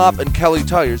 Dunlop, and Kelly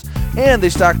tires, and they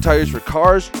stock tires for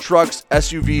cars, trucks,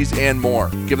 SUVs, and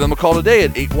more. Give them a call today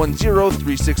at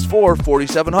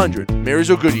 810-364-4700.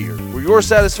 Marysville Goodyear, where your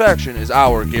satisfaction is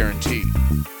our guarantee.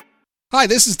 Hi,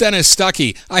 this is Dennis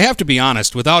Stuckey. I have to be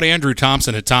honest, without Andrew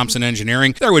Thompson at Thompson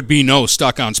Engineering, there would be no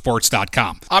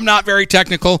StuckOnSports.com. I'm not very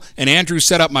technical, and Andrew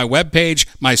set up my webpage,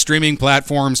 my streaming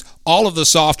platforms, all of the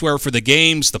software for the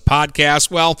games, the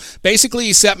podcast. Well, basically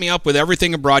he set me up with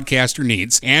everything a broadcaster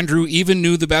needs. Andrew even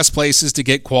knew the best places to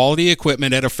get quality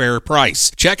equipment at a fair price.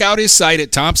 Check out his site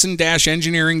at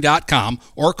thompson-engineering.com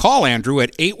or call Andrew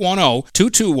at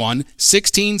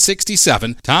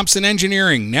 810-221-1667. Thompson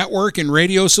Engineering, network and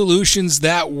radio solutions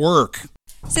that work.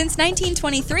 Since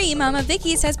 1923, Mama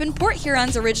Vicky's has been Port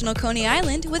Huron's original Coney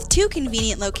Island with 2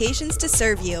 convenient locations to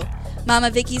serve you.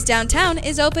 Mama Vicky's downtown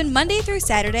is open Monday through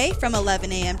Saturday from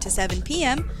 11 a.m. to 7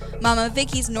 p.m. Mama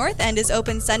Vicky's North End is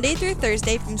open Sunday through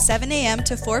Thursday from 7 a.m.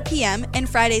 to 4 p.m. and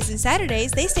Fridays and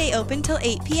Saturdays they stay open till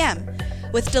 8 p.m.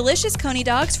 With delicious Coney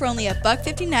dogs for only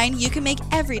 $1.59, you can make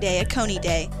every day a Coney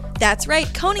day. That's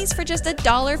right, Coney's for just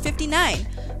 $1.59.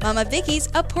 Mama Vicky's,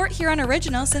 a Port Huron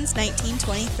original since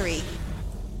 1923.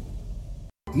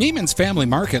 Neiman's Family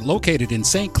Market, located in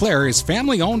St. Clair, is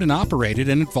family-owned and operated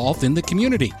and involved in the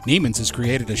community. Neiman's has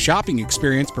created a shopping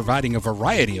experience providing a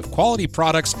variety of quality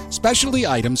products, specialty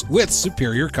items with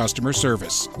superior customer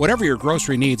service. Whatever your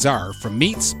grocery needs are, from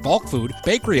meats, bulk food,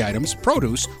 bakery items,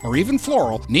 produce, or even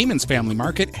floral, Neiman's Family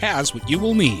Market has what you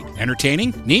will need.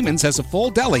 Entertaining? Neiman's has a full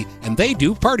deli, and they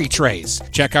do party trays.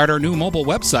 Check out our new mobile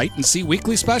website and see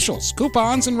weekly specials,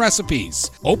 coupons, and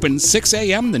recipes. Open 6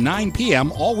 a.m. to 9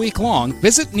 p.m. all week long.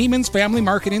 Visit Neiman's Family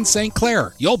Market in St.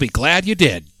 Clair. You'll be glad you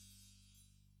did.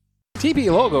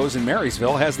 TP Logos in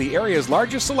Marysville has the area's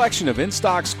largest selection of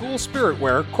in-stock school spirit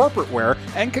wear, corporate wear,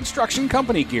 and construction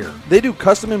company gear. They do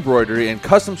custom embroidery and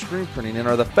custom screen printing and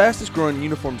are the fastest growing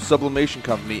uniform sublimation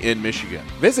company in Michigan.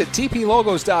 Visit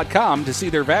tplogos.com to see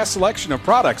their vast selection of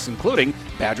products, including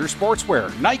Badger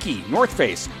Sportswear, Nike, North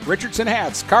Face, Richardson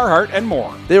hats, Carhartt, and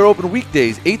more. They are open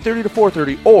weekdays 8:30 to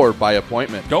 4:30 or by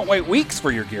appointment. Don't wait weeks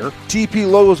for your gear. TP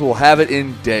Logos will have it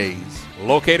in days.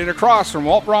 Located across from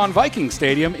Walt Braun Viking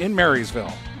Stadium in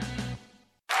Marysville.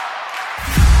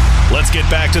 Let's get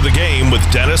back to the game with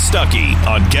Dennis Stuckey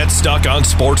on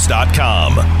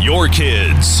GetStuckOnSports.com. Your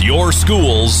kids, your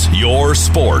schools, your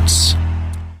sports.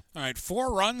 All right,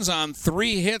 4 runs on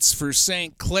 3 hits for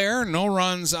St. Clair. No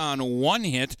runs on 1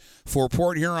 hit for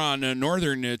Port Huron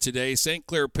Northern today. St.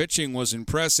 Clair pitching was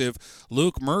impressive.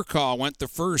 Luke Murcaugh went the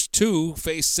first 2,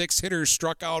 faced 6 hitters,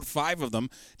 struck out 5 of them.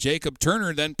 Jacob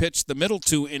Turner then pitched the middle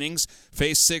 2 innings,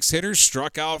 faced 6 hitters,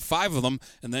 struck out 5 of them.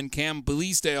 And then Cam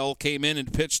Bleasdale came in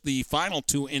and pitched the final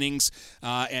 2 innings,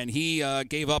 and he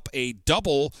gave up a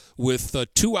double with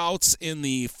 2 outs in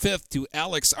the 5th to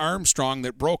Alex Armstrong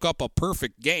that broke up a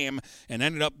perfect game and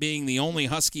ended up being the only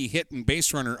Husky hit and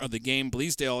base runner of the game.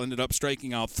 Bleasdale ended up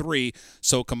striking out 3.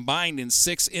 So combined in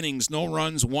 6 innings, no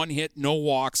runs, 1 hit, no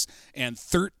walks, and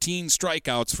 13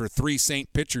 strikeouts for 3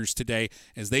 St. pitchers today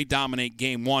as they dominate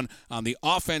Game 1. On the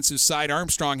offensive side,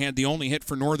 Armstrong had the only hit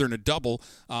for Northern, a double.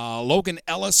 Logan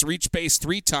Ellis reached base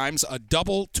 3 times, a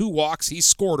double, 2 walks. He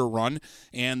scored a run.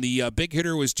 And the big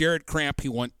hitter was Jared Cramp. He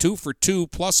went 2 for 2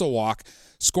 plus a walk.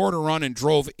 Scored a run and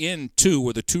drove in 2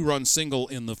 with a 2-run single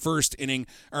in the first inning.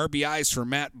 RBIs for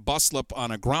Matt Buslip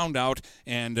on a ground out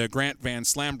and Grant Van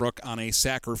Slambrook on a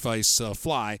sacrifice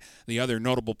fly. The other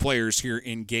notable players here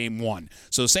in Game 1.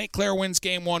 So St. Clair wins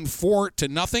Game 1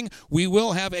 4-0. We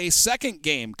will have a second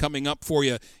game coming up for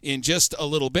you in just a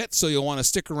little bit, so you'll want to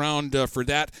stick around for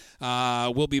that.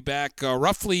 We'll be back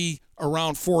roughly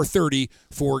around 4:30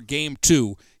 for Game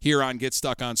 2 here on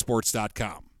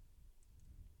GetStuckOnSports.com.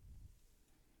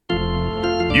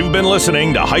 You've been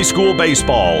listening to High School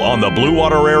Baseball on the Blue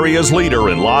Water Area's leader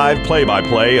in live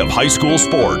play-by-play of high school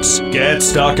sports.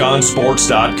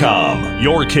 GetStuckOnSports.com.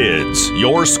 Your kids,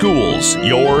 your schools,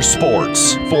 your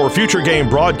sports. For future game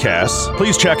broadcasts,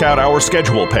 please check out our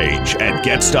schedule page at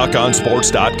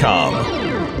GetStuckOnSports.com.